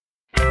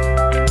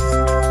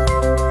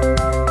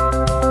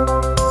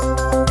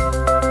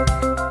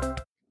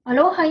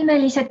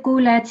imelised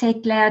kuulajad,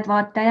 seiklejad,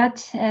 vaatajad,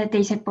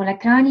 teised pool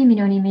ekraani.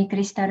 Minu nimi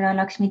Kristarra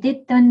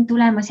Laksmititt on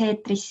tulemas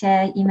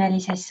eetrisse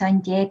imelisest San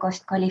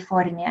Diegost,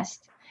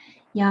 Californiast.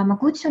 Ja ma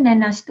kutsun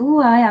ennast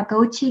uue aja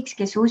coachiks,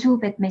 kes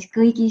usub, et meis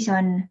kõigis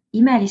on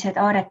imelised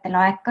aarete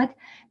laekad.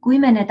 Kui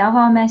me need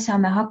avame,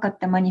 saame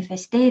hakata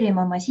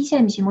manifesteerima oma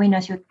sisemisi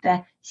muinasjutte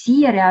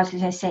siia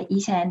reaalsusesse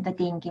iseenda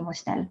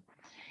tingimustel.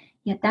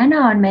 Ja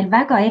täna on meil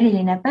väga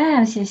eriline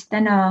päev, sest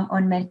täna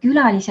on meil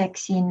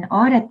külaliseks siin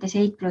Aarete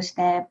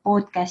seikluste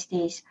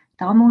podcastis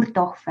Tamur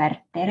Tohver.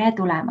 Tere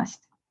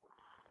tulemast!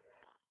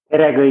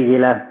 Tere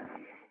kõigile!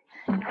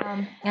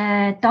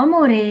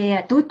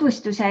 Tamuri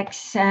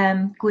tutvustuseks,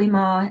 kui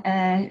ma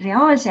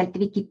reaalselt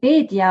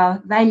Wikipeedia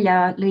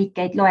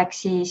väljalõikeid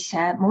loeks, siis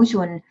ma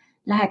usun,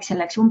 läheks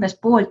selleks umbes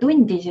pool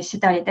tundi, sest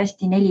seda oli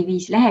tõesti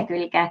 4-5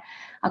 lehekülge.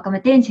 Aga ma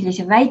teen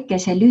sellise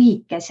väikese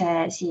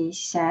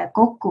lühikese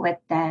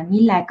kokkuvõtte,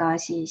 millega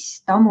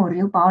Tamur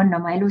juba on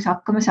oma elus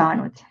hakkama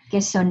saanud,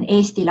 kes on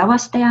Eesti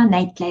lavastaja,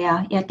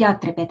 näitleja ja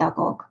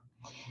teatripedagoog.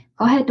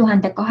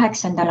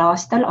 2008.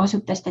 aastal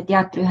asutas ta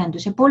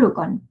teatriühenduse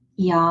Polygon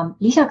ja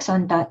lisaks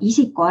on ta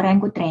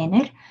isikuarengu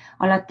treener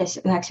alates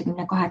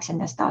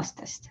 98.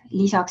 aastast.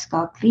 Lisaks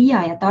ka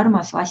Kriya ja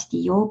Dharma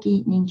Swasti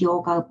joogi ning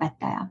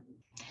joogaõpetaja.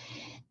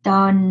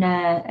 Ta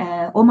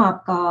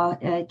omab ka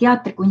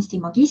teatrikunsti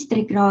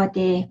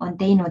magistrikraadi, on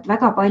teinud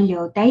väga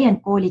palju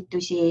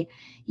täiendkoolitusi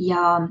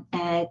ja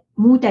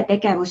muude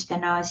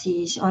tegevustena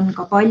on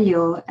ka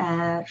palju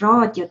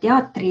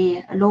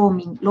raadioteatri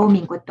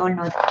loomingut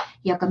olnud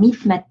ja ka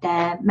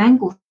mitmete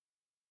mängu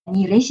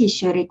nii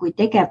režissööri kui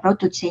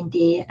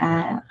tegevprodutsendi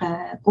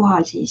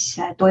kohal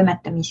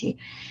toimetamisi.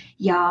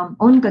 Ja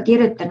on ka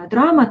kirjutanud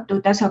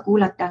raamatu, tasa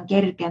kuulata on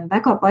kergem,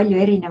 väga palju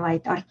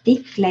erinevaid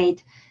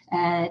artikleid,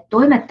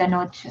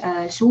 toimetanud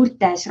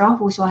suurtes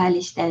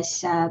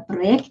rahvusvahelistes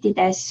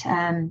projektides,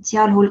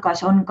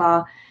 sealhulgas on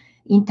ka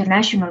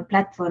International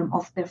Platform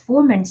of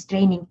Performance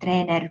Training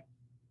Trainer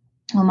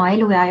oma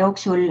eluea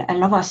jooksul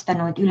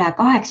lavastanud üle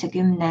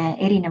 80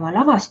 erineva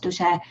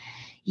lavastuse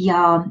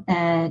ja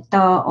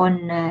ta on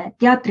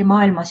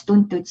teatrimaailmas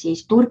tuntud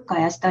Turka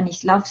ja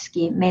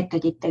Stanislavski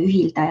meetodite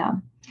ühildaja.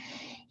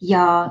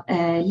 Ja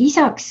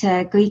lisaks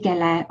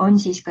kõigele on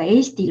ka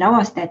Eesti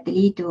Lavastajate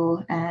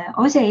Liidu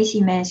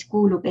ase-esimees,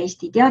 kuulub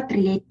Eesti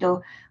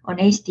Teatriliitu, on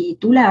Eesti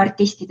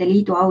Tuleartistide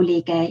Liidu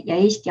auliige ja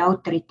Eesti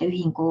Autorite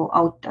Ühingu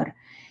autor.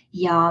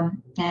 Ja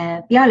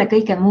peale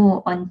kõige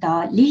muu on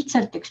ta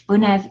lihtsalt üks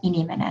põnev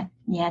inimene.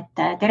 Nii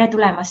et tere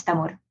tulemast,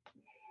 Tamur!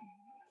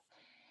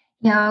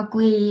 Ja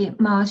kui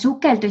ma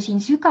sukeldusin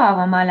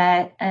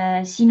sügavamale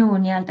sinu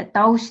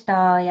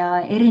tausta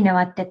ja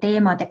erinevate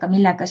teemadega,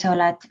 millega sa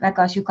oled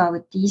väga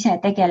sügavuti ise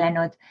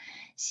tegelenud,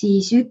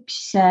 siis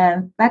üks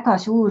väga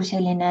suur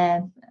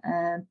selline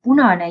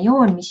punane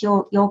joon, mis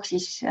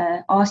jooksis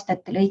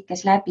aastate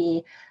lõikes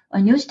läbi,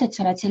 on just, et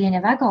sa oled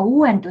selline väga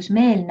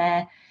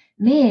uuendusmeelne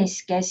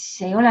mees,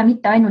 kes ei ole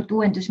mitte ainult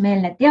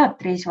uuendusmeelne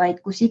teatris, vaid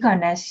kus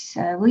iganes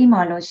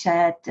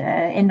võimalused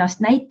ennast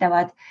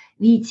näitavad,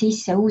 viid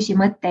sisse uusi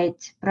mõtteid,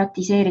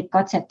 praktiseerid,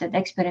 katsetad,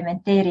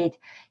 eksperimenteerid.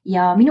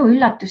 Ja minu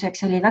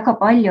üllatuseks oli väga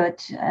paljud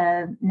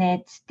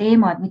need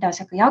teemad, mida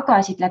sa ka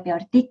jagasid läbi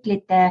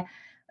artiklite,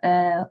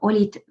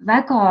 olid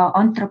väga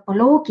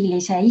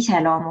antropoloogilise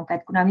iseloomuga,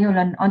 et kuna minul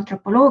on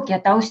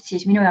antropoloogia taust,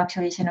 siis minu jaoks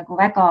oli see nagu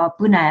väga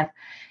põnev,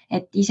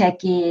 et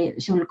isegi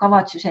sul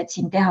kavatsused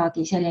siin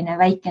tehagi selline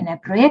väikene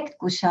projekt,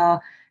 kus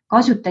sa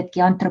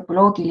kasutadki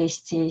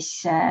antropoloogilist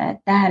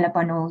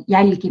tähelepanu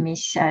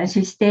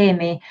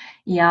jälgimissüsteemi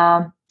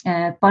ja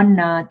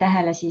panna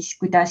tähele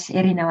kuidas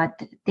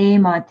erinevad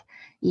teemad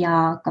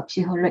ja ka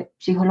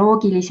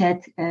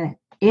psühholoogilised,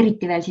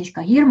 eriti veel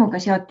ka hirmuga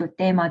seotud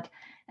teemad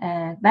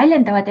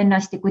väljendavad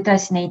ennast ja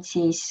kuidas neid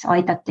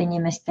aidata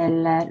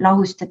inimestel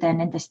lahustada ja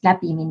nendest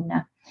läbi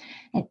minna.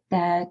 Et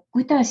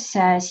kuidas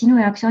sinu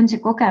jaoks on see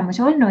kogemus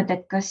olnud,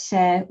 et kas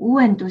see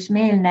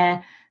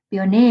uuendusmeelne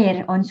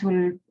pioneer on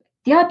sul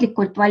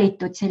teadlikult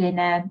valitud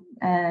selline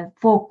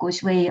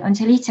fookus või on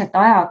see lihtsalt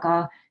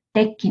ajaga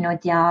tekkinud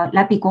ja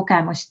läbi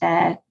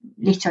kogemuste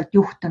lihtsalt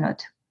juhtunud?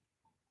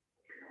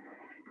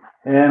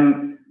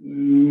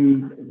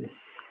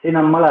 Siin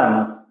on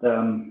mõlemad.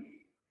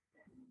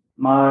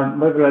 Ma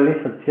võib-olla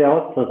lihtsalt siia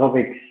otsa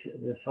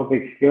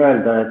sobikski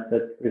öelda,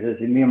 et kui sa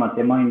siin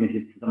viimati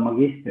mainisid seda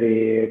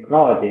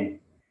magistrikraadi,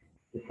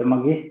 siis see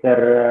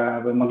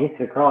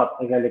magistrikraad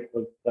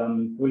tegelikult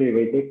tuli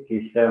või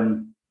tekkis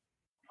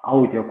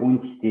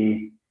audiokunsti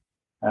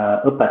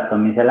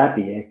õpetamise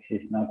läbi, ehk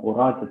siis nagu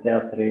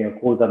raadioteatri ja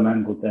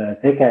kuuldamängude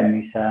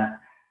tegemise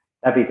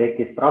läbi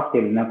tekkis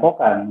praktiline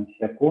kogemus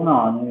ja kuna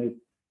nüüd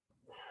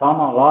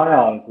samal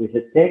ajal, kui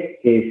see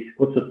tekkis,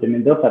 kutsuti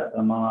mind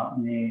õpetama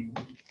nii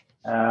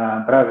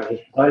praegu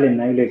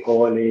Tallinna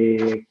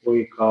Ülikooli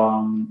kui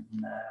ka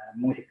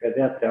Muusika- ja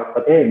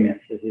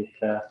Teatriakadeemiasse, siis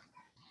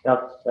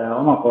sealt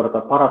omakorda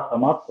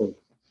paratamatult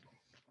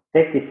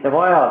tekkis see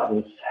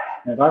vajadus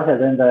need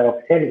asjad enda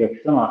jaoks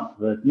selgeks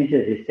sõnastada, et mis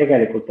see siis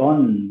tegelikult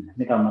on,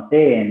 mida ma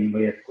teen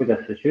või et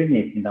kuidas see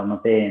sünnib, mida ma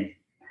teen.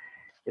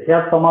 Ja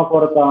sealt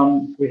omakorda,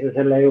 kui sa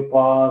selle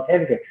juba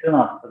selgeks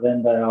sõnastad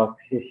enda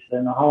jaoks, siis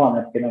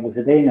avanebki nagu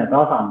see teine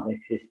tasand,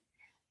 ehk siis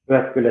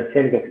ühest küljest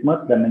selgeks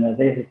mõtlemine,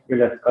 teisest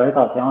küljest ka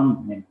edasi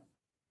andmine.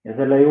 Ja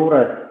selle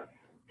juures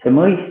see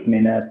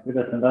mõistmine, et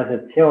kuidas need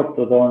asjad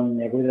seotud on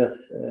ja kuidas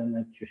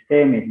need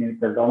süsteemid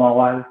nii-ütelda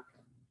omavahel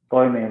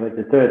toimivad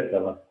ja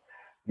töötavad,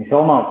 mis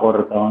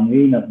omakorda on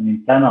viinud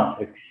mind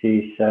tänaseks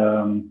siis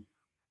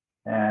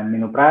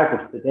minu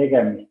praeguste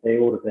tegemiste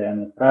juurde ja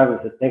need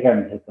praegused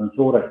tegemised on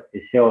suuresti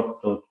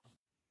seotud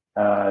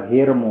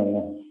hirmu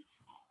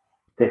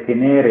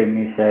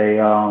defineerimise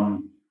ja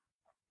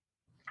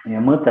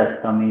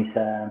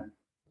mõtestamise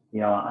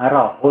ja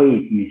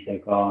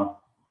ärahoidmisega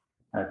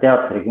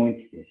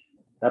teatrikunstis,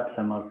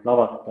 täpsemalt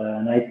lavastaja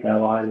ja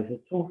näitleja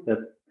vahelised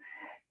suhted.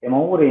 Ja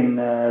ma uurin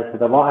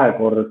seda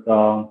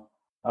vahekorda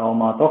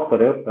oma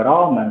doktoriõppe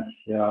raames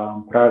ja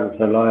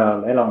praegusel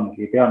ajal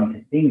elangi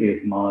peamiselt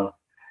Inglismaal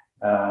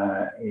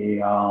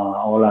ja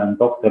olen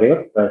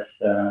doktoriõppes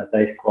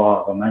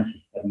täiskohaga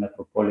Manchester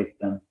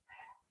Metropolitan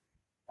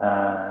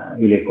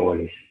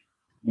ülikoolis.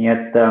 Nii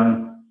et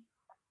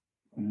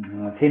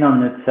siin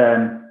on nüüd see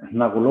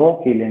nagu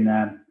loogiline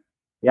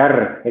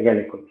järg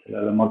tegelikult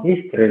sellele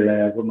magistrile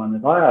ja kui ma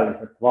nüüd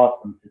ajaliselt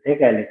vaatan, see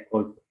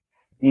tegelikult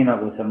nii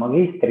nagu see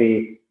magistri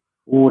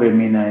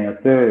uurimine ja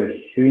töös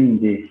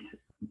sündis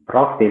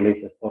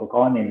praktilisest,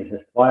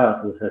 orgaanilisest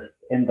vajadusest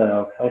enda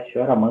jaoks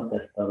asju ära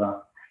mõtestada,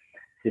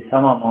 siis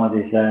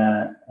samamoodi see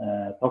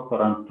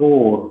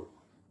doktorantuur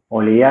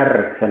oli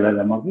järg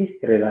sellele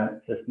magistrile,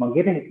 sest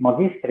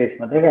magistris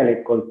ma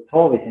tegelikult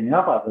soovisin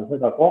jagada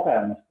seda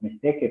kogemust, mis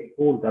tekib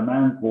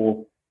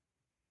kuuldemängu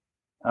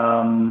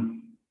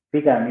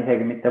pigem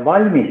isegi mitte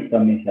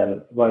valmistamisel,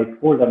 vaid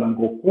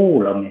kuuldemängu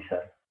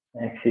kuulamisel.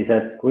 Ehk siis,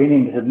 et kui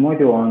inimesed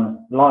muidu on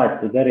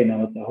laetud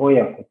erinevate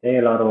hoiakute,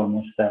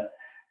 eelarvamuste,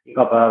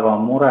 igapäeva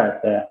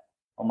murede,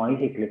 oma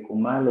isikliku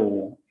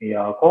mälu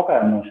ja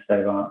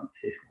kogemustega,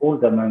 siis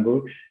kuuldemängu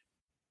üks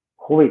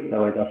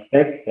huvitavaid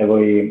aspekte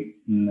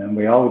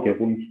või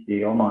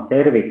audiokunsti oma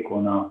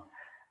tervikuna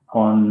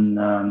on,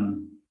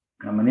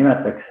 ma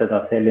nimetaks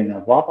seda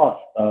selline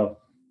vabastav,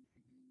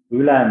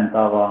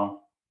 ülendava,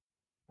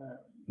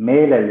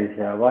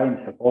 meelelise ja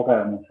vaimse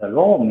kogemuse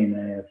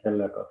loomine ja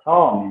sellega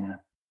saamine.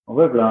 Ma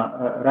võib-olla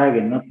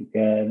räägin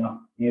natuke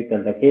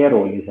nii-ütelda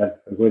keeruliselt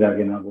või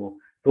kuidagi nagu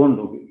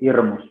tundub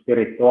hirmu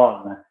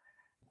spirituaalne,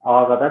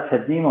 aga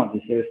täpselt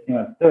niimoodi see just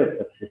nimelt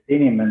töötab, sest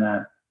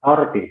inimene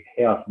tarbib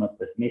heas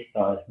mõttes mis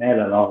tahes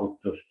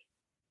meelelahutust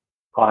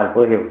kahel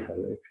põhjusel.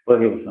 Üks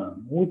põhjus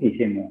on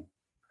uudishimu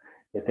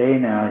ja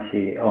teine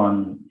asi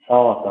on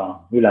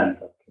saada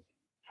ülendatud,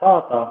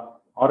 saada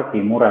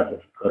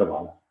argimuredest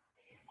kõrvale.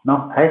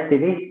 Hästi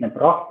lihtne,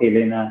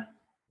 praktiline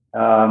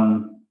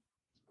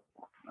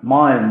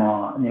maailma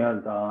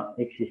nii-öelda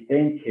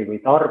eksistentsi või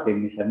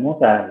tarbimise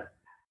mudel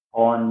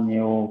on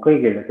ju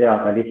kõigile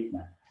teada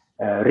lihtne.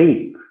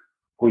 Riik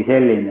kui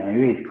selline,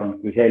 ühiskond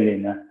kui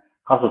selline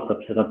kasutab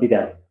seda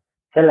pidevalt.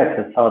 Selleks,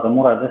 et saada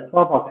muredest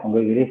vabaks, on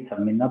kõige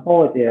lihtsam minna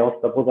poodi ja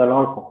osta pudel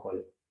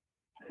alkoholi.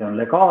 See on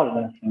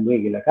legaalne, see on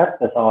kõigile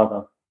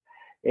kättesaadav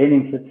ja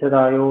inimesed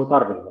seda ju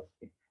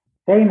tarbivadki.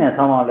 Teine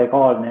sama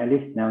legaalne ja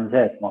lihtne on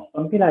see, et ma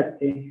ostan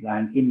pileti,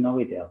 lähen kinno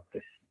või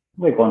teatrisse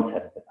või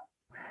kontserdile.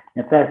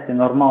 Ja täiesti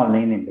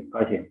normaalne inimlik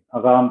asi.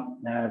 Aga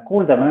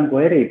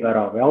kuuldemängu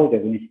eripära või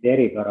audiokunsti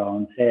eripära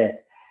on see,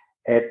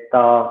 et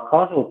ta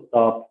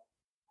kasutab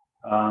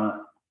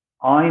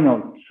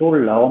ainult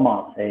sulle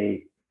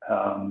omaseid,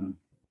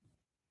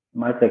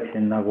 ma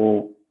ütleksin nagu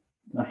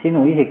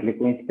sinu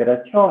isiklikku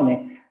inspiratsiooni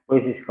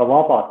või siis ka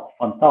vabat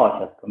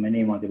fantaasiat, kui me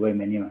niimoodi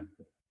võime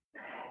nimetada.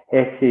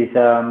 Ehk siis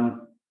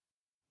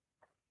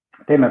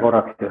teeme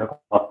korraks ühe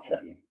katse.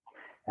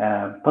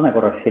 Pane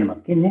korraks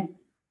silmad kinni.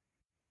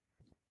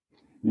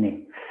 Nii.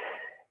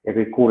 Ja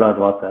kõik kuulajad,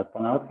 vaatajad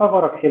panevad ka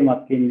korraks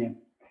silmad kinni.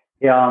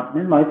 Ja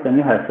nüüd ma ütlen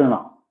ühe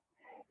sõna.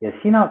 Ja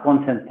sina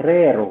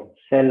kontsentreeru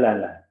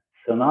sellele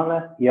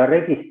sõnale ja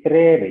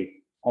registreeri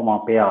oma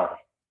peas,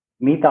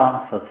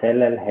 mida sa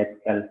sellel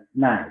hetkel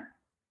näed.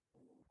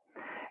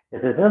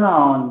 Ja see sõna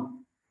on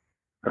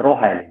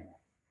roheline.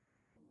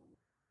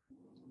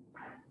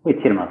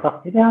 Võid silmad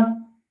lahti teha.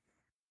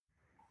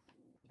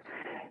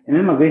 Ja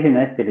nüüd ma küsin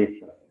hästi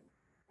lihtsalt.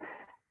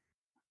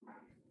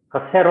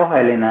 Kas see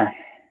roheline,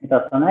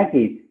 mida sa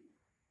nägid,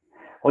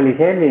 oli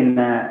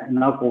selline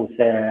nagu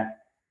see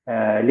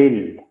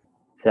lill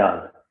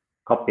seal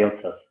kapi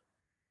otsas?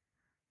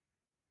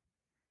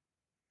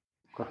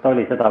 Kas ta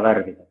oli seda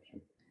värvi?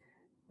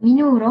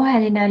 Minu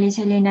roheline oli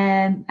selline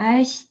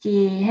hästi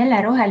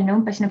hele roheline,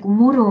 umbes nagu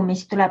muru,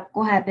 mis tuleb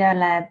kohe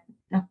peale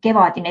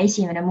kevadine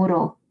esimene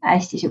muru,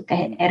 hästi siuke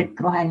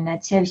erkroheline,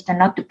 et see vist on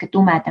natuke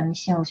tumedam,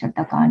 mis sinu seal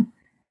taga on.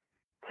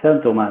 See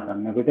on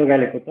tumedam ja kui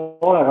tegelikult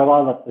hoolega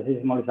vaadata,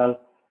 siis mul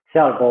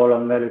sealpool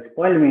on veel üks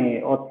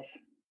palmi ots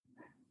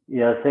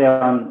ja see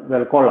on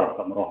veel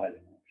kollakam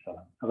roheline.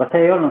 Aga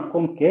see ei olnud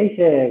kumbki, ei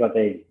see ega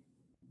teine.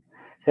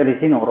 See oli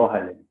sinu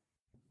roheline.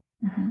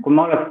 Kui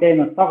ma oleks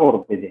teinud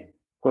tagurpidi,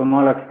 kui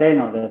ma oleks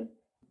teinud, et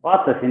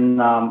vaata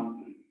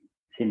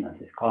sinna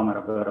siis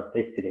kaamera pöörab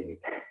teistpidi.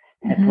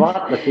 Et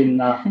vaata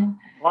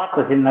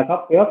sinna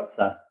kapi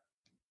otsa.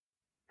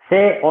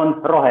 See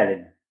on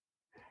roheline.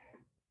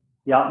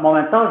 Ja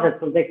momentaalselt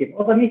sul tekib,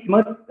 osa mis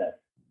mõttes?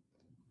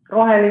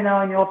 Roheline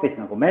on ju hoopis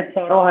nagu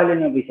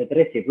metsaroheline või see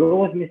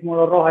dressipluus, mis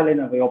mul on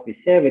roheline või hoopis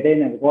see või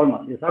teine või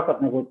kolmas. Ja sa hakkad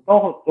nagu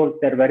tohutult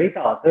terve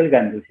rida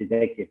tõlgendusi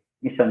tekib,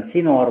 mis on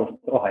sinu arust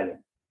roheline.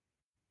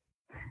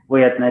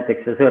 Või et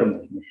näiteks see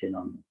sõrmus, mis siin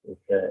on,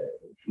 see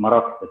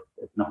smaragd,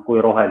 et kui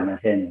roheline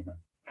see nüüd on.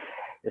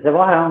 Ja see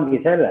vahe ongi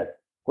selles,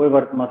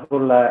 kuivõrd ma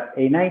sulle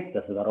ei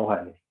näita seda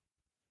rohelist,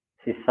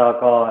 siis sa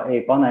ka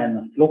ei pane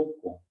ennast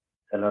lukku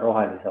selle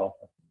rohelise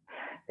osas.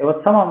 Ja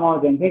võt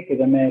samamoodi on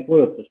kõikide meie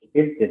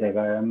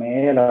kujutuspiltidega ja meie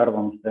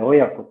eelarvamuste ja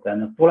hoiakute,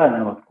 nad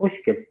tulenevad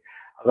kuskilt,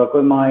 aga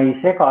kui ma ei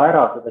sega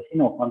ära seda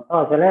sinu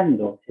fantaasia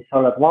lendu, siis sa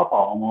oled vaba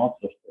oma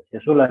otsustes ja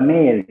sulle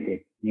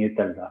meeldib nii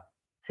ütelda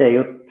see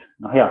jutt,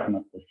 heas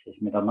mõttes siis,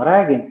 mida ma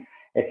räägin,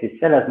 ehk siis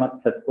selles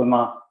mõttes, et kui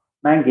ma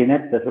mängin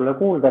ette sulle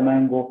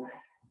kuuldemängu,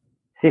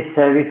 siis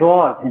see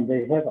visuaal sind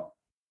ei sega.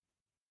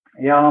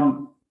 Ja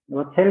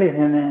võt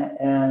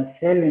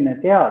selline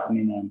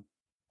teadmine,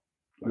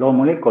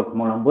 loomulikult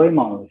mul on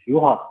võimalus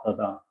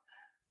juhatada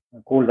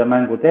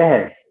kuuldemängu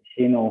tehes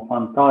sinu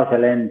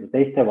fantaasialendu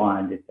teiste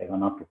vahenditega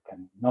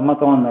natukene. Ma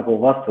toon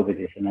nagu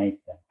vastupidise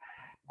näite.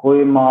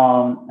 Kui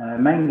ma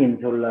mängin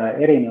sulle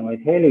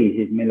erinevaid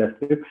helisid,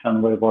 millest üks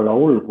on võib-olla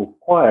ulguv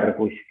koer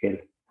kuskil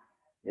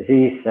ja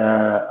siis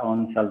on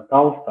seal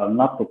taustal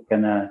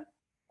natukene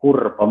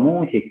kurba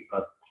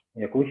muusikat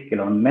ja kuskil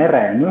on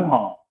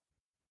meremüha,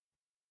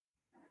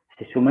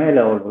 siis su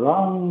meeleolu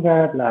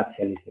langeb, läheb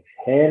selliseks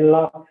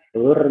hellaks,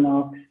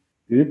 õrnaks,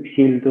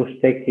 üksildus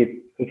tekib,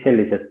 kõik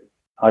sellised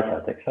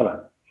asjad, eks ole.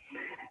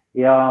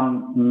 Ja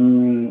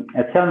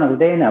et see on nagu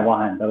teine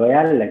vahend, aga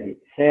jällegi,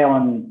 see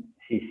on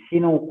siis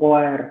sinu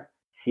koer,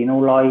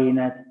 sinu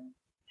lained,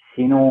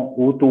 sinu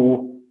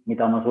udu,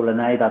 mida ma sulle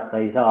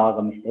näidata ei saa,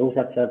 aga mis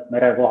tõuseb sealt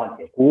mere kohalt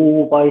ja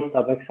kuu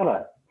paistab, eks ole.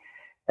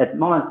 Et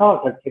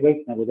momentaalselt see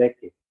kõik nagu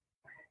tekib.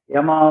 Ja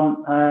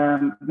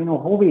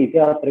minu huvi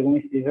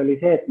teatrikunstis oli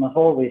see, et ma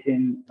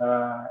soovisin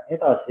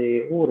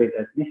edasi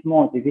uurida, et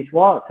mismoodi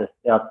visuaalsest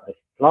teatrist,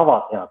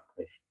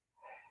 lavateatrist,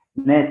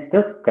 need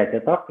tõkked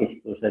ja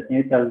takistused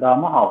nii-ütelda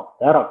maha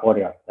võtta, ära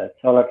korjata, et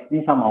see oleks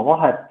niisama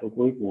vahetu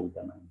kui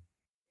kuuldemine.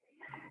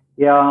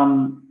 Ja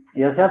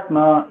sealt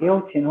ma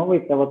jõudsin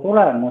huvitava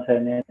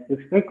tulemuseni, et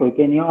ükskõik kui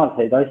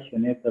geniaalseid asju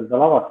nii-ütelda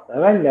lavastaja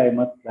välja ei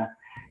mõtle,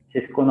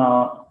 siis kuna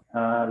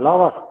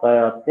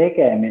lavastaja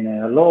tegemine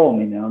ja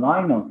loomine on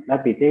ainult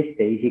läbi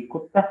teiste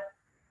isikute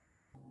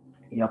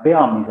ja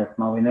peamiselt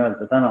ma võin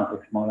öelda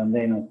tänaseks ma olen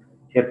teinud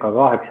circa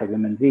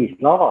 85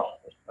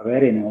 lavastust, aga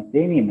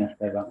erinevate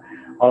inimestega,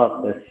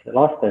 alates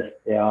lastest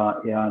ja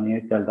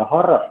nii-ütelda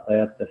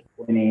harrastajatest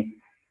kuni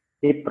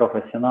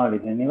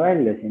tippprofessionaalideni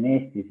välja siin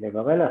Eestis ja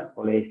ka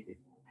väljaspool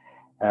Eestit,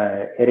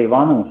 eri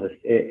vanusest,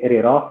 eri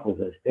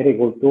rahvusest, eri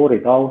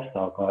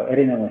kultuuritaustaga,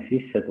 erineva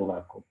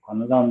sissetulekuga.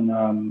 Need on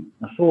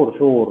suur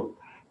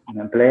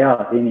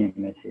plejaad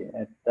inimesi.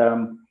 Et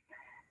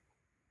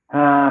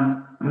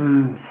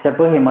see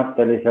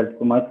põhimõtteliselt,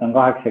 kui ma ütlen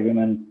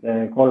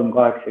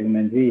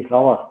 83-85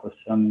 lavastus,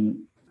 on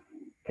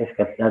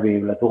keskelt läbi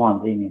üle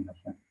 1000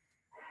 inimese.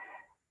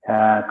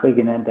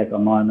 Kõigi nendega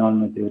ma olen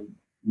olnud ju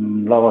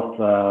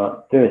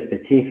lavastaja töö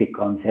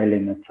spetsiifika on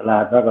selline, et see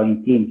läheb väga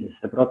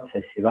intiimsesse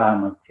protsessi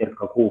vähemalt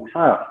circa kuuks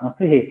ajaks.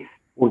 Tõsi,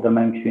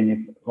 kuuldemäng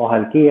sünnib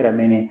vahel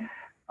kiiremini,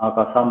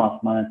 aga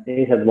samas mõned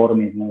teised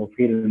vormid nagu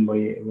film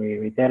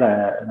või tele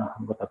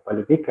võtab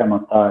palju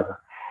pikemat aega.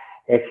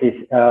 Ehk siis,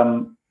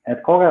 et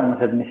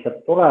kogemused, mis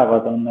sealt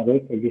tulevad, on nagu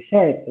ikkagi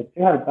see, et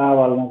ühel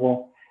päeval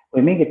nagu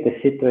või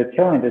mingites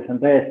situatsioonides on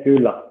täiesti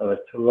üllatav,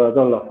 et sul võivad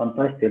olla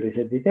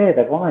fantastilised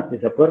ideed, aga ometi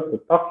sa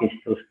põrkud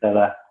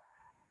takistustele.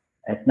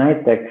 Et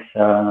näiteks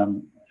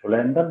sul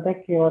endal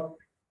tekivad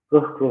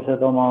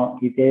kõhklused oma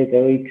ideede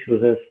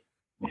õigsuses,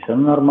 mis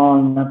on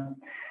normaalne,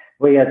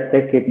 või et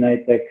tekib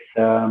näiteks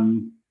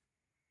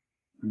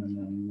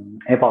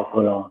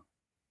ebakõla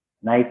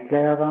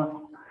näitlejaga,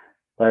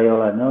 ta ei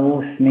ole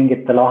nõus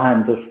mingite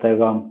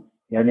lahendustega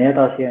ja nii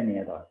edasi ja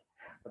nii edasi.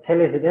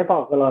 Sellised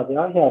ebakõlad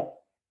ja asjad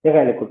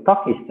tegelikult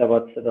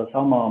takistavad seda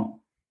sama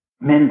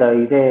enda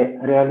idee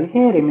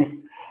realiseerimist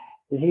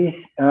ja siis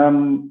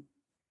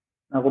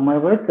nagu ma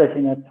juba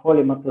ütlesin, et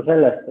hoolimata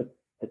sellest,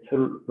 et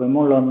sul või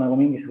mul on nagu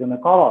mingisugune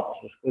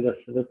kavatsus, kuidas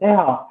seda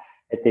teha,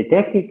 et ei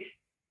tekiks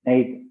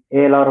neid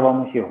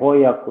eelarvamusi,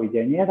 hoiakuid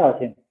ja nii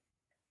edasi,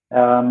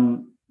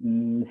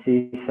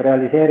 siis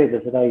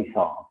realiseerida seda ei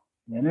saa.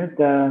 Ja nüüd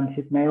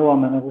siit me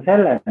jõuame nagu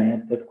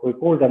selleni, et kui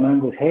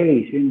kuuldemängus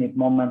heli sünnib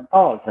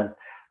momentaalselt,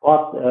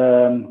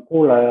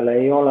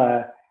 kuulajale ei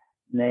ole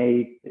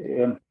neid,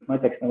 ma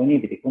ütleks nagu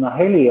niipidi, kuna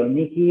heli on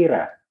nii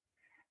kiire,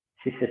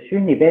 siis see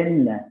sünnib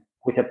enne,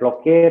 kui see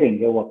blokeering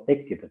jõuab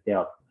tekkida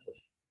teadvuses.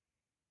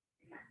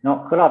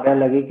 Kõlab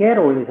jällegi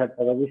keeruliselt,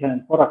 aga kui sa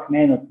nüüd korraks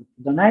meenutad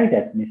seda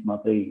näidet, mis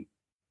ma tõin,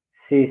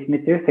 siis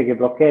mitte ühtegi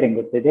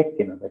blokeeringut ei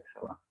tekkinud, eks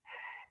ole.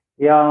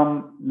 Ja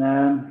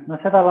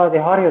seda laadi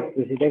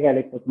harjutusi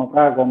tegelikult ma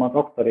praegu oma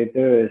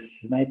doktoritöös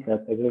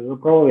näitlejatega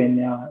proovin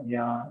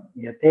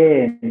ja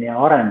teen ja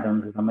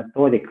arendan seda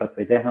metoodikat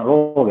või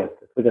tehnoloogiat,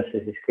 et kuidas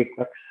see siis kõik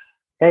peaks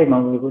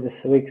käima või kuidas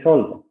see võiks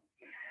olla.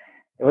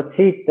 Ja võt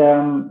siit,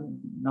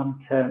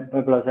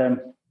 võib-olla see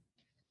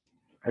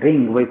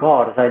ring või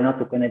kaar sai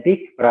natukene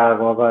pikk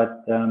praegu, aga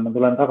et ma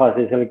tulen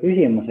tagasi selle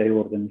küsimuse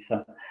juurde,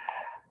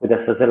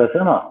 kuidas sa selle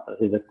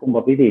sõnastasid, et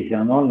kumba pidi see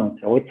on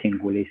olnud see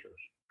otsingulisus.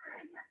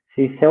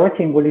 Siis see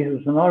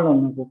otsingulisus on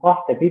olnud nagu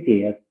kahte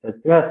pidi, et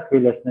ühest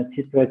küljest need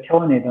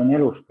situatsioonid on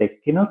elus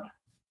tekkinud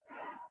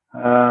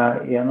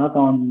ja nad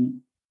on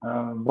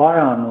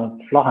vajanud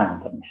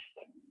lahendamist.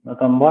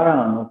 Nad on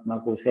vajanud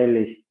nagu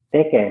sellist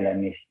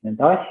tegelemist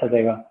nende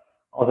asjadega,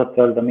 ausalt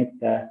öelda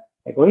mitte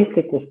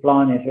egoistlikus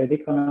plaanis, vaid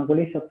ikka nagu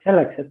lihtsalt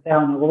selleks, et teha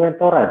nagu veel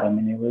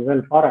toredamini või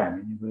veel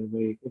paremini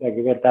või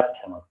kuidagi veel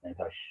täpsemalt neid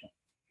asju.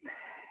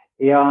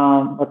 Ja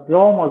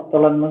loomult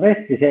olen ma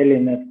tõesti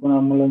selline, et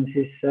kuna mul on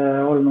siis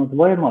olnud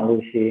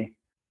võimalusi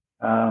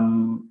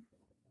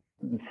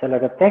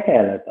sellega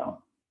tegeleda,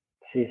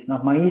 siis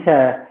ma ise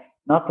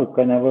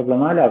natukene võib-olla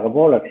naljaga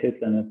pooleks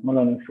ütlen, et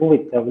mul on üks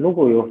huvitav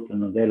lugu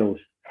juhtunud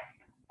elus.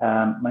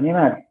 Ma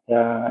nimelt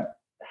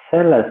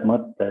selles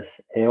mõttes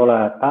ei ole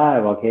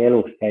päevagi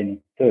elus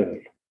käinud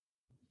tööl.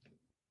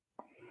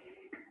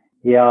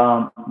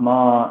 Ja ma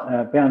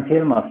pean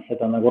silmas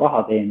seda nagu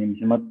raha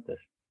teenimise mõttes.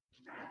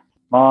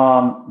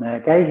 Ma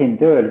käisin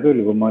tööl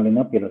küll, kui ma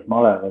olin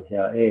õpilasmalevas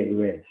ja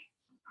EÜ-s,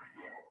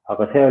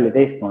 aga see oli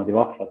teistmoodi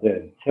vahva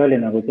töö. See oli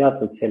nagu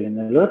teatud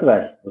selline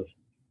lõdvestus,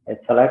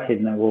 et sa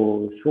läksid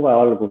nagu suve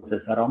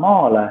alguses ära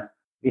maale,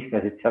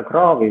 viskasid seal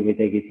kraavi või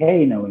tegid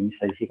heina või mis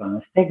sa siis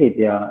iganes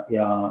tegid ja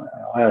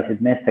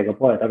ajasid meestega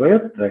poe taga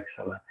juttu, eks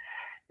ole.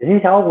 Ja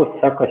siis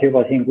augustis hakkas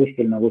juba siin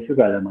kuskil nagu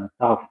sügelema, et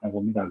tahaks nagu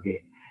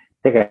midagi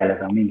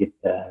tegeleda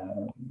mingite,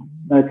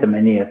 ütleme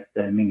nii,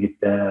 et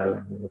mingite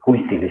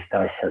kunstiliste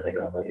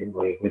asjadega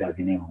või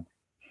kuidagi niimoodi.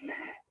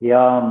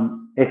 Ja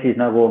siis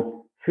nagu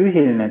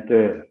füüsiline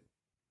töö,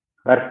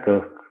 värske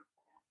õhk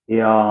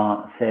ja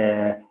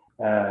see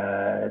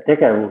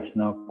tegevus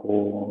nagu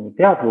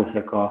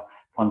teadvusega,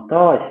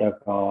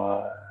 fantaasiaga,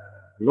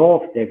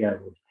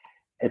 loovtegevus,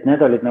 et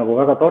need olid nagu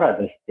väga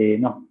toredasti,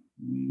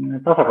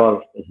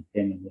 tasakaalustasid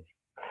teineteist.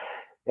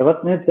 Ja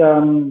võt nüüd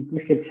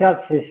kuskilt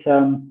sealt siis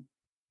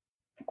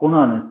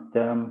kuna need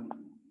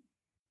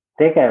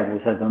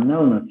tegevused on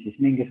nõudnud siis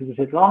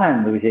mingisuguseid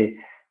lahendusi,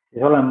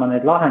 siis olen ma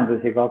neid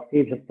lahendusi ka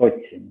aktiivselt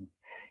otsinud.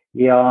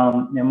 Ja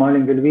ma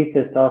olin küll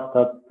 15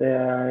 aastat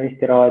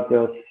Eesti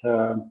Raadios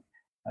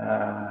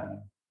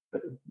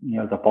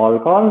nii-öelda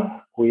palgal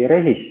kui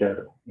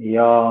režissöör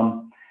ja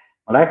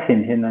ma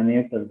läksin sinna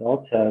nii-ütelda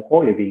otse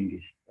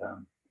koolipingist.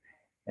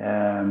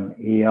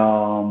 Ja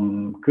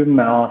 10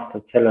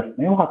 aastat sellest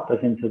ma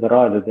juhatasin seda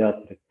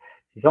raadioteatrit,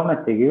 siis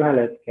ometigi ühel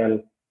hetkel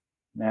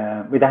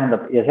või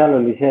tähendab, ja seal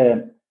oli see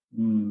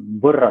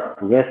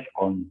võrratu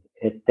keskkond,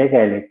 et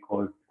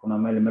tegelikult, kuna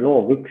me olime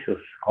loovüksus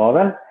ka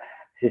veel,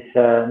 siis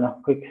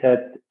kõik see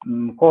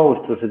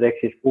kohustused ehk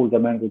siis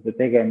kuuldemängude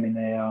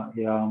tegemine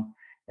ja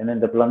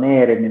nende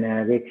planeerimine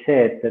ja kõik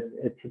see,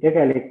 et see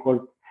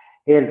tegelikult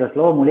eeldas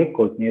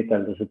loomulikult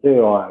nii-ütelda see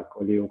tööaeg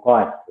oli ju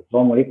kaetud.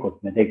 Loomulikult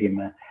me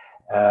tegime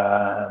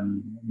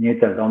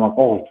nii-ütelda oma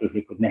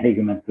kohustuslikud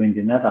 40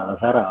 tundi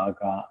nädalas ära,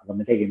 aga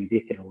me tegime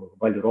tihtilugu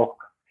palju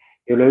rohkem.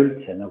 Ja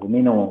üleüldse nagu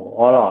minu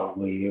alal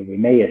või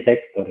meie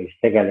sektoris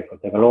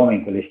tegelikult ega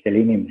loomingulistel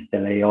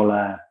inimestel ei ole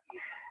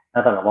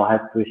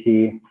nädalavahetusi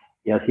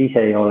ja siis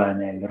ei ole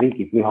neil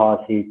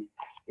riigipühasid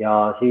ja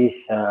siis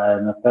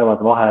nad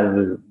peavad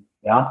vahel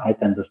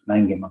etendust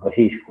mängima ka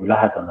siis, kui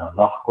lähedane on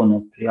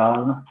lahkunud ja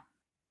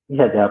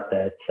ise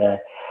teate, et see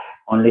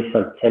on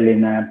lihtsalt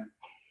selline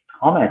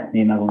amet,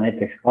 nii nagu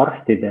näiteks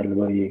arstidel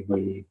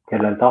või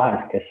kellel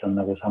tahes, kes on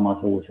nagu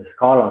samasuguses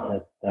skaalas,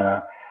 et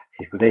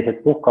siis kui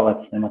teised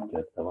puhkavad, siis nemad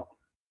töötavad.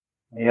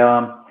 Ja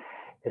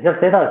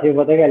sealt edasi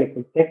juba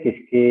tegelikult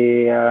tekkiski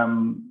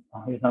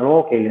üsna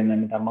loogiline,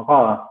 mida ma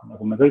ka,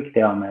 nagu me kõik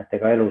teame, et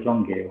ega elus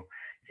ongi ju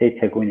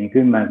 7 kuni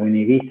 10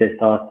 kuni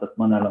 15 aastat,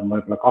 mõnel on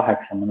võib-olla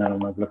 8, mõnel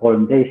on võib-olla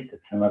 13,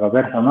 et see on väga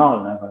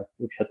personaalne, aga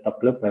üks etapp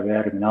lõpeb ja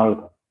järgmine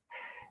algab.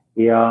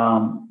 Ja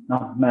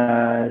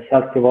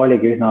sealt juba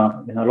oligi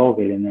üsna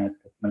loogiline,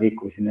 et ma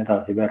liikusin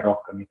edasi veel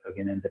rohkem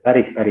ikkagi nende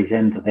päris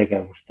enda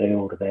tegevuste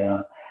juurde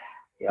ja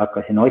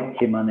hakkasin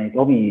otsima neid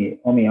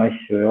omi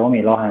asju ja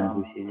omi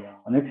lahendusi.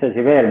 On üks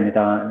asi veel,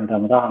 mida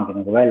ma tahangi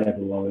nagu välja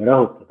tuua või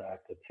rõhutada,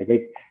 et see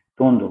kõik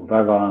tundub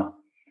väga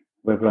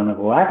võib-olla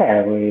nagu äge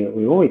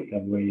või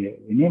huvitav või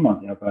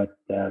niimoodi, aga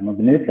et ma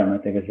pean ütlema,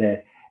 et ega see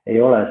ei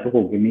ole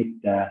sugugi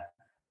mitte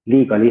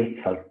liiga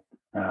lihtsalt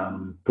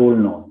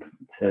tulnud,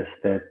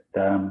 sest et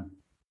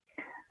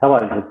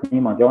tavaliselt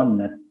niimoodi on,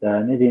 et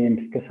need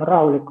inimesed, kes on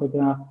rahulikud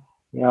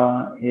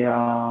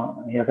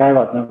ja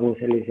käivad nagu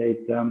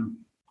selliseid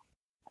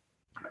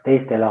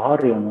teistele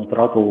harjunud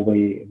radu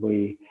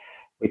või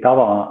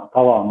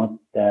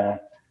tavamõtte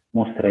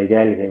mustreid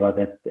jälgivad,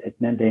 et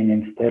nende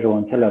inimeste elu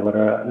on selle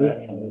võrra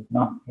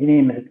lihtsam.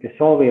 Inimesed, kes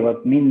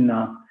soovivad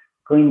minna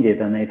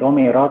kõndida neid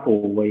omi radu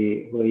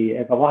või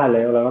ega vahel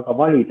ei ole väga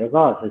valida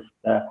ka,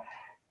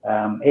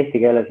 sest eesti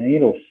keeles on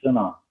ilus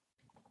sõna,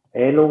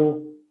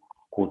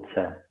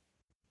 elukutse.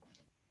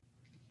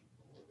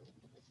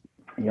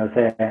 Ja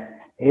see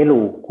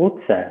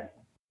elukutse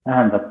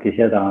tähendabki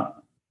seda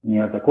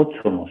nii-öelda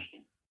kutsumust,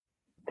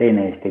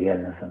 teine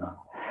eestikeelne sõna.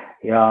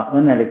 Ja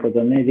õnnelikud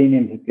on need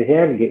inimesed, kes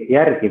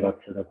järgivad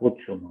seda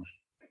kutsumust.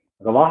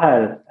 Aga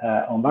vahel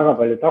on väga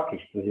palju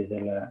takistusi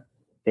selle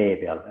tee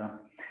peal.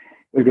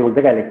 Üldjuhul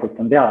tegelikult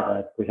on teada,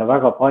 et kui sa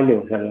väga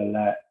palju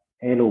sellele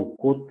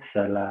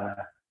elukutsele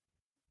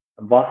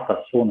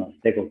vastassuunas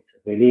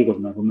tegutsed või liigub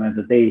nagu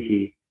mööda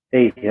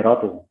teisi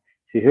radu,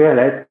 siis ühel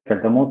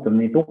hetkel ta muutub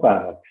nii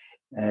tugevaks,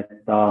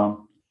 et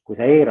kui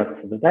sa eirad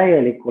seda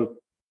täielikult,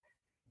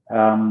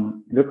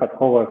 lükkad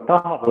kogu aeg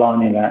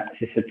tahaplaanile,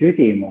 siis see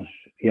tüdimus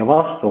ja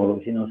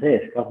vastuolu sinu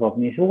sees kasvab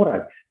nii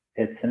suureks,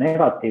 et see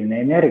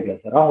negatiivne energia,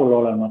 see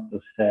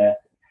rahulolematus,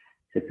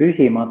 see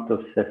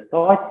püsimatus, see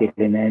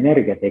staatiline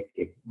energia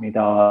tekib,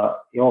 mida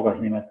joogas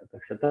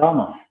nimetatakse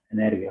Dharma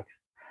energiaks.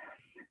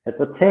 Et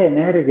võt see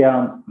energia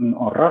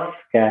on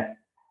raske,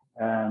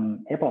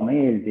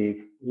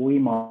 ebameeldiv,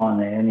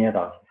 uimane ja nii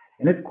edasi.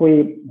 Ja nüüd,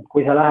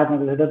 kui sa lähed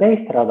nagu seda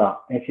teist rada,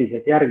 ehk siis,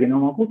 et järgin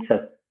oma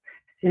kutset,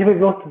 siis võib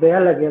juhtuda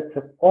jällegi, et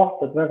sa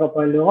kohtad väga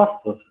palju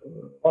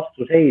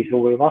vastuseisu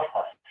või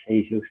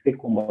vastasseisu,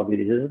 ükskõik kumba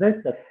pidi sa seda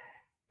ütled.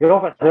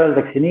 Joogas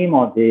öeldakse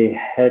niimoodi,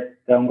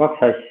 et on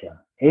kaks asja.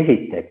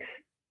 Esiteks,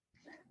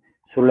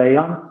 sulle ei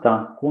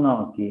anta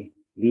kunagi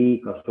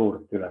liiga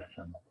suurt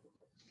ülesannet.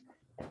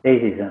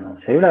 Teisisõnu,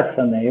 see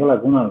ülesanne ei ole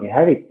kunagi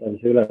hävitav,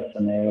 see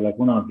ülesanne ei ole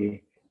kunagi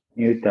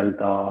nii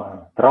ütelda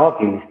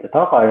traagiliste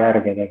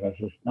tagajärgedega,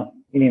 sest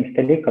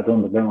inimestel ikka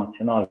tundub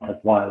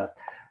emotsionaalselt vahel,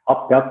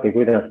 et appi,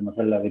 kuidas ma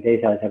selle või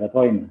teise asjaga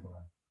toime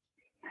tulen.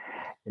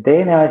 Ja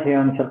teine asi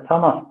on sealt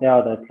samast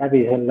teada, et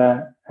läbi selle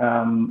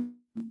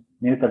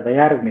nii ütelda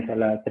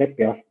järgmisele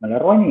trepiastmele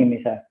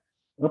ronimise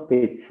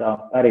õpid sa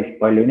päris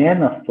palju nii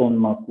ennast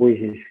tundma, kui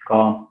siis ka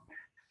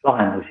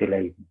lahendusi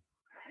leidma.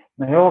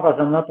 Joogas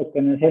on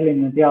natukene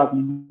selline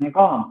teadmine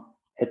ka,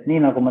 et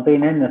nii nagu ma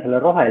tõin enne selle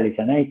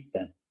rohelise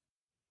näite,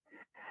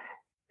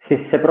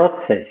 siis see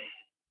protsess,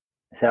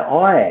 see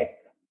aeg,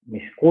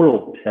 mis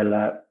kulub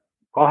selle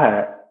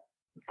kahe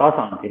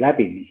tasandi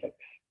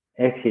läbimiseks,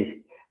 ehk siis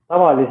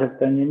tavaliselt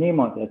on ju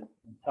niimoodi, et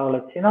sa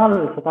oled siin all,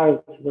 sa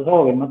tajud seda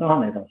soovi, ma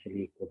tahan edasi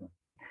liikuda.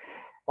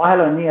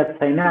 Vahel on nii, et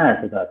sa ei näe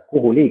seda, et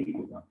kuhu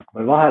liikuda,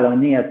 või vahel on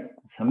nii, et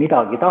sa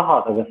midagi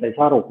tahad, aga sa ei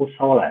saa aru, kus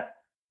sa oled.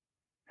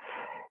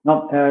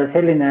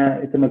 Selline,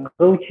 ütleme,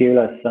 coachi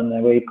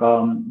ülesanne või ka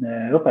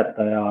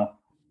õpetaja,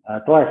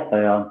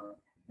 toestaja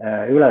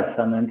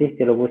ülesanne on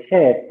tihtilugu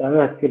see, et ta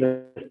ühest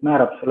küljest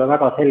määrab sulle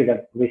väga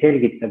selgelt või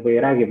selgitab või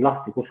räägib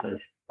lahti, kus sa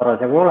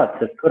parasjagu oled,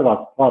 sest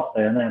kõrvad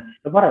vaataja näeb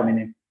seda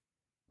paremini.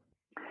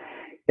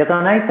 Ja ta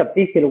näitab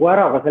tihtilugu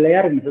ära ka selle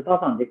järgmise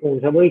tasandi, kuhu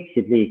sa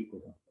võiksid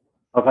liikuda.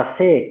 Aga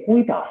see,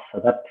 kuidas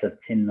sa täpselt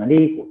sinna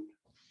liigud,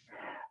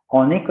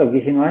 on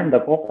ikkagi sinu enda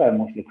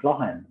kogemuslik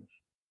lahendus.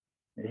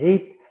 Ja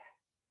siit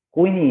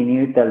kuni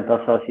nii ütelda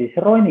sa siis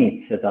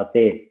ronid seda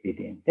teed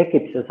pidi,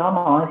 tekib see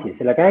sama asi,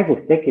 selle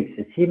käigus tekib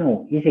see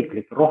sinu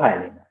isiklik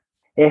roheline.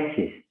 Ehk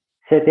siis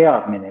see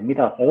teadmine,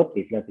 mida sa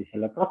õpid läbi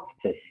selle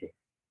protsessi,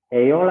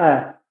 ei ole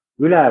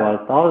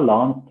ülevalt alla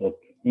antud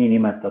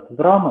niinimetatud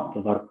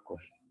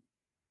raamatutarkus.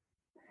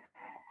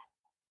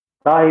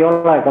 Ta ei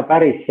ole ka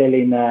päris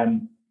selline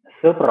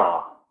sõbra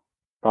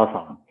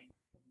tasand.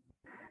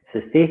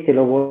 Sest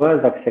tihtilugu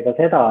öeldakse ka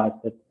seda,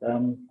 et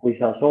kui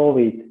sa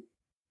soovid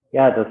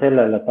jääda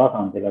sellele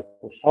tasandile,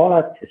 kus sa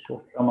oled, siis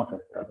suhtle oma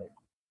sõpradega.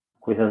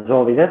 Kui sa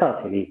soovid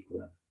edasi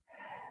liikuda,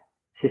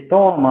 siis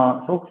too oma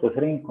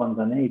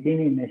suhtlusringkonda neid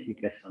inimesi,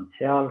 kes on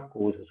seal,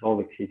 kuhu sa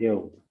sooviksid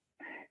jõuda.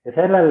 Ja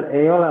sellel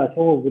ei ole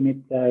sugugi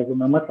mitte, kui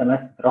me mõtleme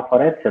hästi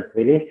trafaretselt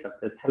või lihtsalt,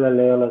 et sellel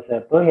ei ole see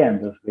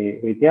põhjendus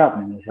või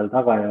teadmine seal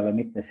taga ei ole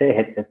mitte see,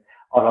 et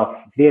aga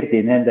flirdi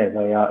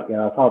nendega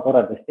ja saa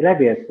toredasti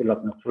läbi, et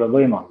küllap nad sulle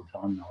võimaluse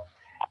annavad.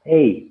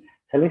 Ei,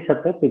 sa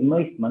lihtsalt õpid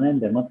mõistma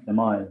nende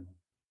mõtlemaailma.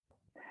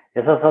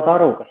 Ja sa saad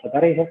aru, kas sa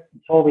päriselt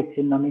soovid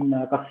sinna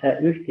minna, kas see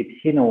ühtib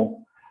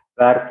sinu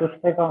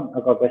väärtustega,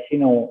 aga ka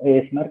sinu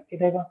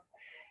eesmärkidega.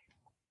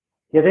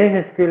 Ja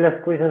teisest küljest,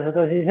 kui sa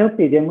seda siis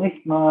õpid ja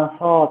mõistma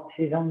saad,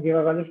 siis ongi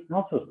väga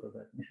lihtne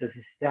otsustada, et mis sa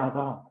siis teha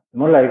tahad.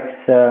 Mulle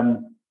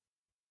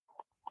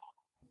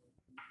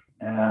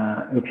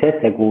üks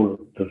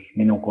ettekuulutus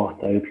minu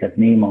kohta ütleb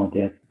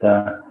niimoodi,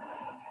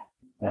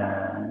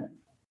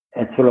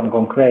 et sul on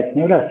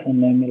konkreetne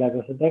ülesanne,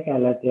 millega sa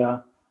tegeled ja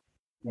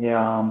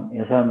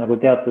see on nagu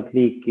teatud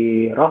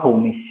liiki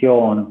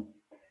rahumissioon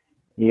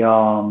ja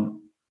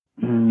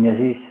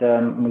siis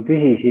ma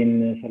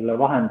küsisin selle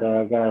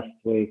vahendaja käest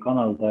või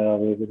kanaldaja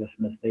või kuidas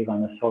me seda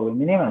iganes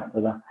soovime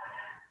nimetada,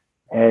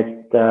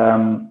 et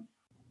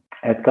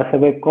kas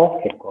see võib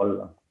ohtlik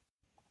olla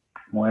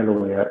mu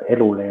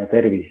elule ja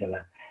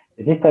tervisele.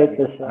 Ja siis ta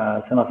ütles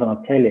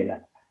sõna-sõnalt sellile,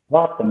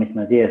 vaata, mis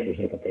nad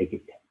Jeesusega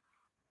tegid.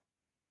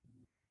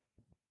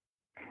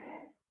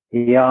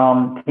 Ja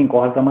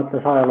siinkohal ta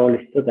mõtles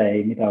ajaloolist tõde,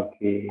 ei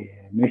midagi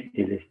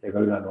müstilist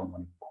ega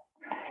üleloomulikku.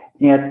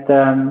 Nii et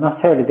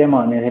see oli tema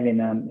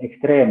selline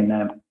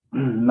ekstreemne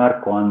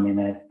märku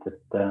andmine, et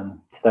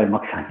seda ei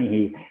maksa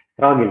nii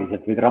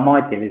traagiliselt või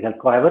dramaatiliselt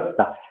kohe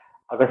võtta.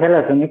 Aga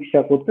selles on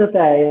üksjagu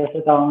tõde ja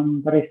seda on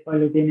päris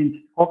paljud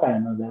inimesed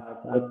kogenud,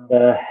 et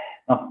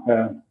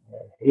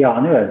hea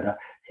on öelda,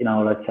 sina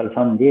oled seal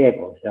San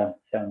Diegos ja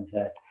see on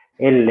see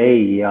LA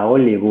ja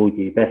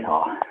Hollywoodi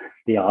pesa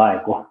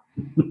peaaegu.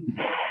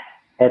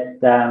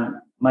 Et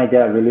ma ei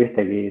tea küll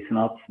ühtegi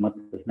sõna otseses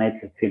mõttes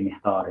näiteks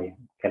filmistaari,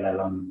 kellel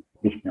on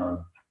lihtne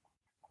olnud,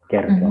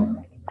 kerge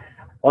olnud.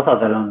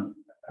 Osadel on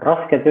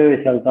raske töö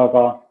seal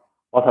taga,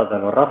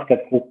 osadel on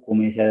rasked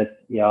kukkumised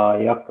ja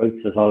ei hakka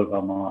üldse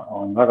salgama,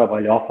 on väga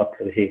palju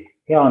ahvatlusi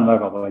ja on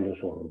väga palju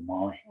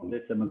surma.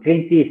 Ütleme,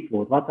 Clint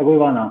Eastwood, vaata kui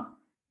vana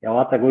ja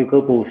vaata kui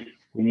kõbus,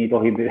 kui nii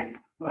tohib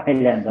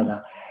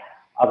väljendada.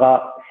 Aga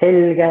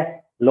selge,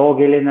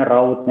 loogiline,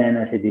 raudne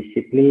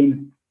enesedistsipliin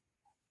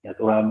ja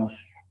tulemus,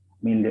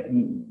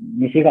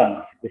 mis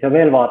iganes. Kui sa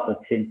veel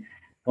vaatad siin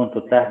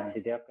tuntud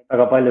tähtisid,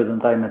 väga paljud on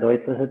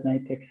taimetoitlased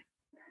näiteks,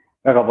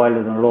 väga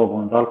paljud on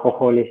loobunud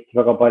alkoholist,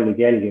 väga paljud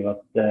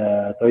jälgivad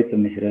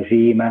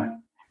toitumisrežiime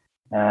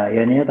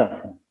ja nii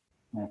edasi.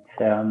 Et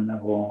see on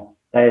nagu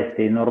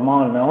täiesti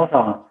normaalne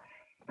osa.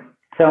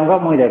 See on ka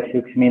muideks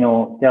üks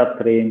minu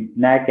teatri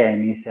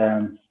nägemise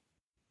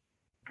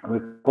või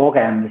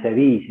kogemise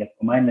viis, et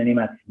kui ma enne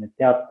nimetasin, et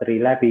teatri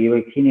läbi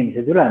võiks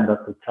inimesed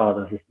ülendatud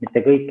saada, sest mitte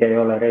kõik ei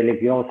ole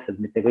religioossed,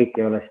 mitte kõik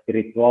ei ole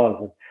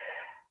spirituaalsed.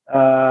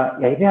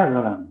 Ja ei peagi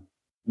olema.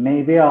 Me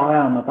ei pea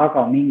ajama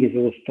taga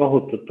mingisugust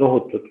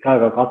tohutut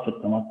käega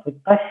katsutamatut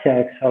asja,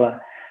 eks ole,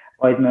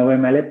 vaid me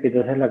võime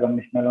leppida sellega,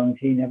 mis meil on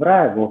siin ja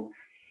praegu.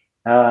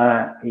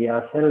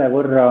 Ja selle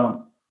võrra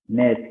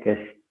need, kes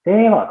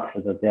teevad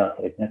seda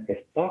teatrit, need,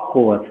 kes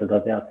pakuvad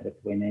seda teatrit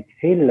või neid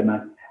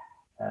filme,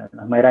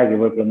 ma ei räägi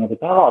võib-olla nagu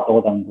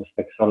tavatoodangust,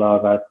 eks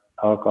ole,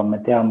 aga me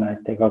teame,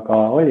 et ega ka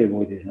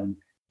Hollywoodis on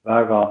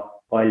väga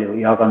palju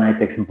ja ka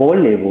näiteks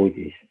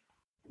Bollywoodis,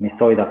 mis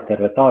toidab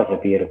tervet Aasia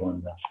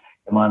piirkonda.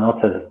 Ja ma olen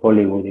otseselt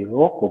Bollywoodiga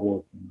kokku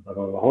puutunud,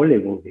 aga ka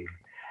Hollywoodiga.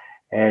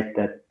 Et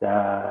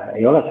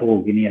ei ole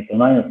sugugi nii, et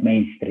on ainult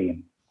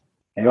mainstream.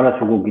 Ei ole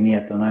sugugi nii,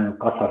 et on ainult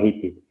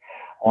kassahitid.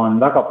 On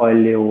väga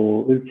palju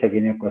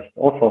üldsegi niisugust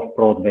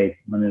off-Broadway,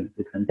 ma nüüd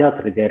ütlen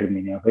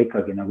teatritermini, aga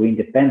ikkagi nagu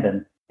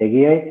independent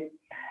tegijaid,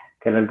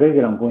 kellel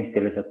kõigil on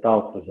kunstilised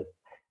taotlused.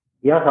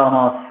 Ja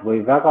samas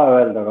võib väga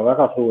öelda ka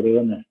väga suuri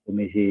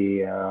õnnestumisi,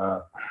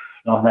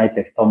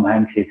 näiteks Tom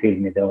Hanks'i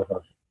filmide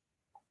osas,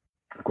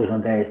 kus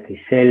on täiesti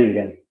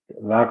selgelt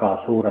väga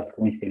suured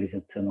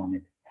kunstilised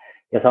sõnumid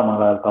ja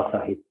samal ajal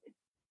kassahitt.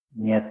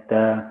 Nii et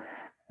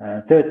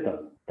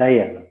töötab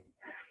täiega.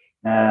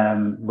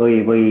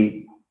 Või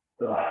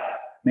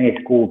mees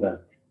kuu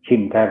pealt,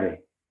 Jim Carrey.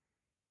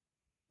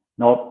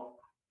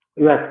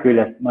 Ühest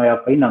küljest ma ei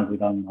hakka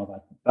hinnanguid andma, aga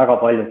väga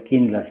paljud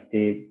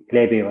kindlasti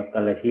kleebivad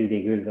talle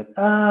sildi külge, et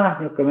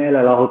niisugune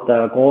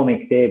meelelahutaja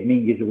koomik teeb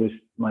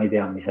mingisugust, ma ei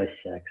tea, mis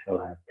asja, eks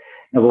ole.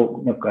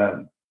 Nagu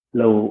niisugune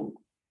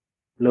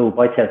low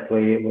budget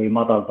või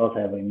madal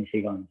tase või mis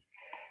iganes.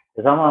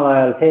 Ja samal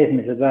ajal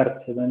seesmised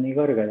väärtused on nii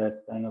kõrged,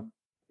 et ainult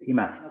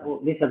imest.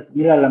 Lihtsalt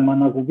millele ma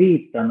nagu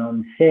viitan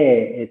on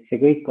see, et see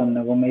kõik on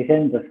nagu meis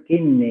endas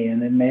kinni ja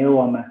nüüd me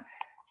jõuame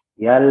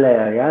jälle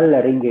ja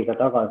jälle ringiga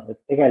tagasi, et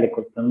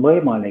tegelikult on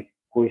võimalik,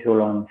 kui sul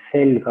on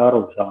selge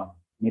arusaam,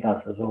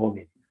 mida sa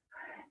soovid.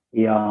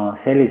 Ja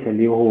sellisel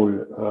juhul,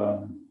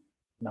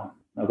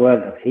 nagu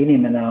öeldakse,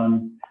 inimene on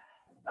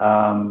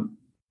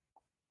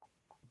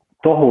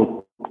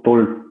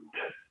tohutult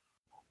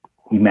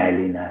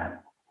imeline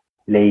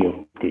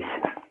leiutis.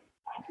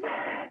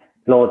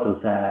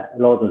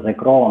 Looduse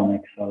kroon,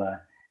 eks ole.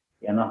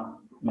 Ja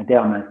me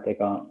teame, et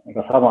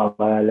ega samal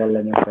ajal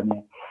jälle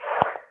niisugune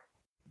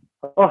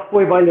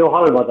kui palju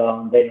halba ta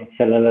on teinud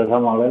sellele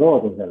samale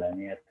loodusele,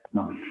 nii et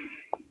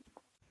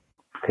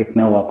kõik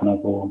nõuab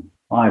nagu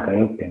aega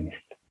ja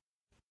õppimist.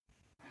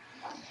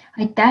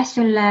 Aitäh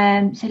sulle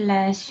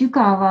selle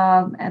sügava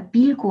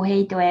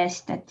pilguheidu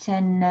eest, et see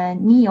on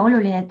nii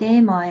oluline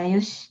teema ja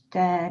just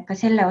ka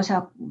selle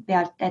osa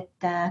pealt,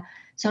 et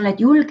sa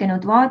oled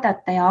julgenud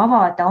vaadata ja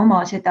avada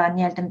oma seda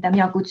nii-öelda, mida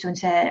mina kutsun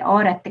see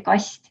aarete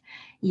kast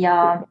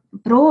ja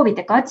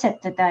proovida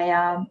katsetada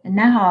ja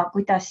näha,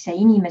 kuidas see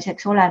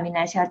inimeseks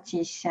olemine sealt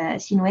siis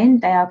sinu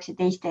enda jaoks ja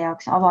teiste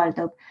jaoks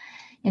avaldub.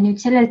 Ja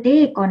nüüd sellel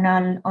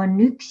teekonnal on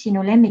üks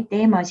sinu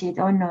lemmikteemasid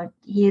olnud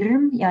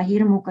hirm ja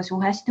hirmuga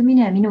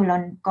suhestumine ja minul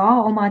on ka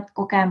omad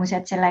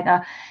kogemused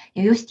sellega.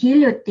 Ja just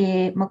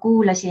hiljuti ma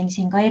kuulasin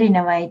siin ka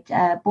erinevaid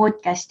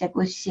podcast'e,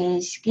 kus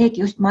siis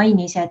keegi just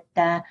mainis, et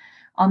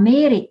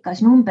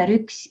Ameerikas number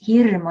 1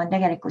 hirm on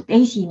tegelikult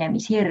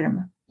esinemishirm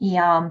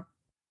ja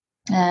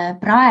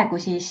praegu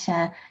siis,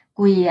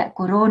 kui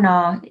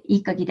koroona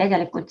ikkagi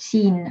tegelikult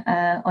siin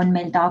on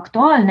meil ta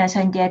aktuaalne,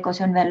 San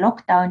Diegos on veel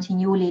lockdown siin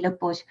juuli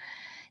lõpus,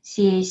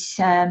 siis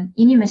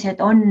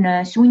inimesed on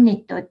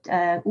sunnitud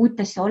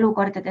uutesse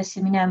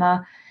olukordadesse minema,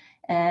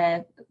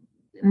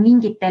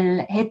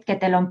 mingitel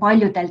hetkedel on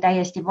paljudel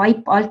täiesti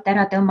vaip alt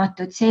ära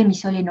tõmmatud, see,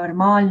 mis oli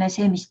normaalne,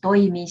 see, mis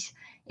toimis,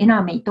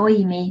 enam ei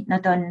toimi,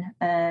 nad on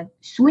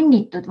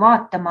sunnitud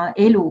vaatama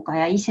eluga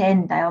ja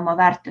iseenda ja oma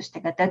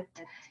väärtustega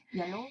tõtt.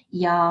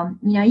 Ja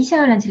mina ise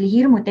olen selle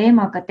hirmu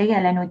teemaga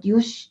tegelenud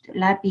just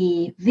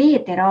läbi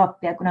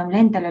veeteraapia, kuna mul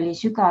endal oli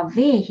sügav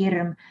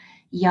veehirm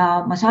ja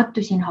ma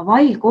sattusin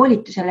Hawaii'l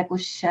koolitusele,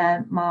 kus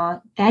ma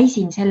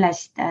käisin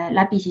sellest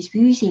läbi siis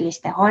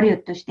füüsiliste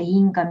harjutuste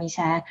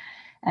hingamise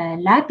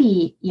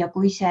läbi ja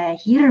kui see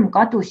hirm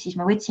kadus, siis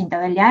ma võtsin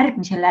ta veel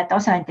järgmisele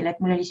tasandile, et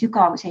mul oli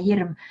sügavuse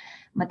hirm.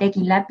 Ma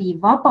tegin läbi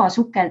vaba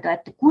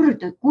sukeldujate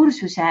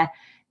kursuse,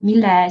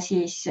 mille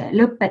siis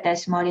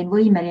lõppedes ma olin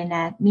võimeline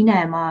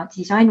minema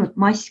siis ainult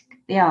mask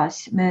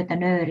peas mööda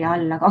nööri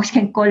alla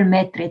 23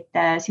 meetrit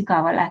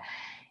sügavale.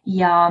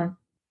 Ja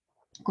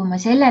kui ma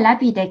selle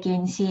läbi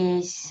tegin,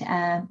 siis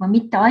ma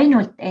mitte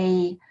ainult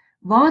ei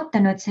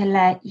vaatanud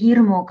selle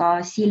hirmuga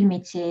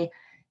silmitsi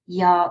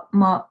ja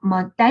ma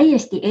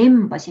täiesti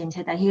embasin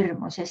seda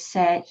hirmu, sest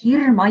see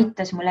hirm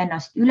aitas mul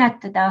ennast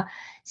ületada.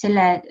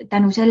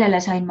 Tänu sellele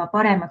sain ma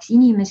paremaks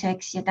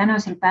inimeseks ja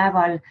tänasel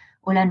päeval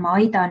olen ma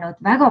aidanud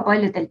väga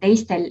paljudel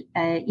teistel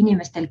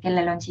inimestel,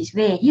 kellel on siis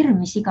veehirm,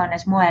 mis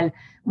iganes moel.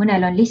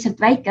 Mõnel on lihtsalt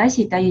väike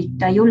asi, ta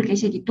ei julge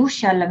isegi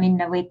duši alla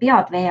minna või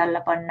pead vee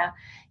alla panna.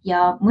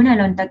 Ja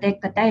mõnel on ta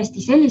täiesti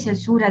sellisel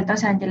suurel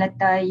tasandil, et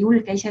ta ei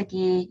julge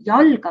isegi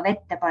jalga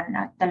vette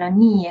panna. Tal on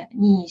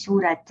nii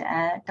suured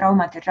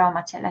traumad ja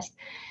draamad sellest.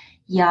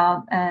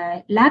 Ja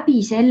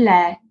läbi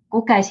selle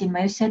kogesin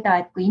ma just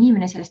seda, et kui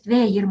inimene sellest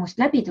veehirmust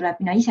läbi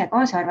tuleb, mina ise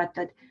kaasa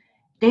arvatud,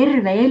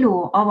 terve elu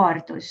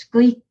avardus,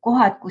 kõik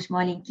kohad, kus ma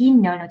olin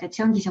kinni olnud, et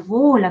see ongi see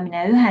voolamine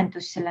ja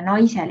ühendus selle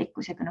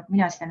naiselikkusega, nagu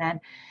mina seda näen,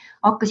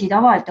 hakkasid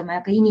avalduma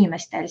ja ka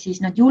inimestel, siis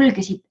nad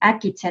julgesid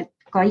äkitselt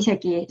ka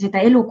isegi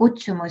seda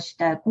elukutsumust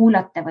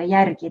kuulata või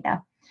järgida.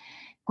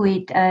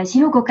 Kuid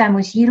sinu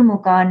kogemus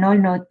hirmuga on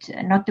olnud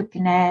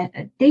natukene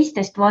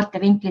teistest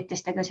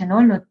vaatevinklitest, aga see on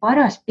olnud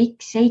paras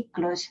pikk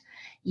seiklus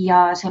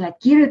ja sa oled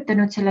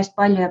kirjutanud sellest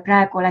palju ja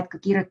praegu oled ka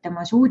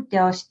kirjutamas uut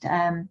teost.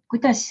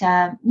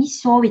 Mis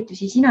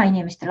soovitusi sina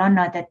inimestele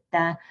annad, et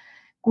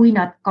kui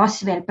nad kas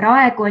veel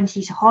praegu on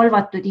siis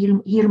halvatud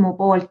hirmu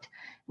poolt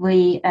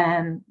või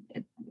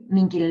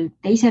mingil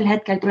teisel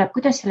hetkel tuleb,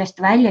 kuidas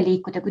sellest välja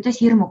liikuda, kuidas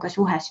hirmuga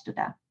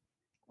suhestuda?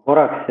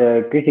 Korraks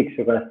küsiks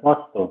su käest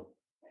vastu.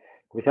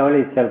 Kui sa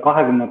olid seal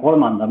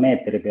 23.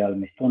 meetri peal,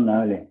 mis tunne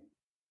oli?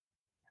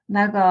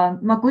 Väga,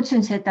 ma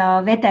kutsun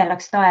seda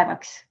vedelaks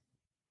taevaks.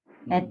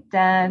 Et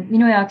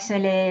minu jaoks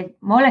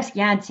ma olekski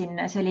jäänud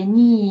sinna, see oli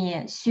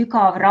nii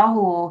sügav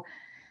rahu.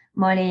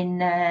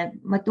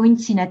 Ma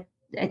tundsin,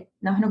 et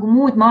nagu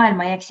muud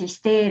maailma ei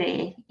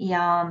eksisteeri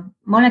ja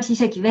ma oleks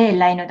isegi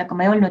veel läinud, aga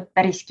ma ei olnud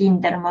päris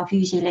kindel oma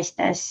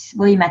füüsilistes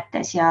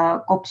võimetes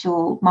ja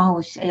kopsu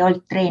mahus ei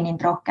olnud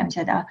treeninud rohkem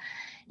seda.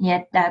 Nii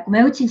et kui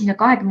ma jõudsin sinna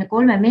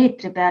 23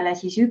 meetri peale,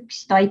 siis üks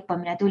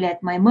taipamine tuli,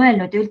 et ma ei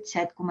mõelnud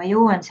üldse, et kui ma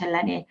jõuan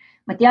selleni,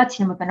 ma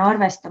teadsin, et ma pean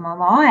arvestama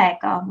oma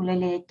aega, mul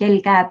oli kell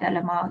käe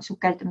peale oma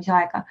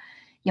sukeldumisaega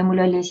ja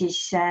mul oli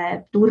siis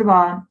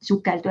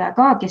turvasukelduja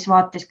ka, kes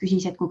vaatas,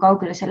 küsis, et kui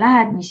kaugele sa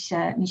lähed,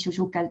 mis su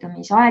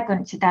sukeldumisaeg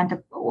on, see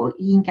tähendab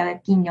hinge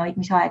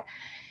kinnihoidmise aeg.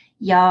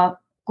 Ja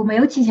kui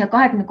ma jõudsin siia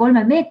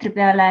 23 meetri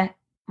peale,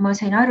 ma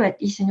sain aru, et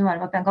issand jumal,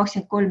 ma pean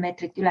 23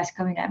 meetrit üles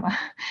ka minema.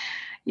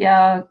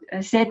 Ja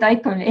see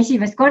taipamine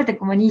esimest korda,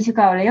 kui ma nii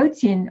sügavale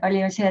jõudsin,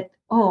 oli see, et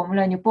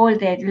mul on ju pool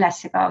teed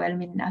üles ka veel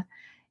minna.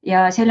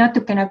 Ja see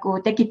natuke nagu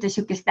tekitas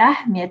niisugust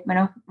ähmi, et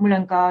mul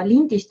on ka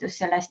lindistus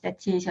sellest, et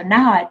siis on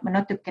näha, et ma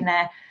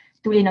natukene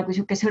tuli nagu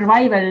niisugune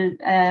survival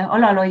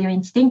alalhoiu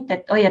instinkt,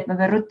 et et ma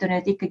pean ruttu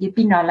nüüd ikkagi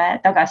pinnale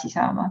tagasi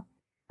saama.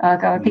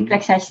 Aga kõik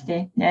läks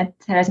hästi, et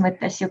selles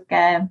mõttes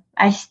niisugune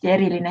hästi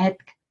eriline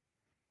hetk.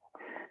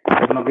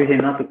 Ma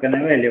küsin natukene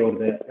veel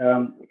juurde.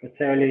 Kas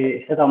see oli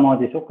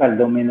sedamoodi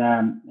sukeldumine,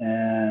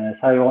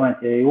 sa ju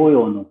ometi ei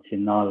ujunud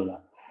sinna alla?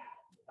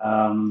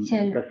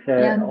 Kas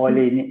see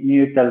oli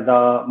nii ütelda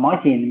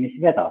masin, mis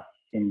vedas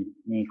sind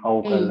nii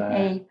kaugele?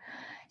 Ei.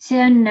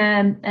 See on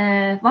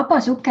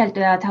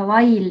vabasukeldujad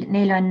Hawaii'l,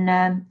 neil on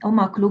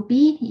oma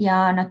klubi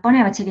ja nad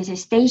panevad sellise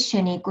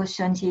stationi, kus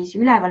on siis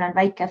üleval on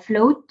väike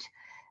float,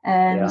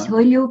 mis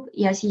hõljub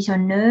ja siis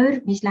on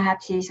nöör, mis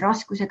läheb siis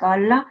raskusega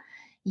alla.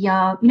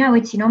 Ja mina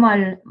võtsin omal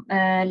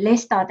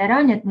lestad ära,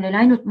 nii et mul oli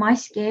ainult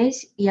mask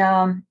ees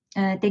ja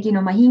tegin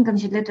oma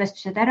hingamised,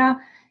 lõdvestused ära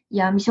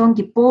ja mis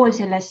ongi pool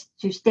sellest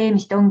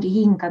süsteemist ongi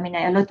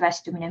hingamine ja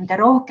lõdvestumine. Mida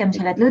rohkem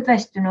sa oled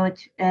lõdvestunud,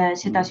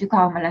 seda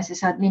sügavamale sa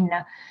saad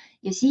minna.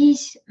 Ja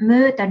siis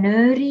mööda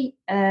nööri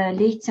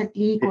lihtsalt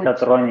liigud.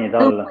 Lihtsalt ronid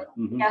alla.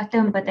 Jah,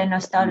 tõmbad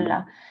ennast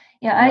alla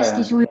ja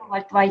hästi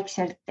sujuvalt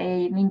vaikselt,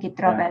 ei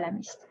mingit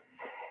rabelemist.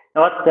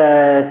 No vaat,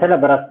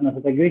 sellepärast ma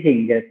seda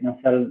küsingi, et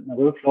seal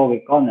nagu üks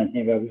loogika on, et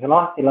niipea kui sa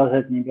lahti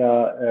lased,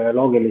 niipea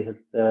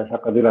loogiliselt sa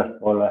hakkad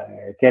ülespoole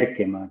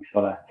kerkima, eks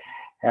ole.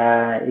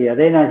 Ja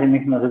teine asi,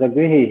 miks ma seda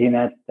küsisin,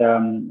 et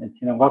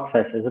siin on kaks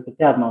asja, sa pead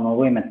teadma oma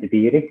võimete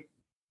piiri.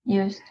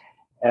 Just.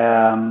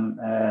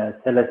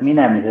 selles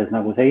minemises,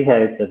 nagu sa ise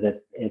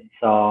ütled, et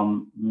sa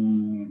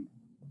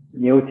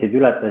jõudsid,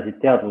 ületasid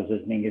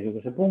teadvuses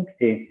mingisuguse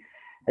punkti.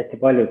 Hästi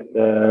paljud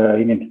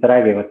inimesed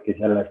räägivadki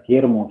sellest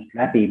hirmust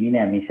läbi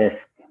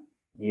minemisest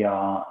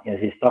ja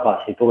siis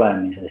tagasi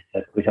tulemisest,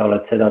 et kui sa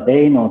oled seda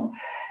teinud,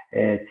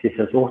 et siis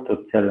sa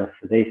suhtud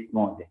sellesse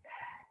teistmoodi.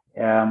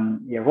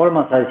 Ja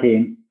kolmas asi,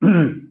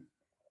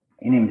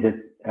 inimesed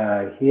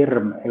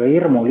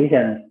hirmul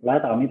iseenesest pole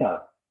häda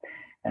midagi.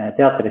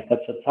 Teatris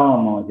täpselt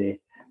samamoodi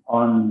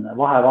on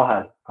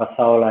vahel, kas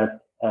sa oled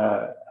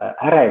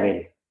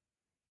ärevil,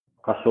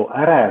 kas su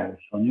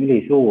ärevus on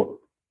ülisuur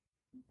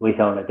või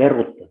sa oled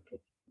erutatud.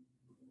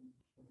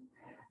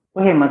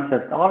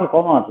 Põhimõtteliselt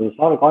algomadus,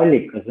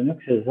 algallikas on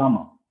üks ja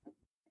sama,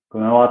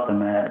 kui me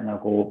vaatame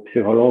nagu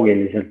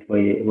psühholoogiliselt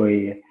või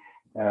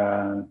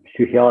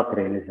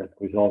psühhiaatriliselt,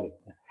 kui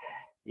soovite.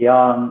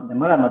 Ja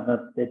mõlemad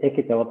nad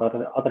tekitavad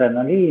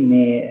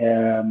adrenaliini,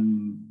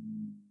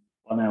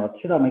 panevad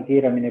südame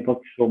kiiremini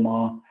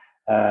põksuma,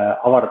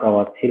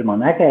 avardavad silma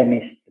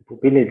nägemist,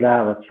 pupillid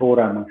lähevad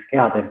suuremaks,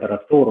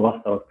 kehatemperatuur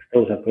vastavalt, kas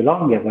tõuseb või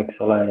langeb, eks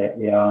ole,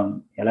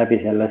 ja läbi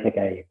selle see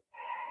käib.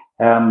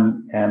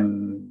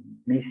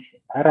 Mis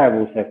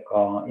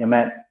ärevusega, ja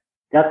me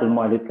teatud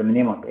moel ütleme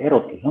niimoodi,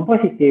 erutus on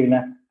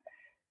positiivne,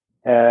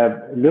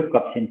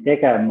 lükkab sind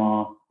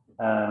tegema,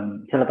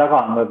 selle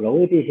taga on võib-olla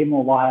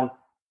uudishimu vahel,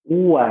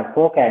 uue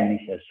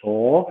kogemise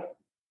soov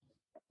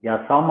ja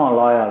samal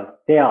ajal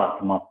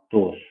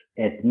teadmatus,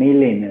 et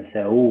milline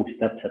see uus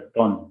täpselt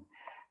on.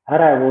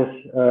 Ärevus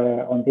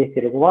on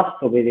tihtilugu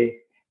vastupidi,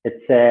 et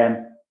see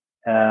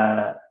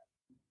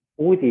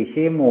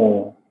uudishimu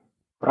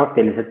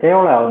praktiliselt ei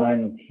ole, on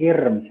ainult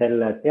hirm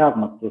selle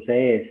teadmatuse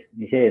ees,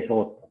 mis ees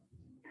ootab.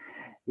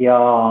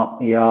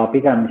 Ja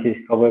pigem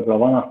siis ka võib-olla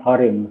vanast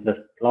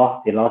harjumusest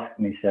lahti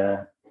laskmise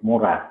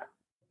mure.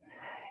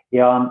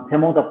 Ja see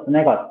muudab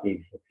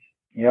negatiivseks.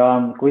 Ja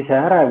kui see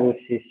ärevus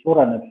siis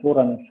suureneb,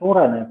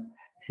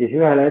 siis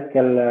ühel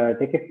hetkel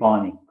tekib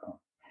paanika.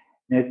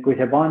 Nüüd, kui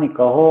see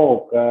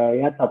paanikahoog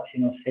jätab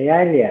sinusse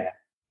jälje,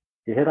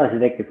 siis edasi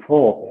tekib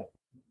foobia.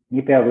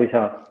 Niipea kui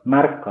sa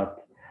märkad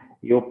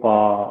juba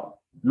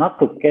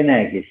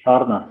natukenegi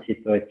sarnast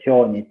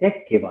situatsiooni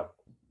tekkivat,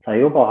 sa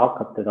juba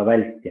hakkad teda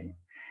vältima.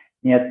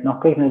 Nii et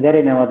kõik need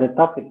erinevad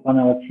etapid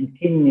panevad sind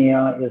kinni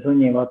ja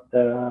sunnivad,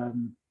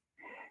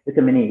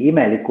 ütleme nii,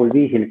 imelikul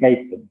viisil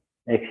käituma.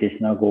 Ehk siis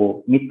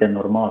nagu mitte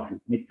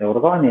normaalselt, mitte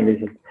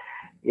orgaaniliselt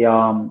ja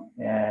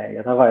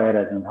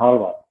tagajärjed on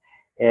halvad.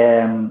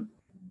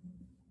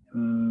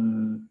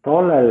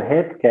 Tollel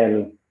hetkel,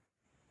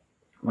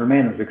 mul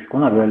meenus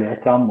kunagi oli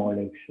hästi ammu,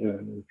 oli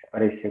üks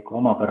päris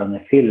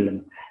omapärane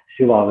film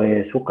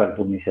süvavee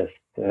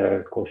sukeldumisest,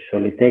 kus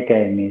oli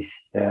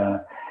tegemist,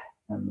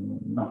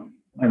 ma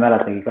ei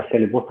mäletagi, kas see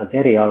oli puhtalt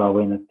eriala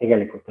või need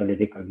tegelikult olid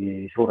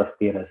ikkagi suures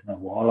piires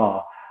nagu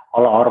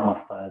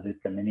alaarmastajad,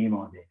 ütleme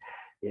niimoodi.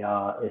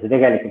 Ja see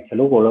tegelikult see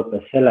lugu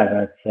lõppes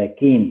sellega, et see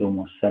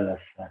kiindumus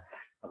sellesse,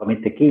 aga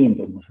mitte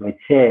kiindumus, vaid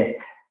see,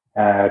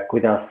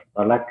 kuidas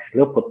ta läks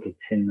lõputult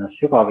sinna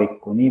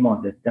sügavikku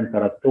niimoodi, et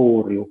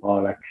temperatuur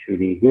juba läks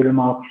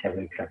ülikülmaks ja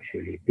kõik läks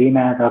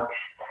ülipimedaks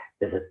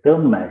ja see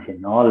tõmme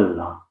sinna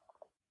alla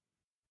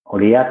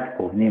oli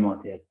jätkuv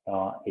niimoodi, et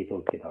ta ei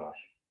tulnudki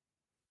tagasi.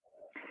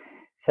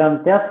 See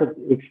on teatud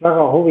üks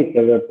väga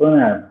huvitav ja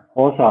põnev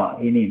osa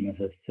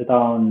inimesest, seda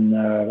on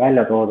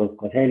välja toodud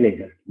ka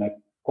selliselt, me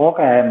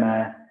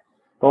kogeme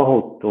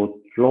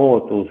tohutut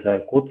looduse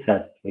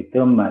kutset või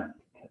tõmmet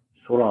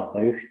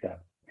sulada ühte.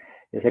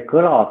 Ja see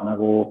kõlab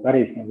nagu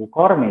päris nagu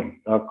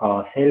karmilt,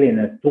 aga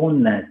selline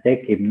tunne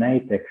tekib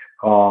näiteks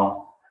ka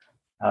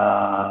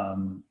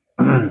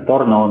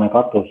tornahoone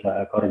katuse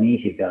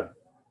karniisi peal,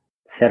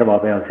 serva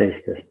peal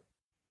seistes.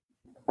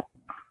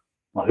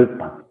 Ma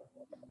hüppan,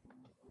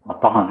 ma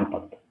tahan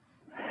hüpata.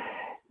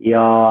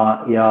 Ja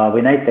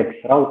või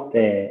näiteks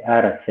raudtee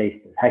ääres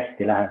seistes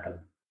hästi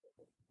lähedal.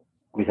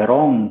 Kui see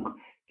rong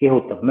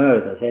kihutab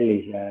mööda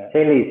sellise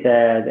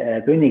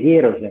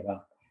tunnikiirusega,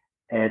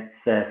 et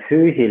see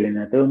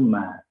füüsiline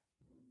tõmme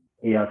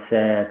ja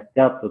see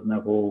teatud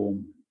nagu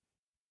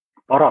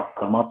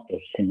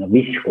paratamatus sinna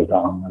viskuda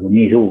on nagu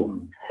nii suur.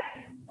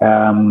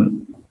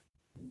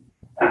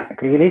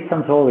 Kõige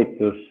lihtsam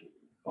soovitus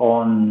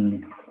on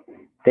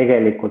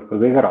tegelikult ka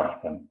kõige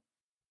raskem.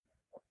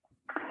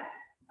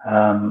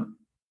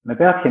 Me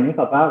peaksime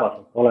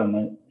igapäevaselt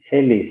olema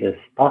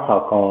sellises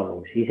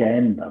tasakaalus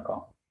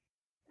iseendaga,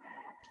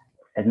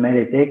 et meil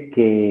ei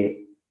teki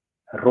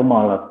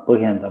rumalat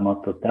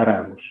põhjendamatut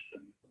ärevust.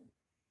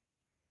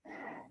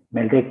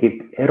 Meil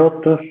tekib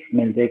erutus,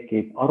 meil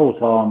tekib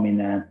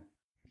arusaamine,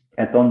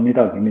 et on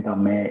midagi, mida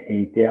me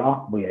ei tea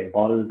või ei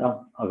valda,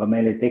 aga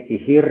meil ei teki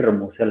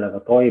hirmu sellega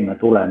toime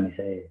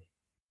tulemise ees.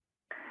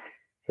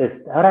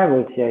 Sest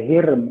ärevus ja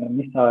hirm,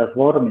 mis tahes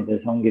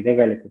vormides ongi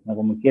tegelikult,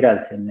 nagu ma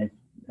kirjeldasin, neid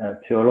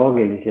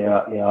psühholoogilisi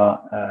ja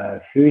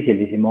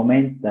füüsilisi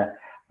momente,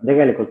 on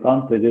tegelikult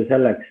antud ju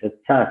selleks, et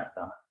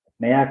säästa, et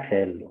me jääks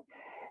ellu.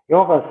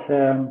 Joogas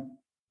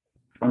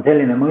on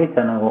selline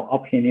mõiste nagu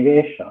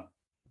abhinivesha.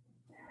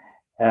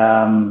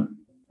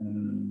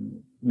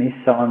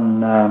 mis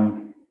on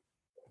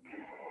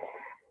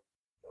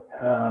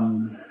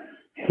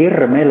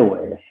hirm elu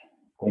ees,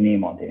 kui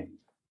niimoodi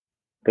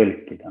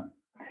tõlkida.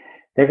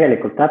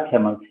 Tegelikult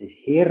täpsemalt siis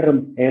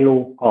hirm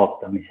elu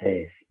kaotamise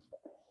ees.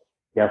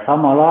 Ja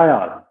samal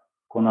ajal,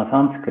 kuna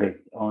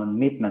sanskrit on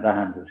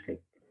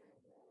mitmetähenduslik,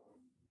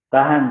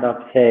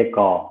 tähendab see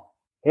ka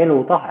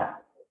elutahe.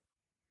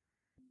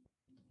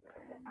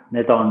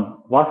 Need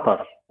on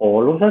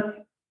vastaspoolused.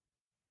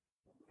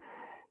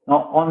 No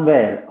on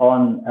veel,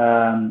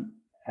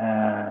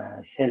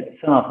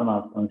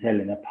 sõna-sõnalt on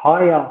selline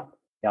bhaya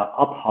ja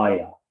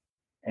abhaya,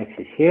 ehk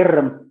siis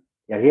hirm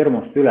ja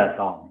hirmust üle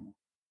saamine.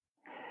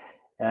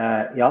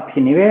 Ja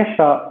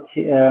abhinivesha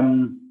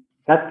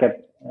kätkeb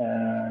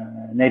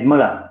neid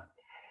mõlemad.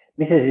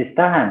 Mis see siis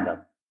tähendab?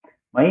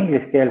 Ma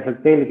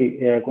ingliskeelselt telgi,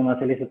 kuna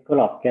see lihtsalt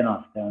kõlab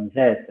kenasti, on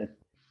see, et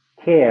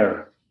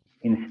care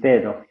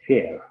instead of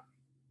fear.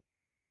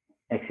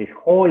 Ehk siis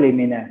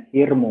hoolimine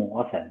hirmu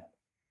asemel.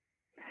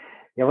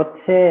 Ja vot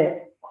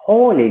see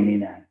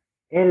hoolimine,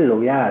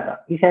 ellu jääda,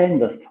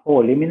 iseendast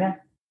hoolimine,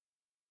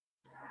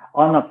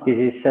 annabki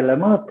siis selle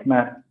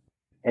mõõtme,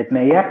 et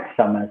me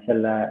jäksame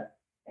selle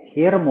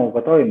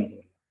hirmuga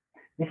toime.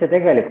 Mis see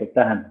tegelikult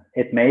tähendab?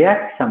 Et me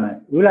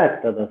jäksame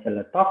ületada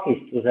selle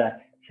takistuse,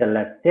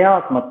 selle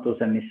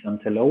teadmatuse, mis on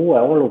selle uue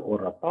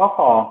olukorra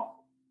taga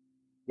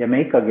ja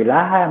me ikkagi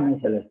läheme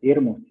sellest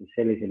hirmust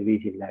sellisel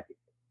viisil läbi.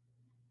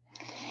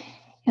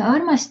 Ja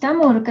armas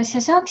Tamur, kas sa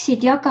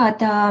saaksid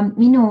jagada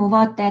minu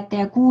vaatajate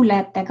ja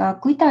kuulajatega,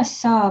 kuidas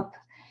saab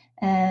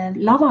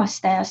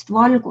lavastajast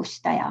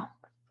valgustaja?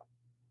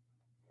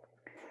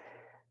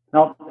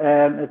 No,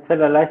 et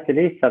sellele hästi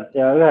lihtsalt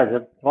ja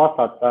üheselt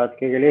vastata, et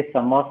kõige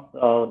lihtsam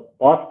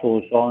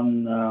vastus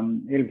on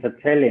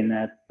ilmselt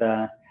selline,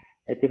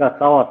 et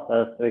igast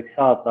lavastajast võiks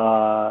saada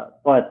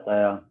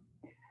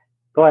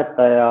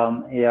toetaja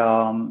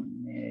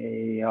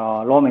ja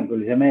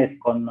loomingulise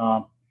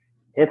meeskonna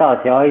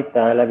edasi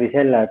aitaja läbi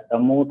selle, et ta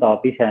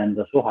muudab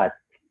iseenda suhet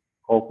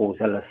kogu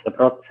sellesse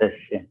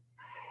protsessi.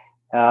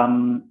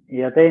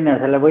 Ja teine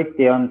selle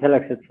võti on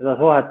selleks, et seda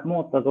suhet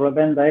muuta, tuleb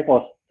enda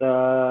egost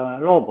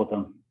loobuda,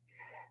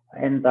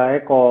 enda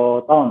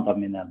ego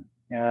taandamine.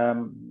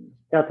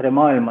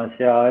 Teatrimaailmas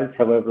ja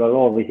üldse võib-olla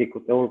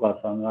loovisikute hulgas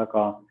on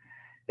väga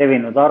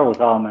levinud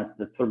arusaam, et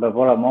sul peab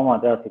olema oma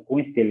teatud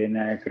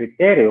kunstiline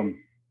kriteerium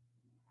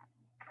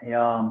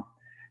ja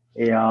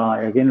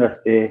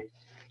kindlasti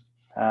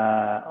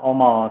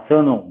oma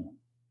sõnum.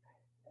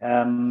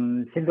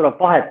 Siin tuleb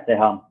vahet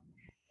teha,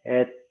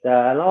 et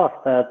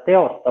lavastaja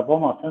teostab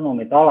oma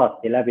sõnumid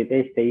alati läbi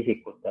teiste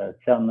isikute, et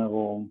see on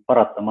nagu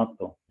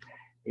paratamatu.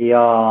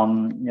 Ja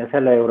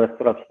selle juures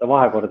tuleb seda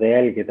vahekorda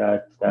jälgida,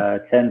 et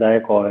see enda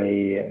ego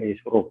ei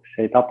suruks,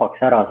 ei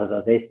tapaks ära seda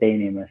teiste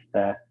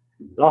inimeste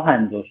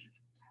lahendust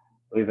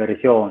või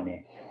versiooni.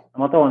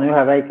 Ma toon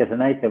ühe väikese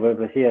näite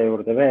võib-olla siia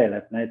juurde veel,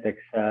 et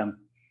näiteks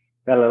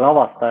peale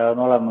lavastaja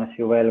on olemas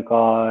ju veel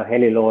ka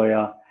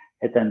helilooja,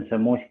 etenduse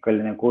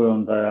muusikaline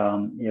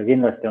kujundaja ja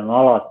kindlasti on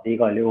alati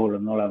igal juhul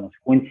on olemas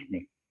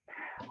kunstnik.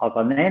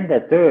 Aga nende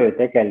töö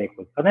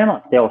tegelikult, ka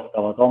nemad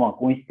teostavad oma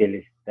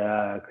kunstilist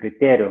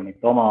kriteeriumit,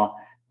 oma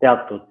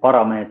teatud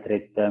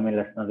parameetrit,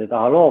 millest nad ei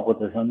taha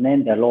loobuda, see on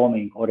nende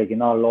looming,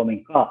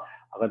 originaallooming ka,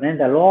 aga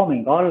nende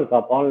looming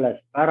algab alles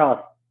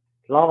pärast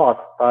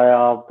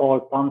lavastaja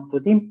poolt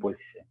antud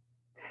impulssi.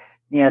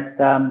 Nii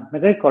et me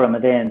kõik oleme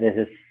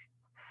teenindises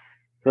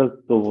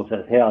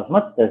sõltuvuses heas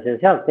mõttes ja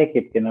sealt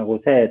tekibki nagu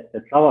see,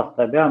 et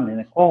lavastaja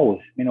peamine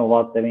kohus minu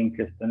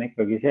vaatevinklist on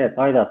ikkagi see, et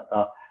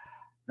aidata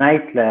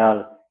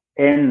näitlejal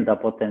enda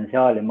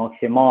potentsiaali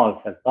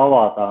maksimaalselt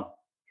avada,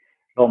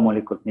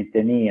 loomulikult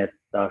mitte nii, et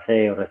ta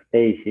seejuures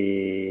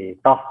teisi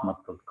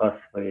tahtmatult kas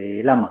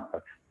või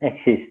lämmataks.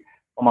 Ehk siis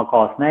oma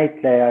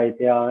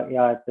kaasnäitlejaid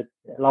ja et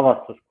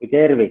lavastus kui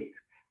tervik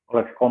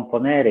oleks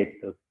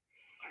komponeeritud.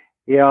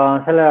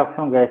 Ja selle jaoks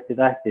ongi hästi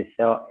tähtis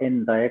see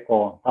enda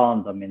ego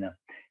taandamine.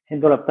 Siin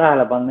tuleb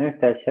tähele panna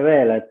ühte asja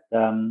veel, et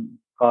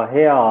ka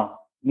hea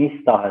mis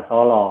tahes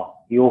ala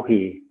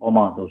juhi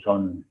omadus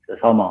on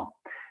seesama,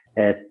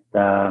 et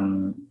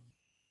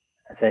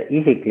see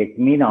isiklik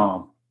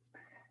mina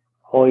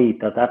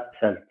hoida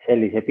täpselt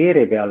sellise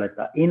piiri peal, et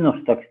ta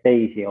innustaks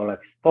teisi,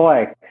 oleks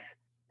toeks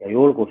ja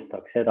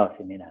julgustaks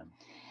edasi minema.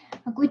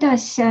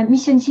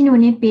 Mis on sinu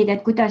nipid,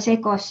 et kuidas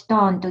egost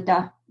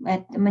taanduda?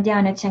 Et ma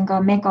tean, et see on ka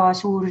mega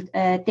suur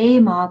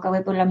teema, aga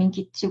võib-olla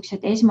mingid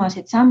sellised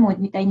esmased sammud,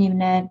 mida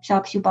inimene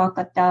saaks juba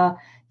hakata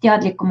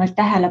teadlikumalt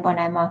tähele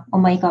panema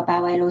oma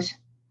igapäevaelus.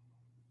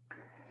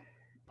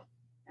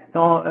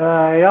 No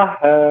jah,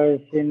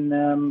 siin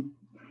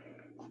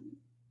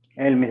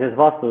eelmises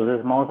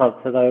vastuses ma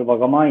osalt seda juba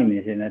ka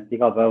mainisin, et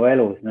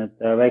igapäevaelus need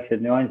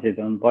väiksed nüansid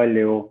on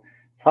palju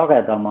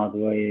sagedamad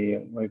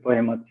või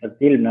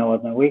põhimõtteliselt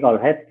ilmnevad nagu igal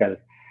hetkel.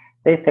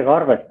 Teistega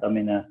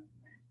arvestamine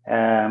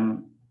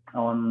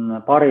on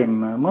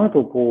parim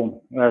mõõdupuu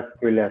ühest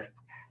küljest.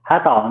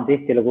 Häda on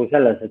tihtilugu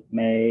selles, et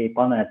me ei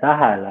pane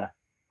tähele,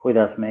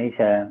 kuidas me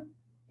ise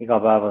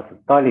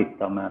igapäevaselt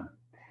talitame.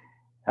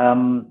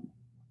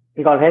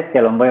 igal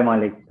hetkel on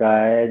võimalik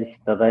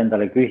esitada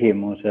endale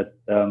küsimus, et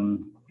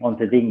on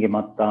see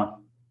tingimata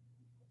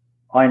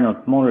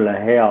ainult mulle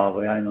hea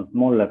või ainult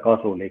mulle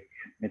kasulik,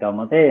 mida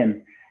ma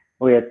teen,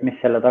 või et mis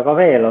selle taga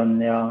veel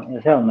on ja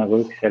see on nagu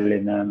üks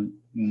selline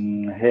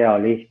hea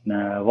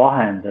lihtne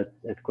vahend,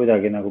 et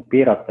kuidagi nagu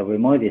piirata või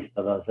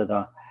mõõdistada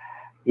seda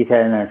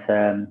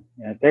iseenese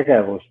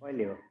tegevust.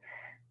 Palju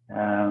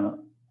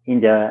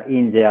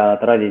India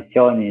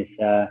traditsioonis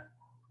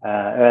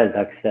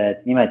öeldakse,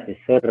 et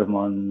nimetissõrm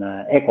on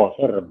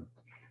egosõrm.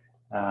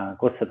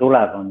 Kust see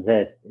tuleb, on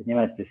see, et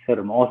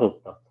nimetissõrm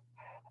osutab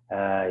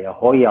ja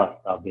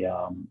hoiatab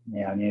ja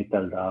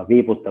nii-ütelda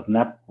viibutab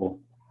näppu.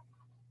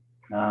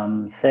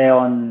 See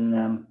on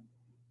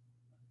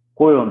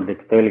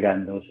kujundlik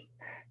tõlgendus.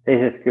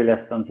 Teisest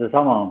küljest on see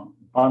sama,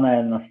 pane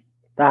ennast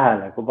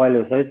tähele, kui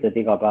palju sa ütled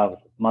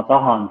igapäevaselt, ma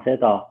tahan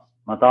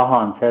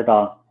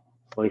seda,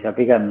 või sa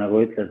pigem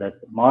nagu ütled, et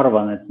ma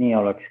arvan, et nii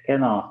oleks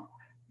kena,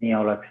 nii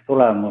oleks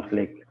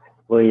tulemuslik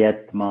või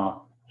et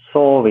ma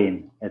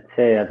soovin, et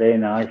see ja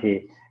teine asi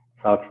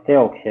saaks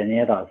teoks ja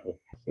nii edasi.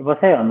 Juba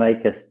see on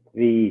väikest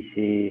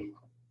viisi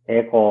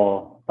ego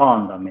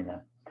taandamine.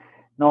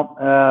 No,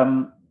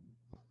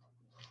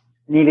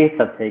 nii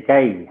lihtsalt see ei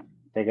käi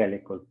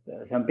tegelikult.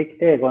 See on pikk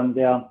teekond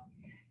ja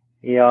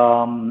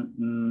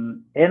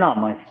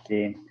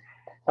enamasti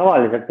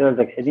tavaliselt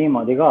öeldakse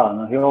niimoodi ka,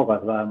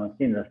 joogas vähemalt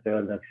kindlasti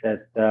öeldakse,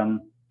 et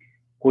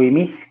kui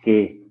miski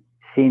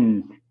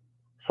sind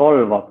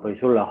solvab või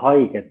sulle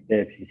haiget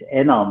teeb, siis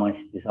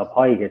enamasti saab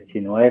haiget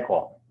sinu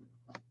ego.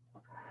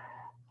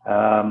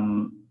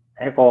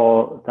 Ego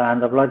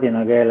tähendab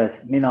ladina keeles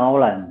mina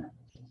olen,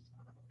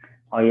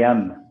 I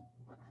am.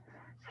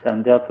 See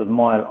on teatud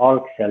moel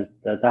algselt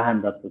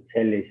tähendatud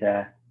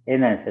sellise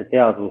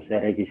eneseteadvuse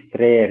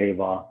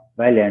registreeriva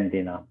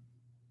väljendina.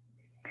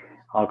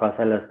 Aga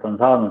sellest on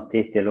saanud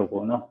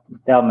tihtilugu,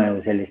 teame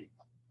ju sellist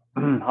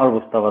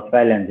halvustavat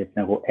väljendit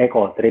nagu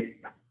ego-trip,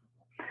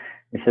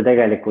 mis see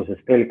tegelikkuses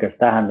tõlkes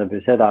tähendab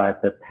ju seda,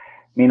 et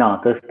mina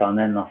tõstan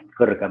ennast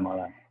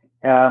kõrgemale.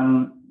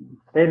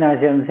 Teine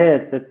asi on see,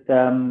 et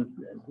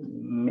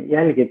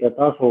jälgida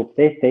tasub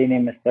teiste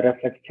inimeste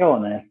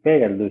reflektsioone ehk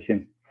peegeldusi.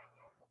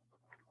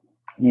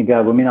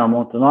 Niipea kui mina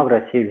muutun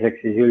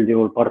agressiivseks, siis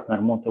üldjuhul partner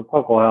muutub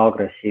ka kohe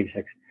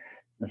agressiivseks.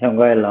 See on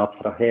ka jälle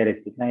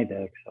abstraheeritud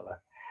näide, eks ole.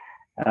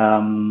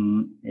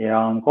 Ja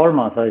on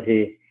kolmas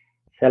asi,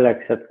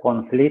 selleks, et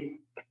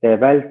konflikte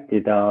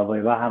vältida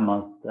või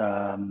vähemalt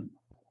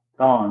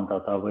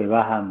taandada või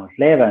vähemalt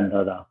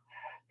leevendada,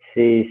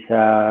 siis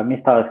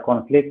mis tahes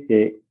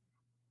konflikti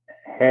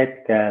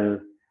hetkel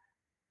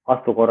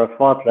astu korraks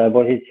vaatleja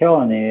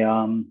positsiooni ja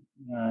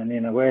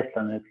nii nagu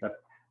eestlane ütleb,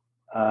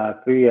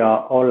 püüa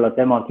olla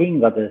tema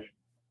kingades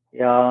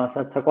ja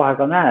sealt sa kohe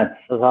ka näed,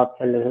 sa saad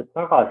sellised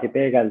tagasi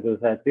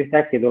peegelduse, et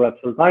ühtäkki tuleb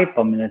sul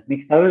taipamine, et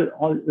miks ta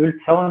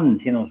üldse on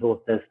sinu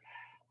suhtes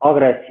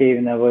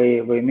agressiivne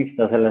või miks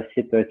ta sellest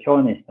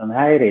situatsioonist on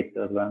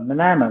häiritud. Me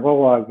näeme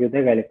kogu aeg ju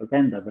tegelikult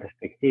enda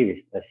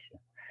perspektiivist asja.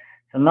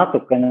 See on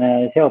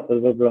natukene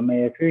seotud võib-olla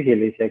meie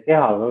füüsilise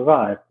kehaga ka,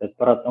 et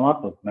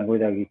paratamatult me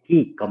kuidagi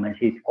kiikame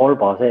siit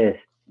kolba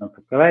seest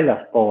natuke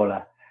väljaspoole,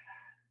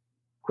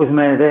 kus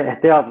meie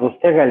teadvus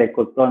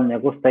tegelikult on ja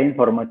kus ta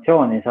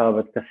informatsiooni saab,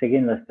 et kas see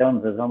kindlasti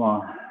on see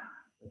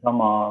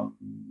sama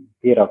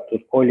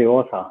piiratud kolju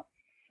osa,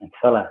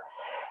 eks ole.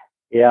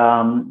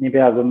 Ja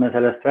niipea kui me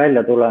sellest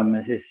välja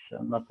tuleme, siis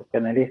on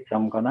natukene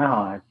lihtsam ka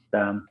näha, et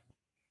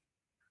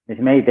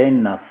mis meid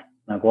ennast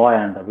nagu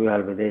ajendab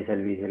ühel või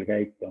teisel viisil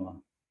käituma.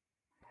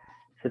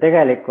 See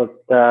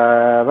tegelikult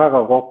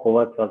väga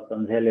kokkuvõtvalt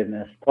on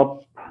selline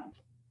stopp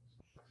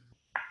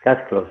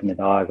käsklus,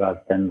 mida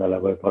aeg-ajalt endale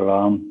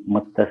võib-olla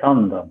mõttes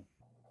anda,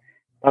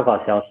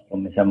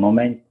 tagasiastumise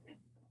moment.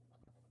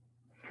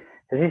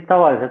 Ja siis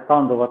tavaliselt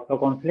taanduvad ka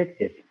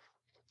konfliktid.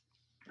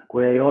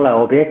 Kui ei ole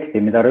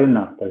objekti, mida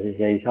rünnata, siis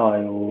ei saa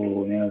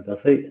ju nii-öelda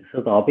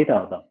sõda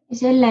pidada.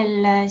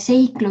 Sellel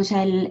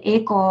seiklusel,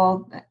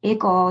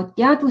 ego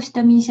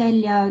teadvustamisel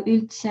ja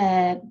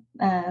üldse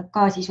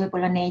ka siis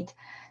võib-olla neid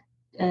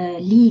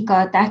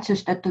liiga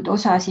tähtsustatud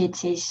osasid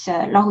siis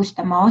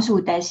lahustama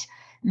asudes,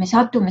 me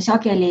satume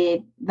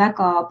sageli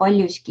väga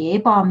paljuski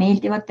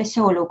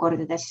ebameeldivatesse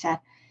olukordadesse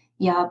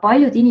ja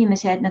paljud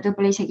inimesed, nad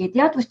võib-olla isegi ei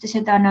teadvusta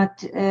seda,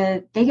 nad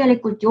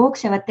tegelikult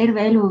jooksevad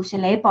terve elu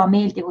selle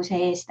ebameeldivuse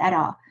eest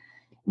ära.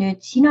 Nüüd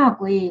sina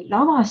kui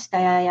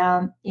lavastaja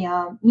ja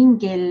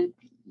mingil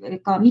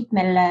ka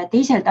mitmel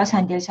teisel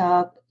tasandil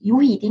sa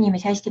juhid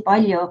inimesi hästi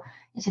palju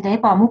ja seda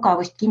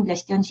ebamugavust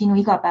kindlasti on sinu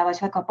igapäevas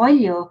väga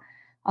palju,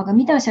 aga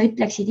mida sa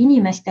ütleksid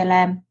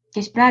inimestele,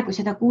 kes praegu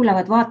seda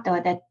kuulavad,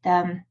 vaatavad,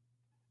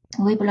 et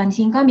võib-olla on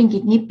siin ka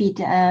mingid nipid,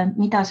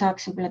 mida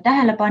saaks võib-olla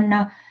tähele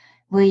panna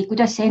või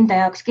kuidas see enda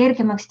jaoks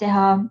kergemaks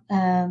teha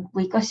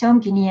või kas see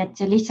ongi nii, et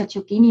see lihtsalt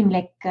sihuke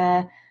inimlik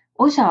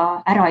osa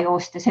ära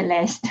joosta selle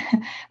eest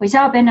või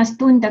saab ennast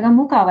tunda ka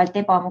mugavalt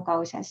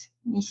ebamugavuses.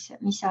 Mis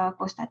sa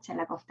kostad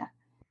selle kohta?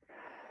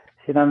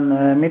 Siin on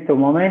mitu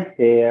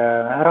momenti.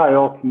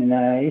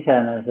 Ärajooksmine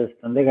iseenesest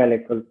on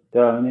tegelikult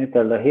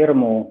nii-ütelda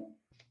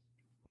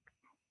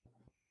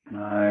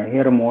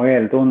hirmu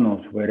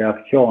eeltunnus või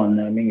reaktsioon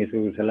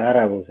mingisugusele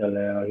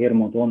ärevusele ja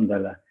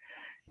hirmutundele.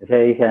 Ja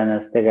see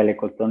iseenesest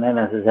tegelikult on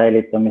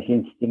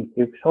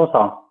enesesäilitamisinstinkti üks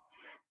osa,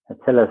 et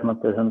selles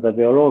mõttes on ta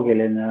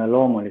bioloogiline ja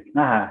loomulik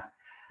nähe.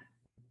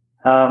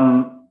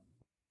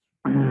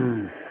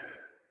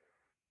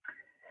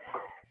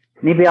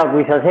 Niipea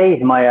kui sa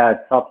seisma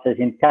jääd, saab see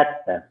sind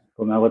kätte,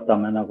 kui me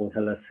võtame nagu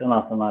selles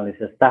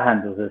sõnasõnalises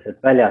tähenduses,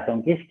 et väljas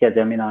on kiskjad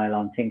ja mina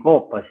elan siin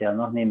koopas ja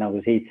nii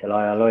nagu siidsel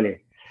ajal oli.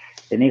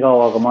 Ja nii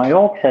kaua, kui ma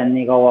jooksen,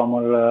 nii kaua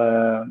mul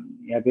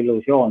jääb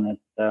illusioon,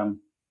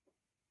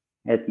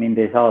 et mind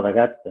ei saada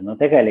kätte. No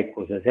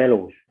tegelikkuses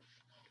elus.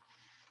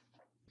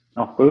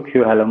 Kui üks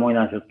ühele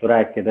muinasjuttu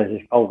rääkida,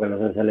 siis kaugele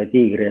sa selle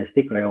tiigri eest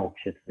ikka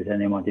jooksid, kui sa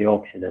niimoodi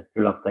jooksid, et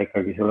küllap ta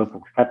ikkagi su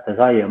lõpuks kätte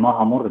sai ja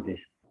maha murdis.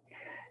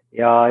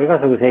 Ja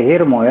igasuguse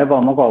hirmu ja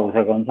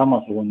ebamugavusega on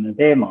samasugune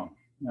teema.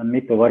 On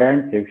mitu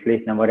varianti, üks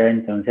lihtne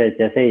variant on see, et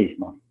jää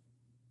seisma.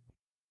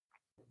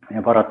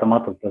 Ja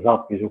paratamatult ta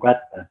saabki su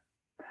kätte.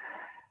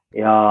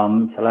 Ja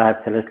sa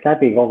lähed sellest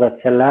läbi, koged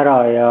selle ära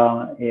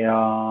ja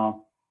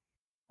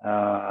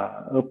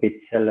õpid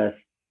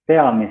sellest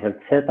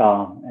peamiselt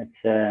seda, et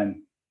see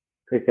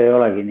kõik ei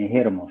olegi nii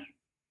hirmus.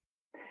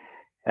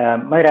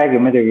 Ma ei räägi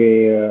muidugi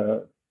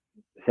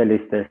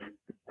sellistest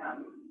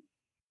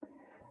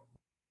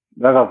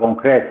väga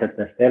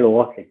konkreetsetest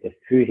eluohtlikest,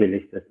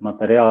 füüsilistest,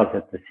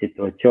 materiaalsetest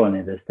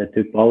situatsioonidest, et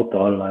hüppa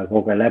auto alla ja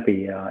koge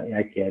läbi ja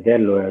äkki jääd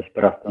ellu ja siis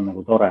pärast on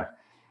nagu tore.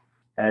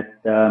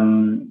 Et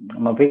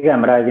ma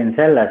pigem räägin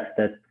sellest,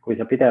 et kui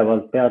sa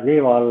pidevalt pead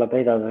liiva alla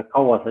peidad, et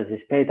kaua sa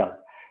siis peidad.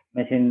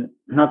 Me siin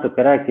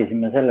natuke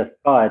rääkisime sellest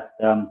ka, et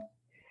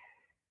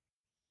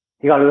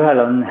igal ühel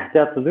on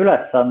teatud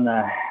ülesanne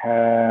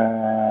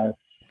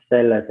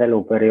selles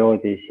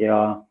eluperioodis ja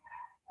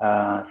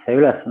see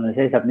ülesanne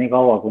seisab nii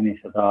kaua, kuni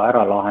seda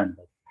ära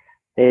lahendad.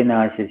 Teine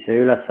asi,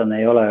 see ülesanne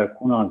ei ole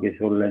kunagi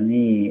sulle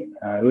nii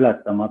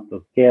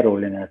ületamatult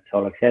keeruline, et see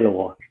oleks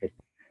eluohtlik.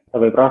 Ta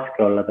võib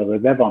raske olla, ta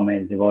võib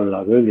ebameeldiv olla,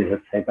 aga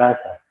üldiselt sa ei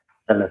pääse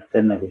sellest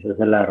enne, kui sa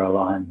selle ära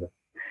lahendad.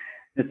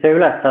 Nüüd see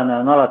ülesanne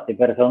on alati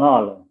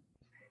personaalne,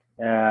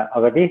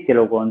 aga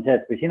tihtilugu on see,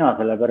 et kui sina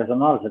selle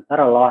personaalselt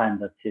ära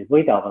lahendad, siis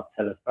võidavad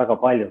sellest väga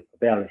paljud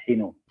peale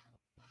sinu.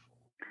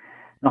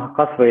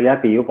 Kas või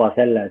läbi juba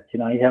selle, et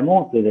sina ise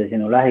muutud ja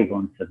sinu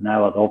lähikondsed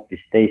näevad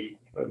hoopis teist,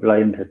 võib-olla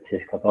ilmselt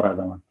siis ka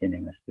toredamat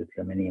inimest,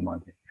 ütleme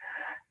niimoodi.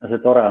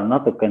 See tore on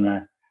natukene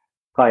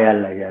ka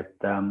jällegi, et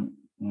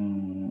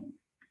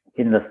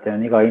kindlasti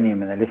on iga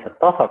inimene lihtsalt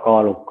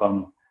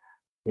tasakaalukam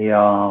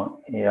ja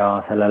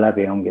selle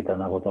läbi ongi ta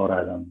nagu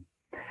toredam.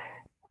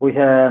 Kui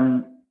see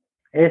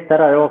eest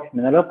ära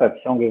jooksmine lõpeb,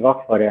 siis ongi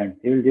kaks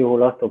varianti.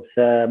 Üldjuhul astub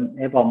see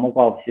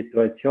ebamugav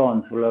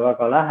situatsioon sulle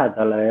väga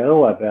lähedale ja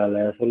õue peale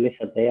ja sul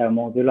lihtsalt ei jää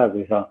muud üle,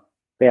 kui sa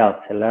pead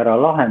selle ära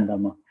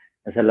lahendama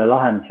ja selle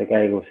lahenduse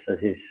käigus sa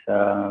siis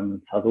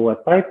saad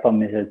uued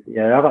taipamised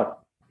ja jagad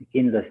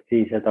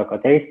kindlasti seda ka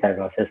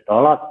teistega, sest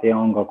alati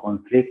on ka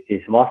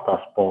konfliktis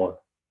vastaspool.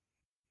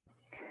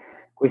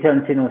 Kui see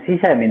on sinu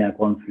sisemine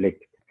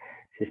konflikt,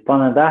 siis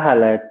pane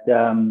tähele,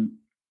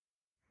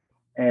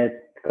 et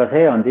ka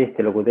see on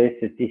tihtilugu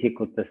teistest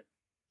isikutest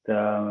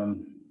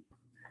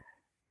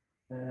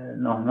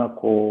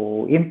nagu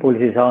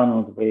impulsi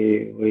saanud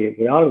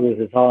või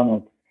alguse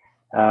saanud,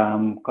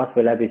 kas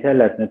või läbi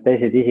selle, et need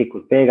teised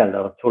isikud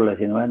peegeldavad sulle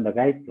sinu enda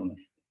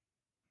käitumist.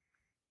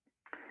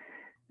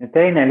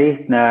 Teine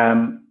lihtne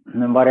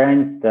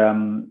variant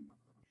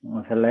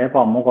selle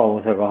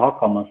ebamugavusega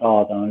hakkama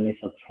saada on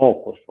lihtsalt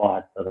fookust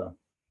vahetada.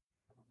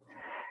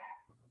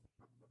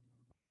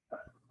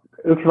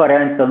 Üks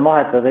variant on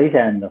vahetada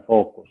iseenda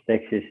fookust,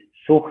 ehk siis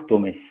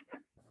suhtumist.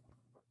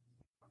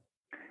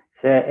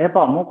 See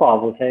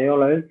ebamugavus ei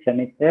ole üldse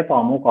mitte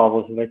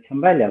ebamugavus, vaid see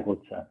on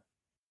väljakutse.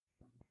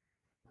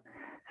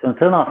 See on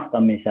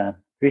sõnastamise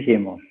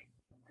küsimus,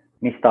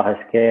 mis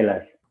tahes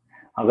keeles,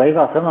 aga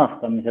iga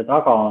sõnastamise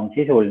taga on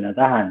sisuline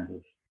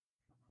tähendus.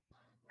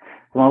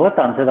 Kui ma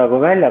võtan seda kui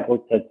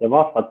väljakutset ja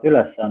vahvat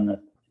ülesannet,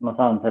 siis ma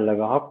saan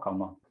sellega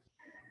hakkama.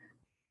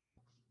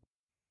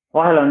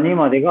 Vahel on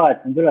niimoodi ka,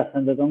 et need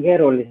ülesanded on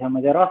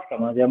keerulisemad ja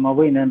raskemad ja ma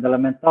võin endale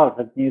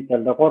mentaalselt nii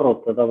ütelda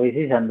korrutada või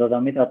sisendada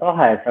mida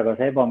tahes, aga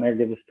see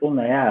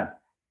ebameeldivustunne jääb.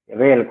 Ja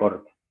veel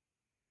kord,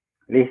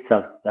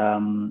 lihtsalt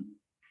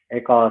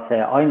ega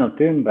see ainult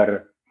ümber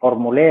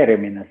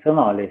formuleerimine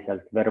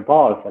sõnaliselt,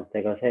 verbaalselt,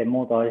 ega see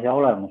muuda asja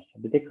olemust,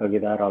 sa pead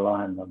ikkagi ta ära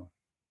lahendama.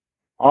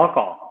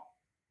 Aga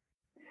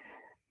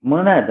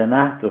mõnede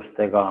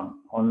nähtustega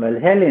on veel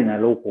selline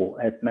lugu,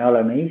 et me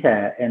oleme ise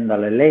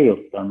endale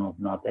leiutanud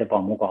nad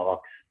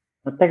ebamugavaks.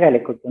 Nad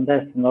tegelikult on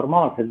täiesti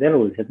normaalsed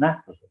elulised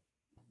nähtused.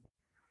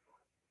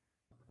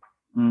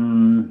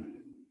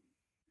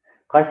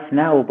 Kass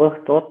näub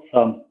õhtu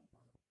otsa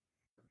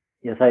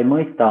ja sa ei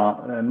mõista,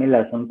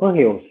 milles on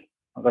põhjus,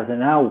 aga see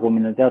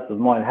näugumine teatud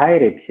moel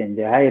häirib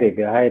sind ja häirib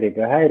ja häirib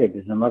ja häirib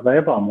ja see on väga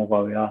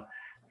ebamugav ja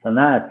sa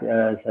näed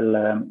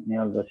selle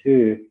nii-öelda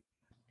süü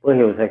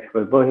põhjuseks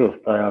või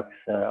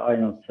põhjustajaks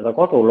ainult seda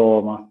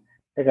kodulooma.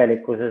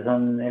 Tegelikkuses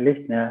on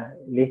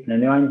lihtne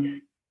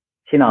nüanss.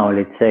 sina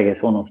olid see, kes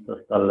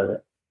unustas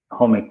talle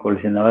hommikul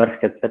sinna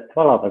värsket vett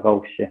valada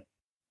kauksi.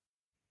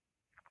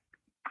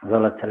 Sa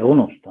oled selle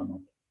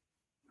unustanud.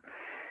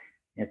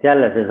 Et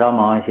jälle see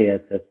sama asi,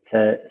 et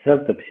see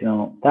sõltub sinu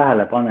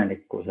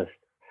tähelepanelikkusest.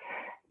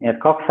 Nii et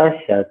 2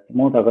 asja, et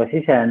muuda kas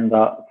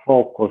iseenda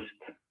fookust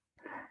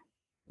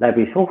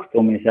läbi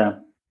suhtumise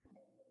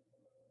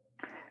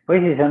või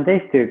siis on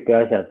teist tüüpi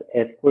asjad,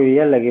 et kui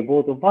jällegi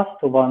puudub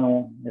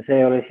vastupanu ja see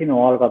ei ole sinu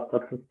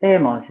algatatud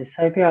teema, siis sa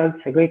ei pea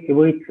üldse kõiki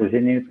võitlusi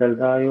nii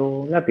ütelda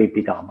ju läbi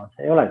pidama.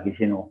 See ei olegi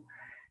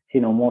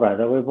sinu mure.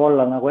 Ta võib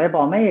olla nagu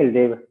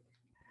ebameeldiv,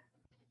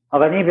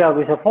 aga niipea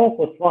kui sa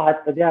fookust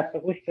vahetad, jääb ta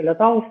kuskile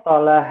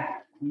taustale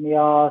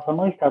ja sa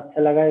mõistad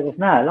selle käigus,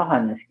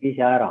 laheneski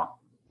ise ära.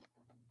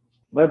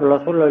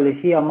 Võib-olla sul oli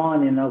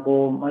siiamaani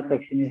nagu, ma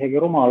ütleksin isegi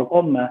rumal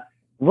komme,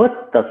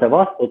 võtta see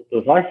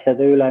vastutus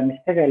asjade üle,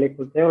 mis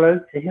tegelikult ei ole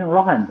üldse sinu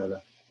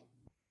lahendada.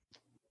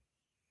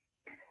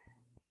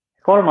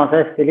 3.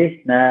 hästi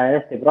lihtne,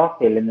 hästi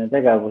praktiline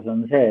tegevus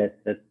on see,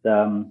 et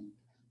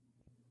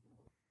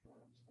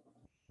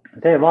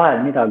tee vahel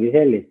midagi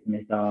sellist,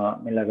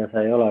 millega sa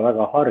ei ole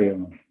väga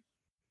harjunud.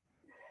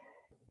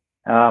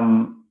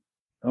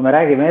 Kui me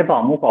räägime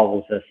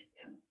ebamugavusest,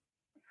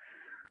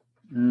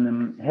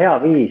 hea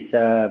viis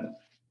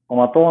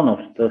oma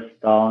toonust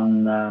tõsta on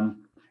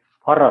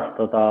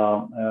harrastada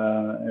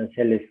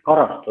sellist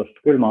karastust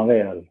külma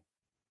vee all.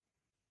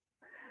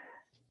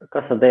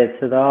 Kas sa teed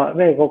seda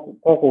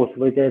veekogus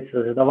või teed sa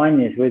seda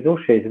vannis või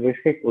dušis või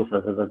ükskõik kus sa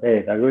seda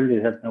teed, aga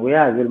üldiselt nagu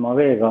jääkülma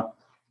veega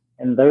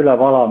enda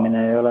ülevalamine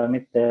ei ole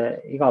mitte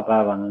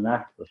igapäevane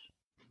nähtus.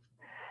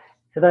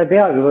 Seda ei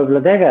peagi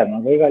võib-olla tegema,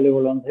 aga igal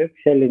juhul on see üks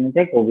selline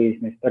teguviis,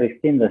 mis päris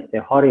kindlasti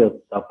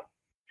harjutab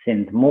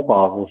sind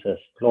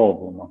mugavusest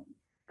loobuma.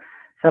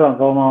 Seal on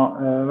ka oma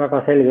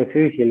väga selge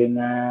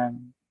füüsiline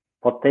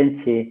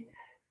potentsi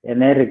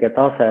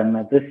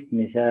energiataseme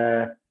tõstmise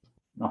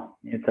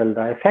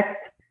ütelda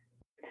efekt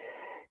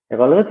ja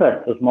ka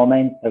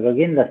lõdvestusmoment, aga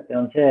kindlasti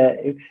on see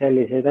üks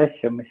selliseid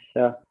asju, mis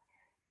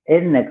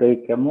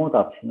ennekõike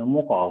muudab sinu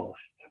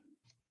mugavust.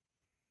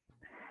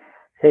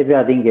 See ei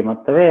pea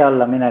tingimata vee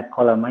alla minek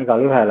olema,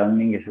 igal ühel on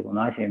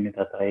mingisugune asi,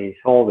 mida ta ei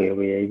soovi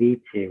või ei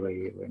viitsi või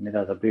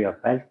mida ta püüab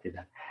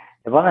vältida.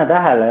 Ja pane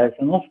tähele,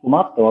 see on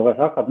uskumatu, aga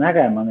sa hakkad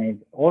nägema neid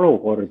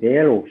olukordi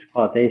elus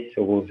ka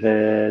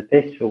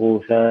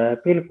teistsuguse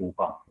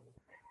pilguga,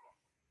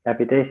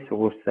 läbi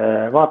teistsuguse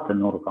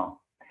vaatenurga.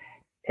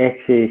 Ehk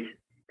siis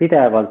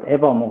pidevalt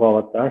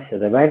ebamugavate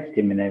asjade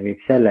vältimine viib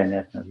selleni,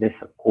 et nad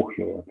lihtsalt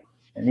kuhjuvad.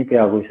 Ja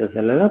niipea, kui sa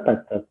selle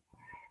lõpetad,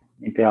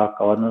 niipea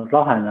hakkavad nad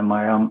lahenema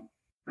ja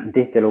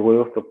tihtilugu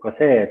juhtub ka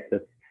see, et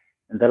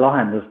nende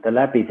lahenduste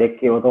läbi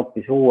tekivad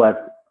hoopis uued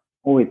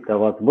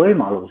huvitavad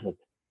võimalused,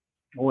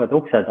 uued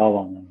uksed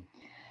avanevad.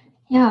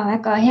 Ja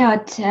väga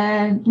head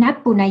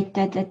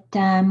näpunäited, et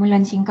mul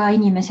on siin ka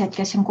inimesed,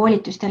 kes on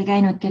koolitustel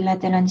käinud,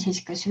 kelledel on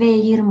siis kas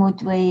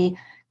veehirmud või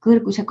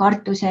kõrguse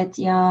kartused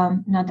ja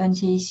nad on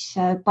siis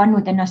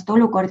pannud ennast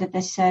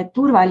olukordadesse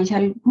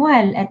turvalisel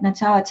moel, et nad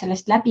saavad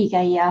sellest läbi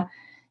käia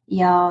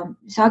ja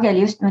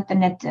sageli just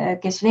mõtlen, et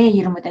kes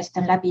veehirmudest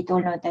on läbi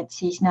tulnud, et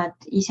siis nad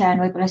ise on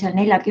võib-olla seal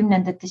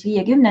 40-ndates,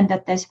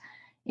 50-ndates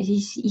ja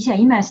siis ise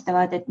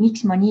imestavad, et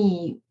miks ma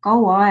nii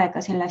kaua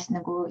aega sellest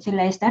nagu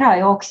selle eest ära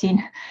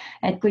jooksin,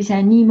 et kui see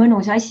on nii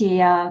mõnus asi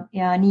ja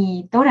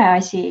nii tore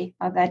asi,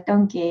 aga et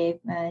ongi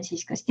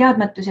siis kas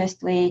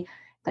teadmatusest või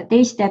ka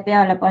teiste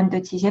peale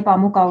pandud siis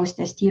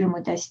ebamugavustest,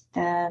 hirmudest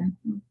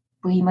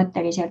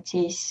põhimõtteliselt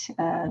siis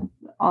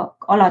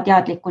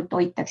alateadlikult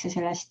hoitakse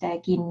sellest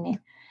kinni.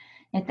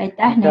 Et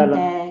aitäh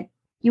nende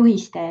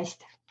juhiste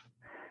eest.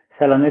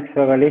 Seal on üks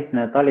väga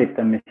lihtne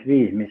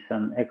talitamisviis, mis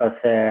on ega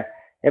see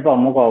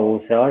ebamugava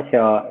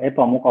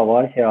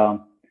asja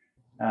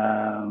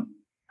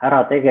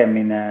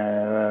ärategemine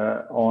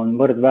on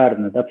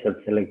võrdväärne täpselt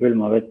selle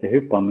külma vette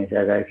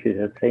hüppamisega, ehk siis,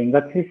 et sa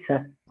hingad sisse,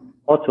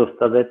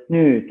 otsustad, et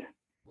nüüd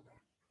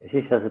ja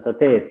siis sa seda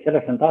teed.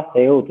 Selleks on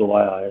tahtejõudu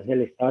vaja ja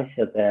selliste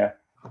asjade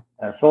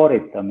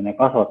sooritamine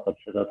kasvatab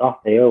seda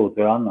tahtejõudu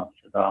ja annab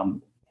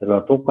seda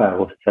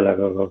tugevust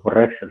sellega ka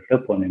korrektselt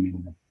lõpuni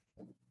minna.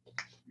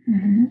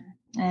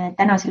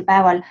 Tänasel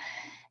päeval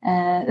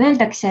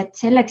öeldakse, et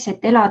selleks,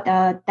 et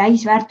elada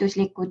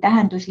täisväärtuslikku,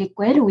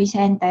 tähenduslikku elu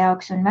iseenda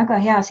jaoks on väga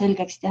hea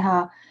selgeks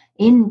teha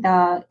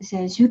enda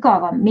see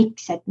sügavam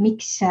miks, et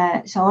miks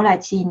sa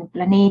oled siin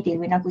planeedil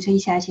või nagu sa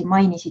ise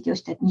mainisid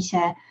just, et mis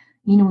see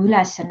minu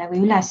ülesanne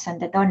või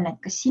ülesanded on, et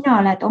kas sina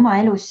oled oma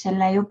elus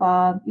selle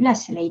juba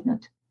üles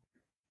leidnud?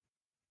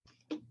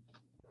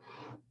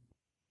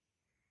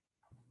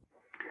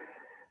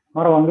 Ma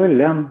arvan küll,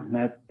 jah,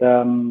 et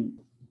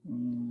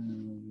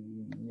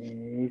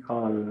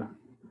igal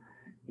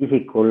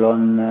isikul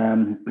on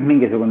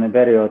mingisugune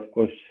periood,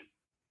 kus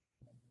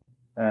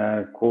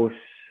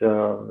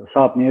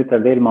saab nii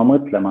ütelda ilma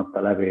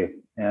mõtlemata läbi,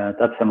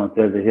 täpsemalt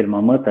öeldes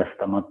ilma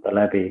mõtestamata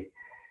läbi.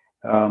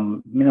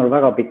 Minul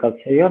väga pikalt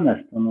see ei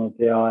õnnestunud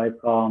ja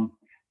ega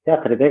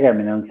teatri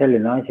tegemine on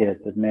selline asi,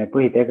 et meie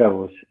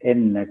põhitegevus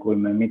enne, kui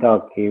me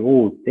midagi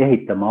uut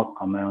ehitama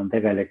hakkame, on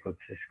tegelikult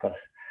siis kas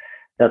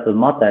teatud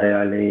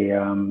materjali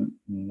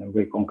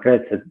või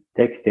konkreetse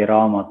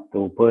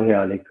tekstiraamatu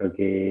põhjal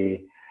ikkagi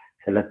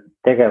selle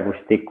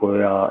tegevustiku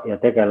ja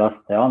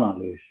tegelaste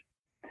analüüs.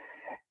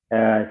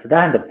 See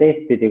tähendab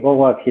teistpidi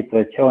kogu aeg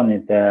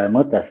situatsioonide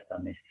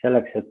mõtestamist.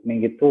 Selleks, et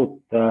mingit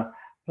uut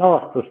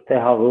lavastust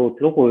teha või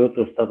uut lugu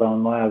jutustada,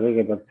 on vaja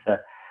kõigepealt see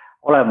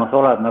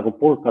olemasolev nagu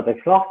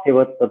pulkadeks lahti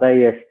võtta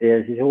täiesti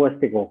ja siis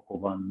uuesti kokku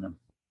panna.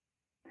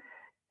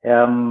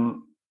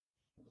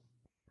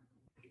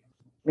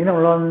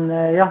 Minul on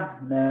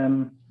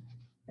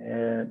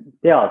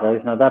teada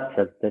üsna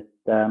täpselt,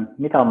 et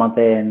mida ma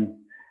teen,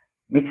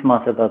 miks ma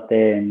seda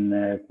teen,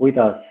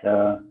 kuidas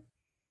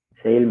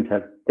see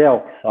ilmselt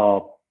teoks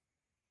saab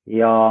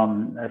ja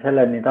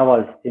selleni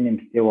tavaliselt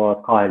inimesed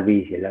jõuavad kahel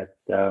viisil,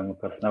 et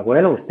kas nagu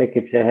elus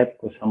tekib see hetk,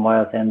 kus on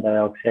vaja see enda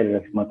jaoks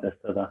selgeks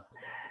mõtestada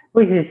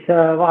või siis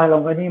vahel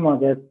on ka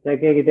niimoodi, et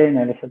keegi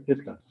teine lihtsalt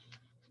ütleb,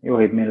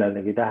 juhib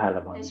millelegi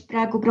tähelepanu.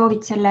 Praegu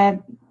proovid selle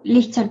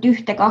lihtsalt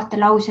 1-2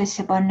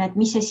 lausesse panna, et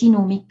mis see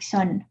sinu miks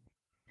on?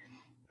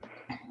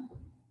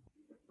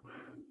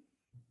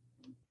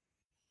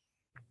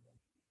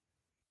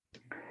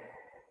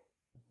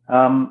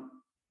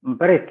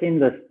 Päris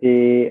kindlasti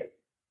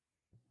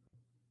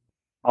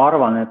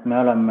arvan, et me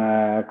oleme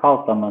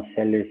kaotamas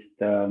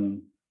sellist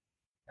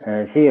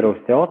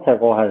siirust ja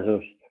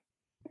otsekohesust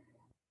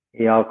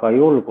ja ka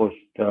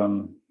julgust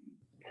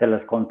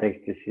selles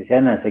kontekstis siis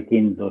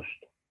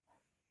enesekindlust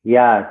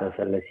jääda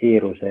selle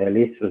siiruse ja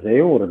lihtsuse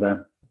juurde.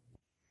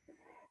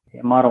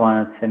 Ja ma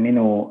arvan, et see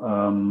minu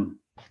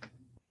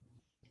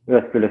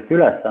ühest küljest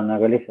ülesanne,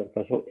 aga lihtsalt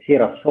ka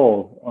siiras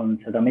soov on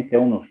seda mitte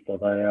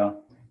unustada ja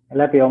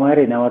läbi oma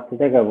erinevate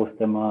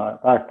tegevuste ma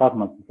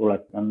tahes-tahtmata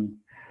tuletan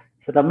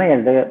seda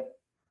meelde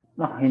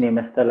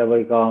inimestele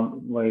või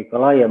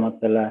ka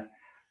laiematele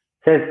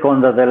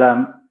seltskondadele,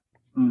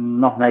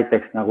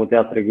 näiteks nagu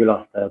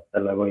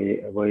teatrikülastajatele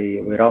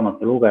või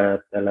raamatu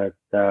lugejatele,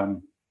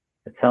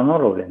 et see on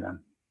oluline.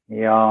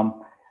 Ja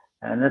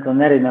need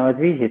on erinevad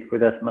viisid,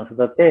 kuidas ma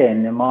seda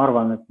teen ja ma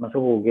arvan, et ma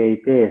sugugi ei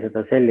tee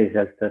seda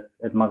selliselt,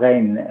 et ma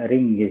käin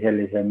ringi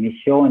sellise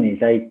missiooni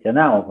täitja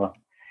näoga,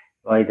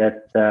 vaid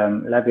et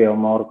läbi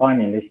oma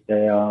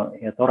orgaaniliste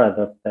ja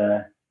toredate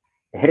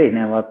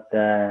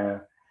erinevate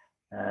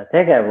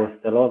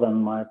tegevuste loodan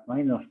ma, et ma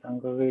innustan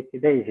ka kõiki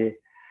teisi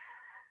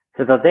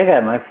seda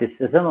tegema, ehk siis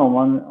see sõnum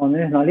on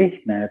üsna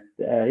lihtne, et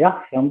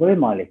jah, see on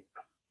võimalik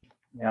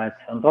ja et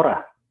see on tore.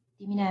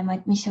 Minema,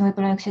 et mis on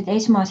võib-olla niisugused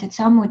esmased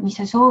sammud, mis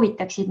sa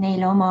soovitaksid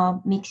neile oma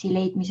miksi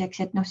leidmiseks,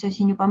 et sa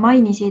siin juba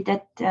mainisid,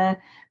 et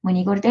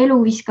mõnikord elu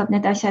viskab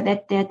need asjad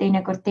ette ja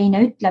teinekord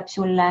teine ütleb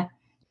sulle,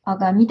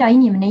 aga mida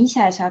inimene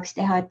ise saaks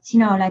teha, et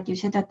sina oled ju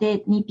seda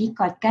teed nii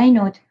pikalt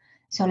käinud,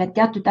 sa oled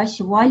teatud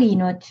asju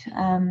valinud,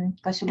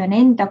 kas sul on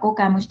enda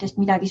kogemustest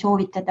midagi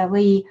soovitada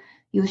või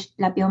just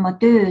läbi oma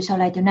töö sa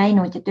oled ju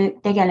näinud ja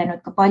tegelenud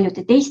ka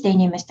paljude teiste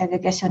inimestega,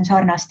 kes on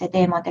sarnaste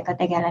teemadega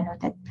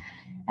tegelenud, et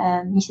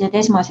mis need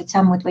esmased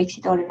sammud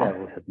võiksid olla?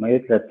 Ma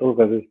ei ütle, et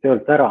tulge kõik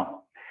töölt ära,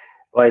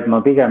 vaid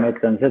ma pigem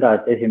ütlen seda,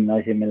 et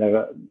esimene asi,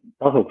 millega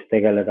tasuks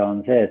tegeleda,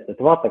 on see,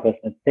 et vaata, kas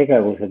need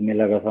tegevused,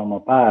 millega sa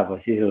oma päeva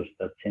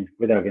sisustad, sind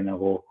kuidagi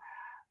nagu,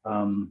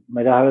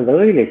 ma ei taha öelda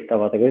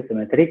õilistavad, aga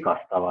ütleme, et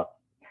rikastavad.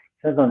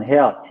 Need on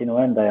head sinu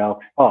enda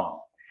jaoks ka.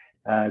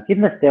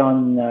 Kindlasti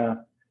on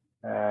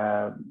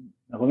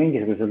nagu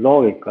mingisugused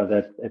loogikad,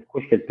 et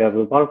kuskilt peab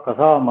ju palka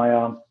saama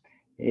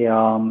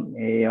ja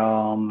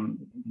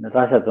need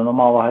asjad on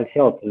omavahel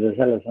seotud ja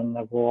selles on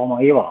nagu oma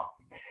iva.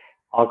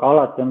 Aga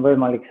alati on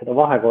võimalik seda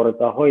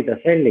vahekorda hoida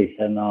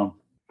sellisena,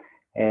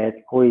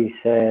 et kui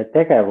see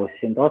tegevus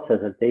sind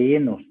otseselt ei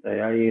innusta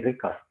ja ei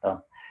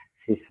rikasta,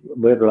 siis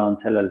võib-olla on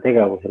sellel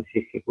tegevusel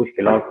siiski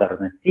kuskil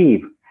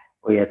alternatiiv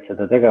või et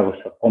seda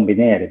tegevust saab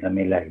kombineerida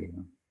millegi.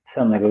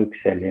 See on nagu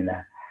üks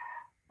selline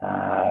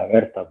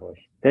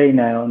vertapost.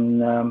 Teine on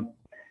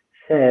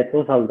see, et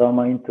usalda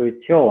oma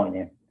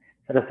intuitsiooni.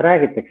 Sellest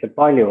räägitakse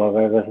palju,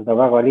 aga ega seda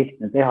väga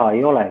lihtne teha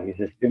ei olegi,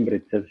 sest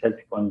ümbritsev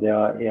seltskond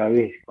ja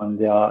ühiskond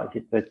ja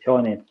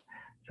situatsioonid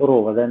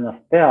suruvad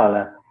ennast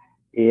peale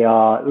ja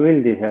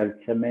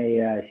üldiselt see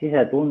meie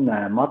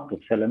sisetunne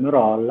matub selle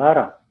müra alla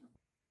ära.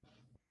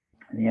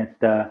 Nii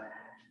et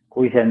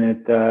kui see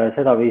nüüd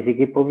sedaviisi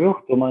kipub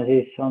juhtuma,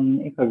 siis on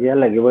ikkagi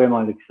jällegi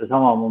võimalik see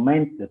sama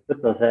moment, et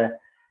võtta see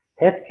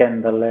hetk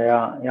endale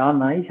ja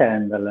anna ise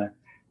endale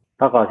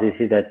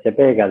tagasisidet ja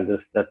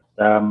peegeldust,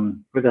 et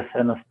kuidas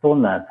sa ennast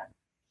tunned,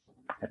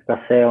 et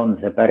kas see on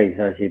see päris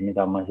asi,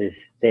 mida ma siis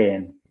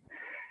teen.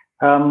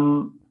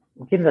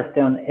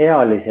 Kindlasti on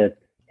ealised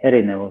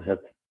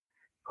erinevused.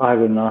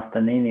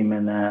 20-aastane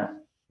inimene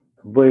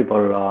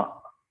võib-olla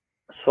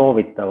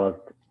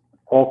soovitavalt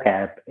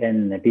kogeb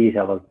enne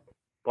piisavalt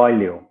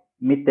palju,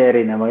 mitte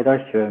erinevaid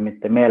asju ja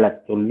mitte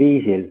meeletul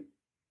viisil,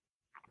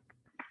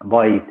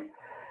 vaid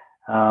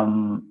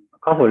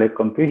kasulik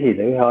on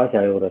püsida ühe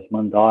asja juures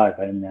mõnda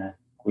aega enne,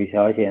 kui see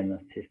asi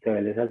ennast siis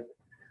tõeliselt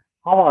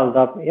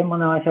avaldab ja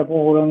mõne asja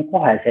puhul on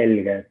kohe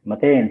selge, et ma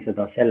teen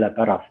seda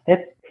sellepärast,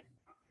 et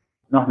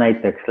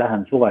näiteks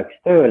lähen suveks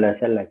tööle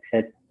selleks,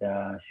 et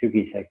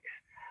sügiseks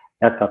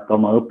jätkata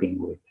oma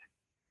õpinguid.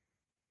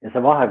 Ja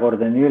see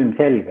vahekord on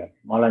ilmselge.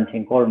 Ma olen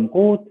siin 3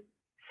 kuud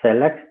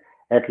selleks,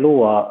 et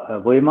luua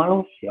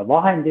võimalus ja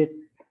vahendid,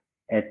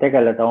 et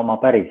tegeleda oma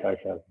päris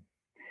asjaga.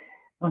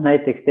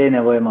 Näiteks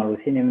teine võimalus,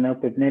 inimene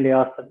õpib 4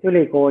 aastat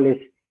ülikoolis,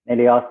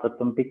 4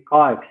 aastat on pikk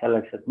aeg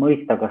selleks, et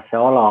mõista, kas see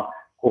ala,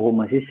 kuhu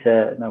ma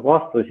sisse nagu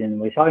astusin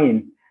või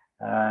sain,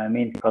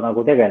 mind ka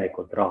nagu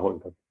tegelikult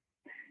rahuldab.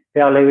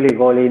 Peale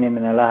ülikooli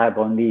inimene läheb,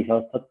 on 5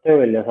 aastat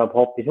tööl ja saab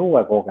hoopis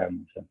uue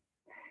kogemuse.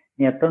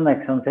 Nii et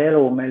õnneks on see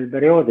elu meil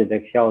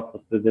perioodideks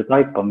jaotatud ja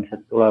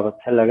taipamised tulevad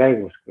selle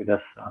käigus,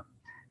 kuidas sa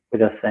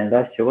neid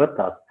asju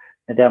võtad.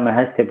 Me teame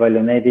hästi palju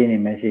neid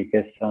inimesi,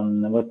 kes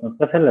on võtnud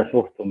ka selle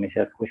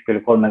suhtumise, et kuskil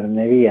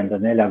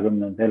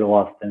 35-40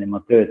 eluaastani ma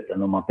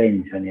töötan oma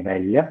pensioni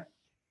välja.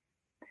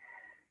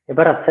 Ja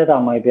pärast seda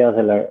ma ei pea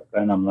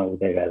sellega enam nagu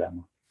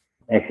tegelema.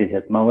 Ehk siis,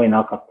 et ma võin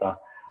hakata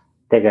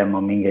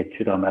tegema mingeid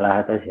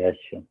südamelähedasi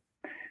asju.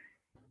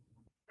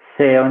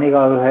 See on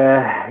igaühe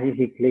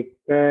isiklik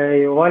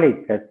ju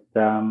valik, et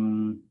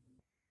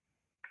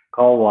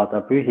kaua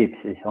ta püsib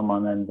siis oma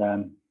nende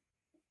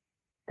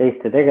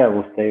teiste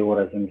tegevuste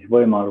juures, mis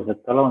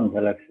võimalused tal on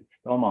selleks, et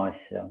seda oma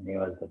asja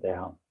nii-öelda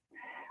teha.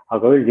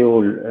 Aga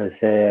üldjuhul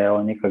see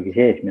on ikkagi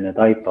seesmine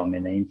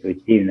taipamine,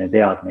 intuitiivne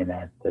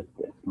teadmine,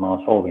 et ma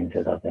soovin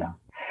seda teha.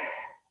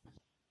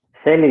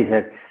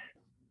 Selliseks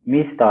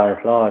mis tahes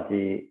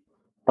laadi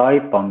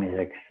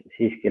taipamiseks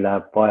siiski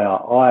läheb vaja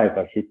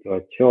aega,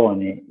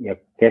 situatsiooni ja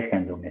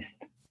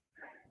keskendumist.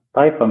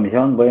 Taipamisi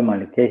on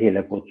võimalik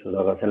esile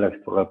kutsuda, aga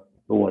selleks tuleb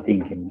luua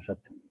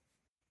tingimused.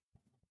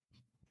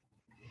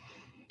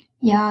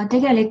 Ja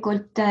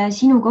tegelikult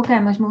sinu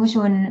kogemus, ma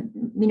usun,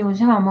 minul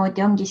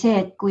samamoodi ongi see,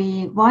 et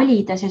kui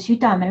valida see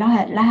südame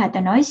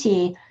lähedane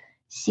asi,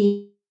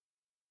 siis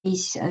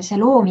see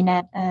loomine,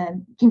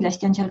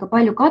 kindlasti on seal ka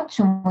palju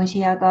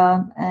katsumusi,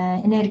 aga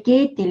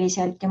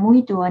energeetiliselt ja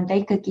muidu on ta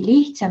ikkagi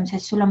lihtsam,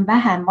 sest sul on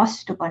vähem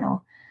vastupanu.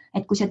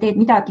 Et kui sa teed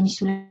midagi,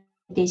 mis sulle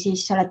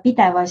siis sa oled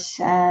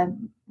pidevas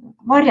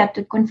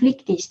varjatud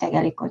konfliktis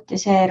tegelikult ja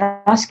see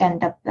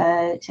raskendab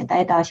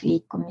seda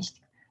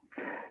edasiliikumist.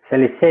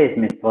 Sellist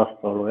seesmist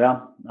vastuolu, jah,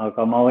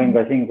 aga ma võin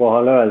ka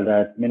siinkohal öelda,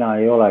 et mina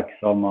ei oleks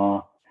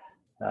oma,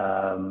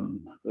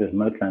 kuidas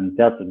ma ütlen,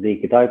 teatud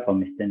liigi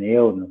taipamisteni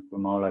jõudnud,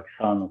 kui ma oleks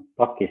saanud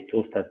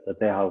takistusteta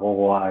teha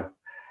kogu aeg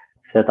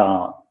seda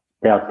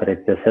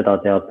teatrit ja seda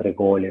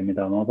teatrikooli,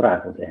 mida ma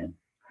praegu teen.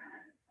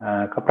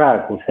 Ka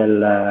praegu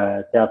selle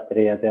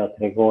teatri ja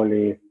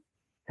teatrikooli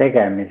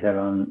tegemisel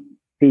on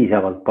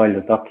piisavalt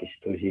palju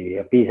takistusi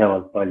ja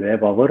piisavalt palju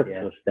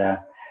ebavõrdsust,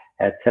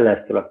 et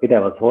sellest tuleb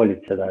pidevalt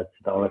hoolitseda, et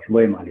seda oleks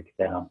võimalik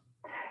teha.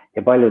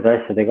 Ja paljude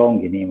asjadega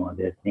ongi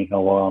niimoodi, et nii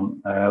kaua,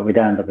 või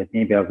tähendab, et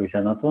niipea kui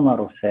sa nad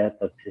unarusse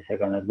jätad, siis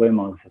ega need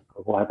võimalused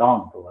ka kohe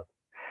taanduvad.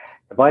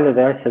 Ja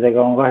paljude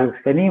asjadega on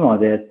kahjuks ka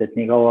niimoodi, et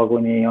nii kaua,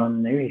 kuni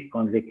on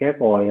ühiskondlik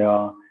ego ja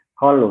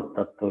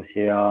kallutatus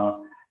ja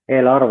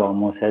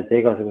eelarvamused ja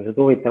igasugused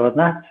huvitavad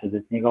nähtused,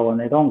 et nii kaua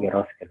neid ongi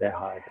raske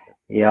teha.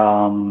 Ja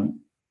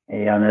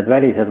need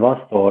välised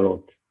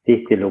vastuolud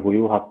tihtilugu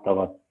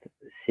juhatavad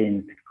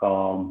sind ka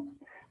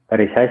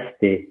päris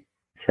hästi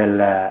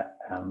selle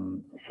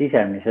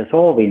sisemise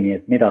soovini,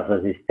 et mida sa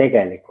siis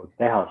tegelikult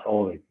teha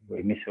soovid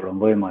või mis sul on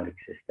võimalik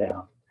siis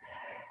teha.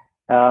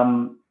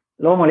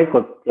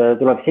 Loomulikult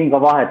tuleb siin ka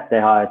vahet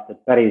teha,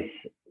 et päris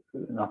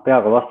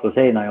peaga vastu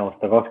seina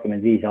joosta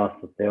 25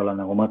 aastat ei ole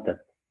nagu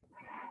mõtet.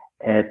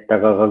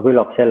 Aga ka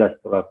küllap sellest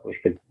tuleb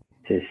kuskilt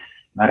siis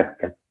märk,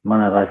 et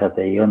mõned asjad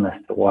ei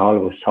õnnestu kohe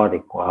algusest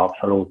saadik kohe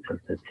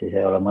absoluutselt, et siis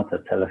ei ole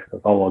mõtet sellest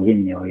ka kaua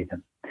kinni hoida.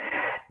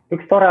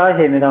 Üks tore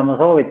asi, mida ma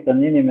soovitan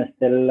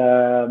inimestel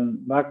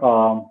väga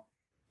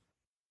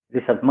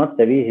lihtsalt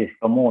mõtteviisis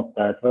ka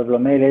muuta, et võib-olla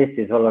meil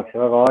Eestis ollakse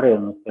väga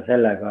harjunud ka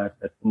sellega,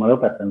 et kui ma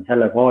lõpetan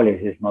selle kooli,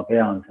 siis ma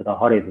pean seda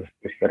haridust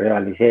kuskil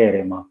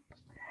realiseerima.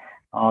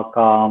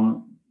 Aga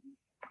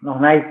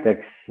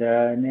näiteks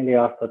 4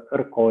 aastat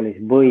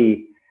kõrgkoolis või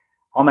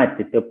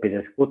ametit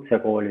õppides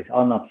kutsekoolis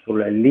annab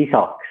sulle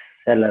lisaks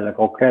sellele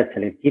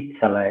konkreetsele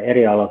kitsale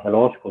erialasele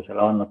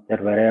oskusele annab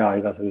terve rea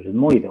igasuguseid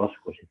muid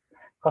oskusid.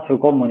 Kas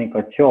või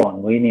kommunikatsioon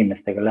või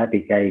inimestega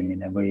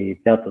läbikäimine või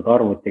teatud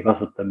arvuti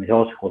kasutamise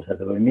oskused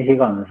või mis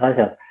iganes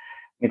asjad,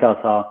 mida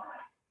sa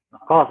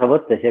kaasa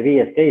võttes ja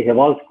viies teise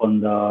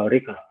valdkonda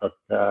rikastad,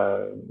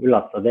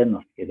 üllatad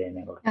ennastki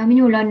teinekord.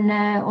 Minul on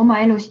oma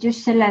elust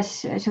just selles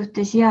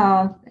suhtes hea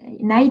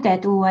näide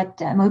tuua,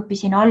 et ma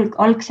õppisin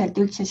algselt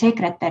üldse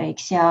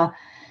sekretäriks ja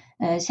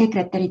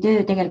sekretäri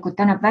töö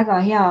tegelikult annab väga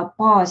hea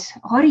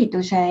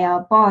baashariduse ja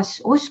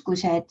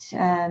baasoskused.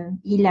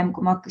 Hiljem,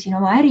 kui ma hakkasin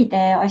oma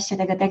äride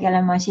asjadega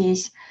tegelema,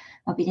 siis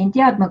ma pidin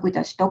teadma,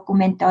 kuidas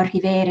dokumente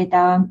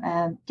arhiveerida,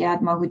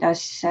 teadma,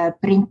 kuidas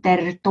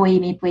printer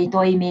toimib või ei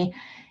toimi.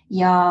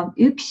 Ja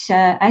üks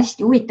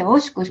hästi huvitav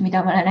oskus,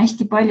 mida ma olen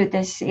hästi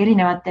paljudes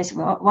erinevates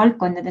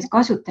valdkondades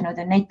kasutanud,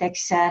 on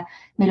näiteks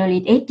meil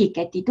olid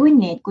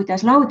etiketitunnid,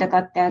 kuidas lauda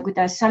katta ja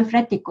kuidas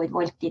salvrätikuid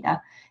voltida.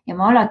 Ja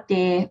ma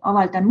alati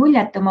avaldan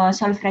muljet oma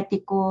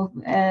salvrätiku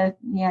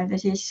nii-öelda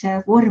siis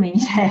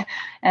vormimise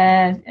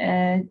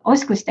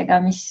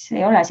oskustega, mis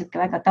ei ole sihuke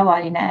väga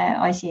tavaline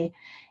asi.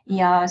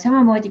 Ja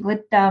samamoodi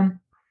võtta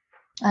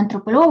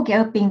antropoloogia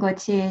õpingud,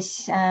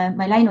 siis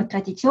ma ei läinud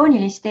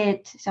traditsioonilist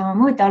teed,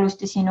 samamoodi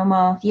alustasin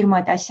oma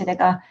firmade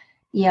asjadega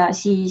ja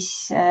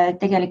siis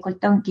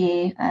tegelikult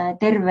ongi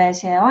terve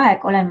see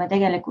aeg olen ma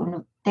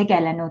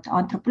tegelenud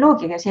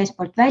antropoloogiaga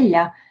seestpoolt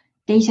välja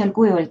teisel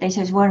kujul,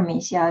 teises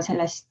vormis ja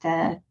sellest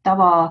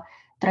tava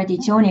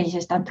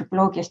traditsioonilisest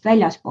antropoloogiast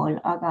väljaspool,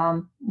 aga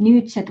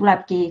nüüd see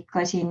tulebki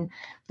ka siin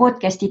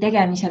podcasti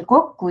tegemisel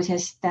kokku,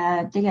 sest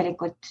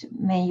tegelikult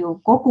me ju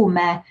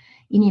kogume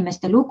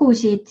inimeste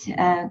lugusid,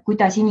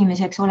 kuidas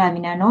inimeseks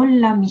olemine on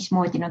olla,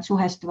 mismoodi nad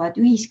suhestuvad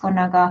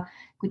ühiskonnaga,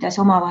 kuidas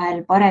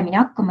omavahel paremini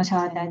hakkama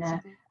saada.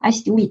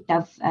 Hästi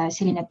huvitav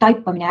selline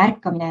taipamine,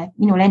 ärkamine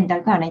minul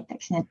endal ka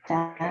näiteks, nii et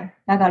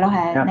väga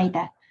lahe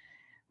näide.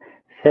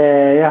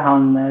 See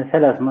on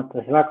selles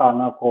mõttes väga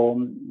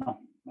nagu,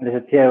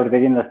 lihtsalt siia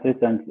juurde kindlasti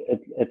ütlen,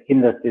 et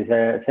kindlasti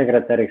see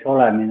sekretäriks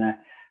olemine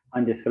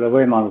andis sulle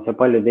võimaluse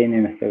paljude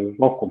inimestega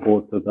kokku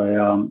puutuda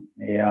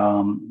ja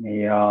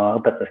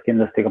õpetas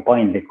kindlasti ka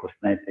paindlikkust,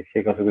 näiteks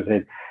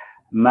igasuguseid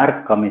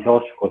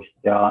märkamisoskust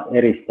ja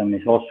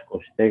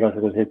eristamisoskust ja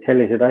igasuguseid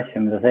selliseid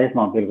asju, mida sa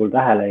esmapilgul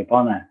tähele ei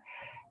pane.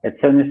 Et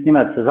see on just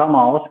nimelt see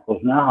sama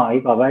oskus näha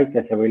iga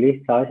väikese või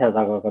lihtsa asja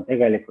taga ka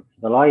tegelikult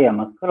seda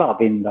laiemat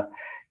kõlapinda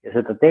ja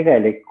seda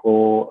tegelikku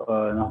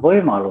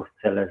võimalust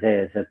selle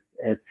sees,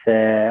 et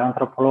see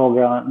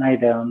antropoloogia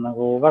näide on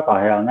nagu väga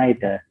hea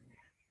näide,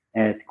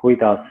 et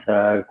kuidas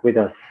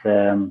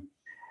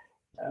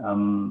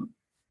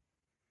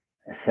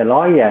see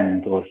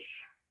laiendus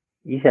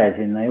ise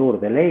sinna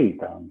juurde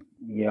leida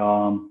ja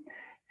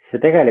see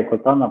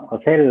tegelikult annab ka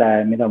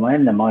selle, mida ma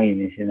enne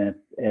mainisin,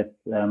 et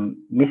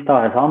mis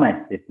tahes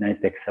ametit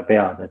näiteks sa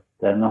pead,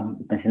 et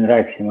me siin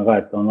rääkisime ka,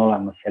 et on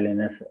olemas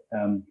selline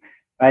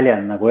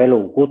väljend nagu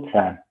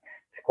elukutse,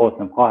 mis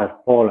koosneb kahest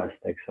poolest,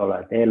 eks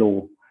ole, et elu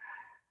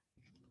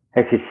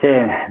ehk siis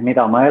see,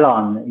 mida ma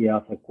elan ja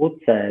see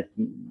kutse,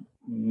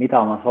 mida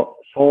ma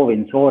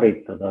soovin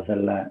sooritada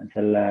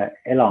selle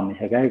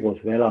elamise käigus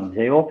või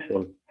elamise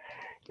jooksul.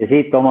 Ja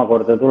siit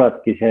omakorda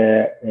tulebki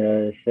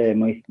see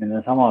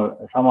mõistmine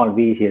samal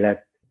viisil,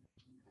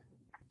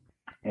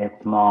 et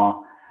ma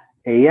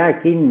ei jää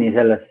kinni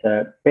sellesse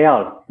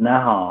pealt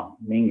näha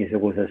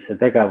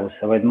mingisugusesse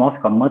tegevusse, vaid ma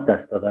oskan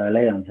mõtestada ja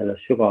leian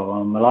sellest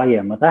sügavama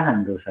laiema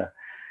tähenduse.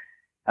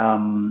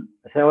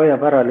 See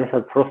hoiab ära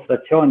lihtsalt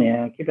frustratsiooni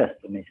ja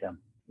kibestumise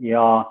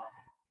ja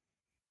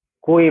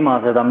kui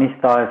ma seda mis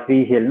tahes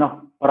viisil,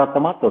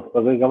 paratamatult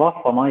ka kõige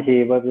vahvam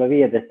asi võib-olla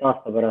 15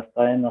 aasta pärast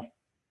ta ennast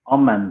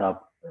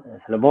ammendab,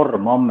 selle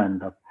vorm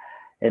ammendab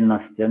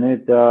ennast ja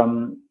nüüd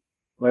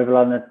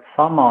võib-olla need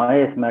sama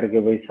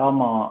eesmärgi või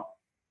sama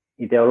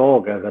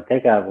ideoloogiaga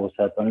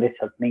tegevused on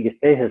lihtsalt mingis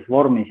teises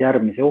vormis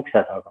järgmise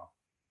ukse taga.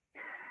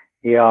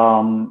 Ja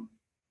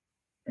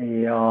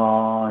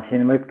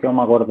siin võibki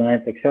omakorda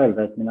näiteks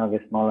öelda, et mina,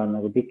 kes ma olen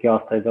nagu pikki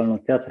aastaid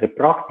olnud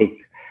teatripraktik,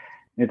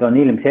 nüüd on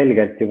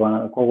ilmselgelt juba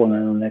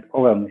kogunenud neid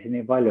kogemusi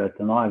nii palju, et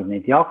on aeg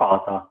neid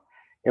jagada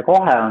ja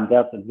kohe on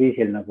teatud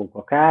viisil nagu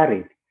ka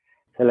käärid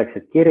selleks,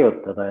 et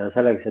kirjutada ja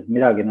selleks, et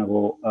midagi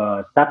nagu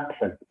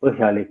täpselt,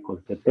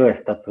 põhjalikult ja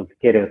tõestatult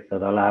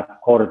kirjutada läheb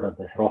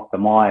kordades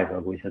rohkem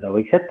aega, kui seda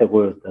võiks ette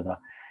kujutada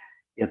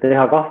ja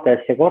teha kahte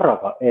asja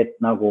korraga, et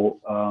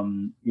nagu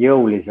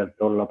jõuliselt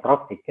olla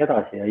praktik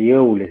edasi ja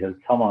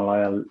jõuliselt samal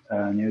ajal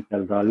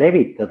nii-ütelda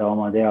levitada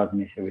oma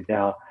teadmisi või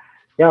teha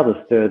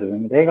teadustööd või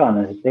mida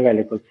iganes, et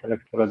tegelikult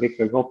selleks tuleb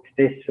ikkagi hoopis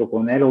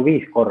teistsugune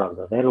eluviis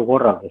korraldada,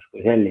 elukorraldus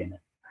kui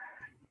selline.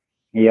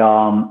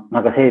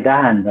 Aga see ei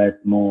tähenda,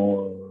 et mu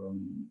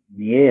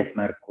nii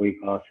eesmärk kui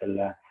ka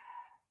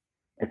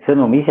et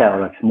sõnum ise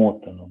oleks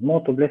muutunud.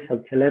 Muutub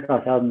lihtsalt selle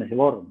edasiadmise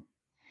vorm.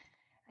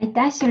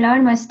 Aitäh sulle,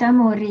 armas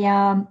Tamur,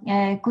 ja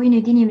kui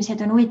nüüd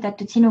inimesed on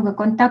huvitatud sinuga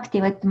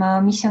kontakti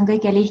võtma, mis on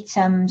kõige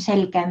lihtsam,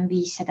 selgem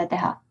viis seda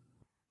teha?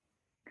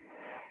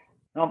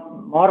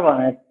 Ma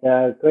arvan, et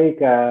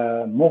kõige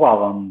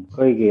mugavam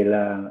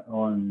kõigile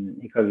on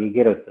ikkagi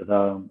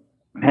kirjutada.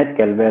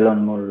 Hetkel veel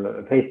on mul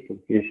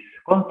Facebookis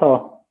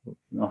konto,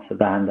 see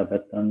tähendab,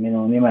 et on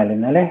minu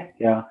nimeline leht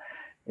ja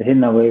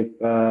sinna võib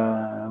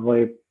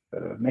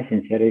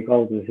Messengeri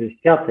kaudu siis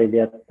teateid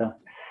jätta.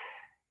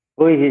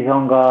 Või siis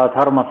on ka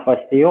Dharma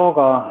Swasti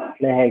jooga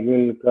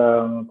lehekülg,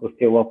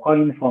 kust jõuab ka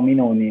info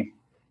minuni.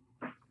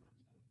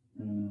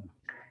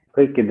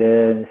 Kõikide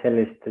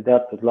selliste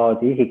teatud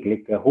laadi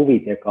isiklike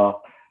huvidega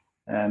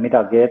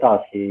midagi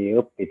edasi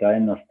õppida,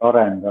 ennast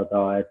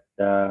arendada,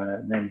 et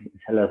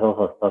selles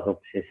osas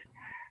tasub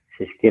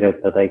siis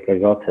kirjutada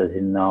ikkagi otse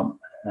sinna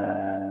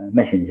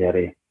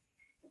Messengeri.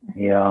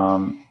 See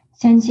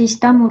on siis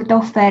Tamur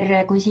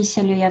Tohver, kui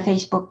sisse lüüa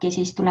Facebooki,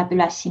 siis tuleb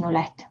üles sinu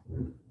leht.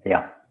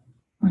 Jah.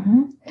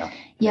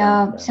 Ja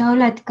sa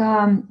oled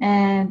ka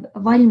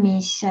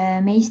valmis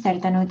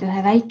meisterdanud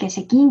ühe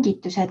väikese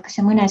kingituse, et kas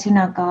sa mõne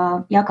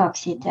sõnaga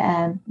jagaksid,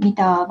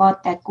 mida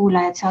vaatajad,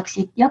 kuulajad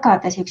saaksid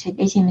jagada, sellised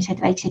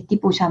esimesed väiksed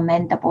tibusamme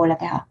enda poole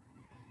teha?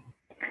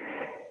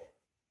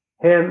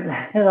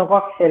 Need on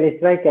 2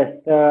 sellist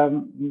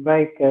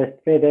väikest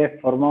PDF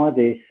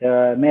formaadis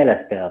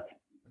meelespead.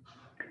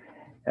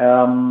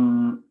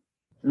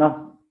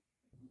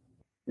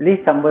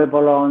 Lihtsam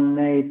võib-olla on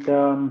neid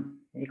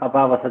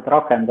igapäevaselt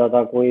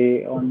rakendada,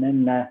 kui on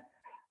enne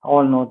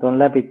olnud, on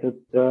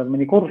läbitud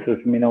mõni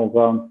kursus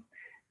minuga,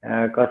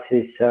 kas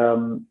siis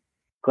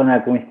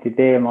kõnekunsti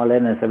teemal,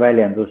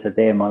 eneseväljenduse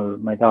teemal,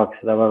 ma ei tahaks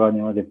seda väga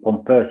niimoodi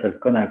pompööselt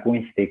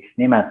kõnekunstiks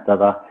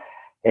nimetada,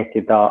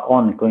 ehkki ta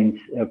on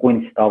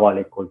kunst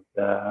avalikult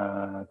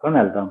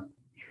kõnelda.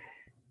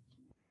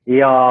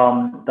 Ja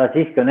ta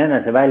siiski on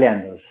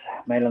eneseväljendus.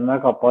 Meil on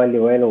väga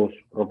palju elus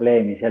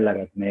probleemi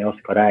sellega, et me ei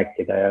oska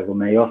rääkida ja kui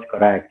me ei oska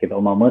rääkida,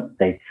 oma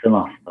mõtteid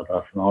sõnastada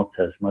sõna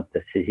otseses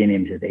mõttes, siis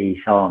inimesed ei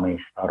saa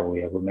meist aru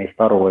ja kui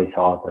meist aru ei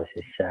saada,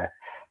 siis see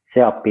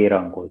seab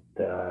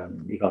piirangud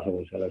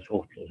igasugusele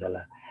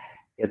suhtlusele.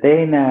 Ja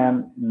teine,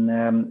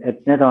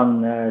 et need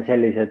on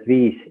sellised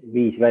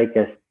 5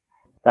 väikest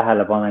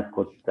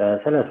tähelepanekut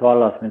selles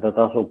vallas, mida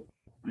tasub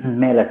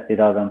meeles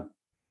pidada.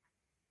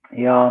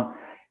 Ja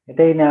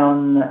teine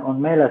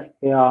on meeles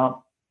pea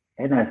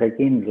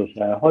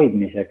enesekindluse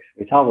hoidmiseks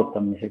või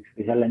saavutamiseks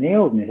või selleni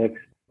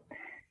jõudmiseks.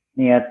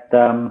 Nii et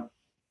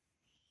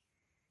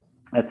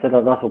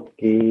seda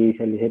tasubki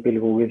sellise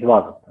pilgugis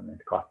vaadata, need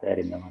 2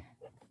 erinevat.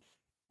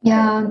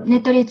 Ja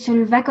need olid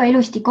sul väga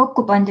ilusti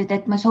kokku pandud,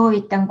 et ma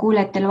soovitan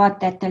kuulejatel,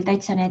 vaatajatel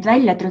täitsa need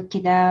välja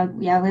trükkida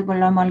ja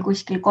võib-olla omal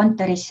kuskil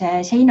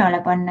kontorisse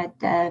seinale panna,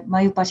 et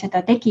ma juba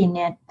seda tegin,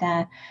 nii et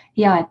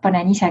hea, et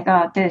panen ise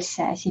ka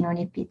töösse sinu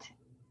nipid.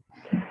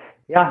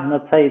 Jah,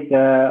 nad said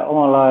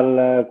omal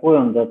ajal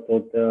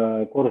kujundatud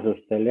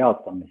kursustel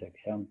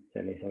jaotamiseks ja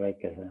sellise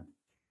väikese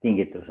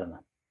tingitusena.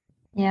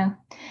 Ja,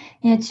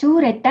 nii et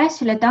suur aitäh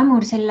sulle,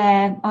 Tamur,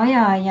 selle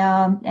aja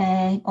ja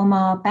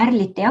oma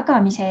pärlite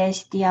jagamise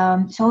eest ja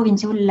soovin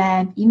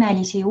sulle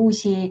imelisi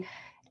uusi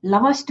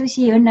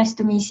lavastusi,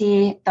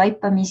 õnnestumisi,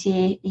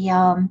 taipamisi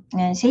ja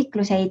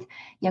seikluseid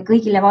ja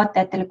kõigile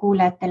vaatajatele,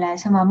 kuulajatele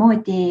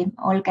samamoodi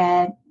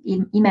olge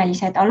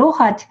imelised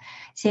alohad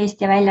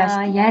seest ja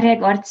väljast.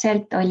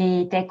 Järjekordselt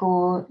oli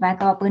tegu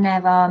väga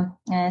põneva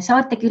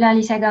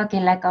saatekülalisega,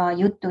 kellega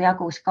juttu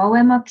jagus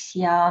kauemaks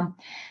ja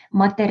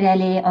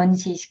materjali on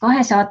siis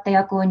 2 saate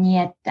jagu, nii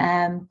et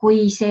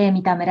kui see,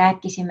 mida me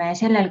rääkisime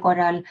sellel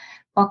korral,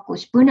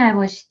 pakkus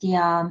põnevust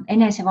ja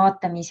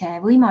enesevaatamise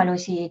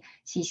võimalusi,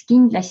 siis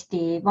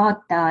kindlasti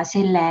vaata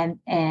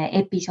selle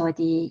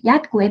episoodi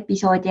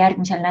jätkuepisoodi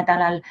järgmisel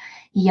nädalal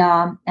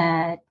ja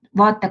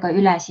vaata ka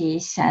üle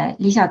siis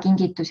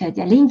lisakingitused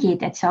ja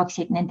lingid, et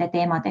saaksid nende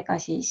teemadega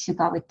siis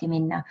sügavuti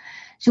minna.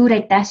 Suur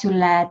aitäh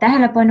sulle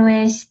tähelepanu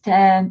eest,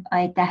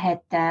 aitäh,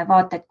 et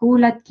vaatad,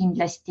 kuulad,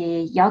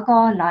 kindlasti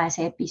jaga, lae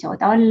see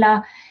episood alla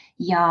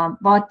ja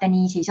vaata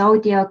nii siis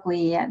audio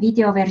kui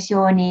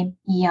videoversiooni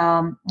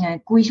ja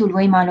kui sul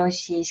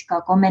võimalus, siis ka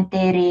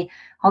kommenteeri,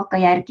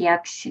 hakka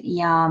järgijaks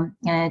ja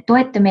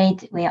toeta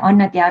meid või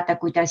anna teada,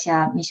 kuidas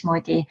ja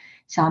mismoodi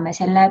saame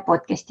selle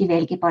podcasti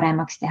veelgi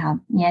paremaks teha.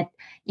 Nii et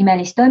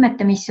imelist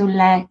toimetamist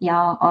sulle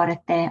ja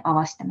aarete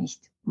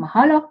avastamist.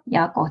 Mahalo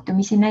ja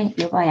kohtumiseni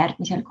juba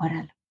järgmisel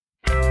korral.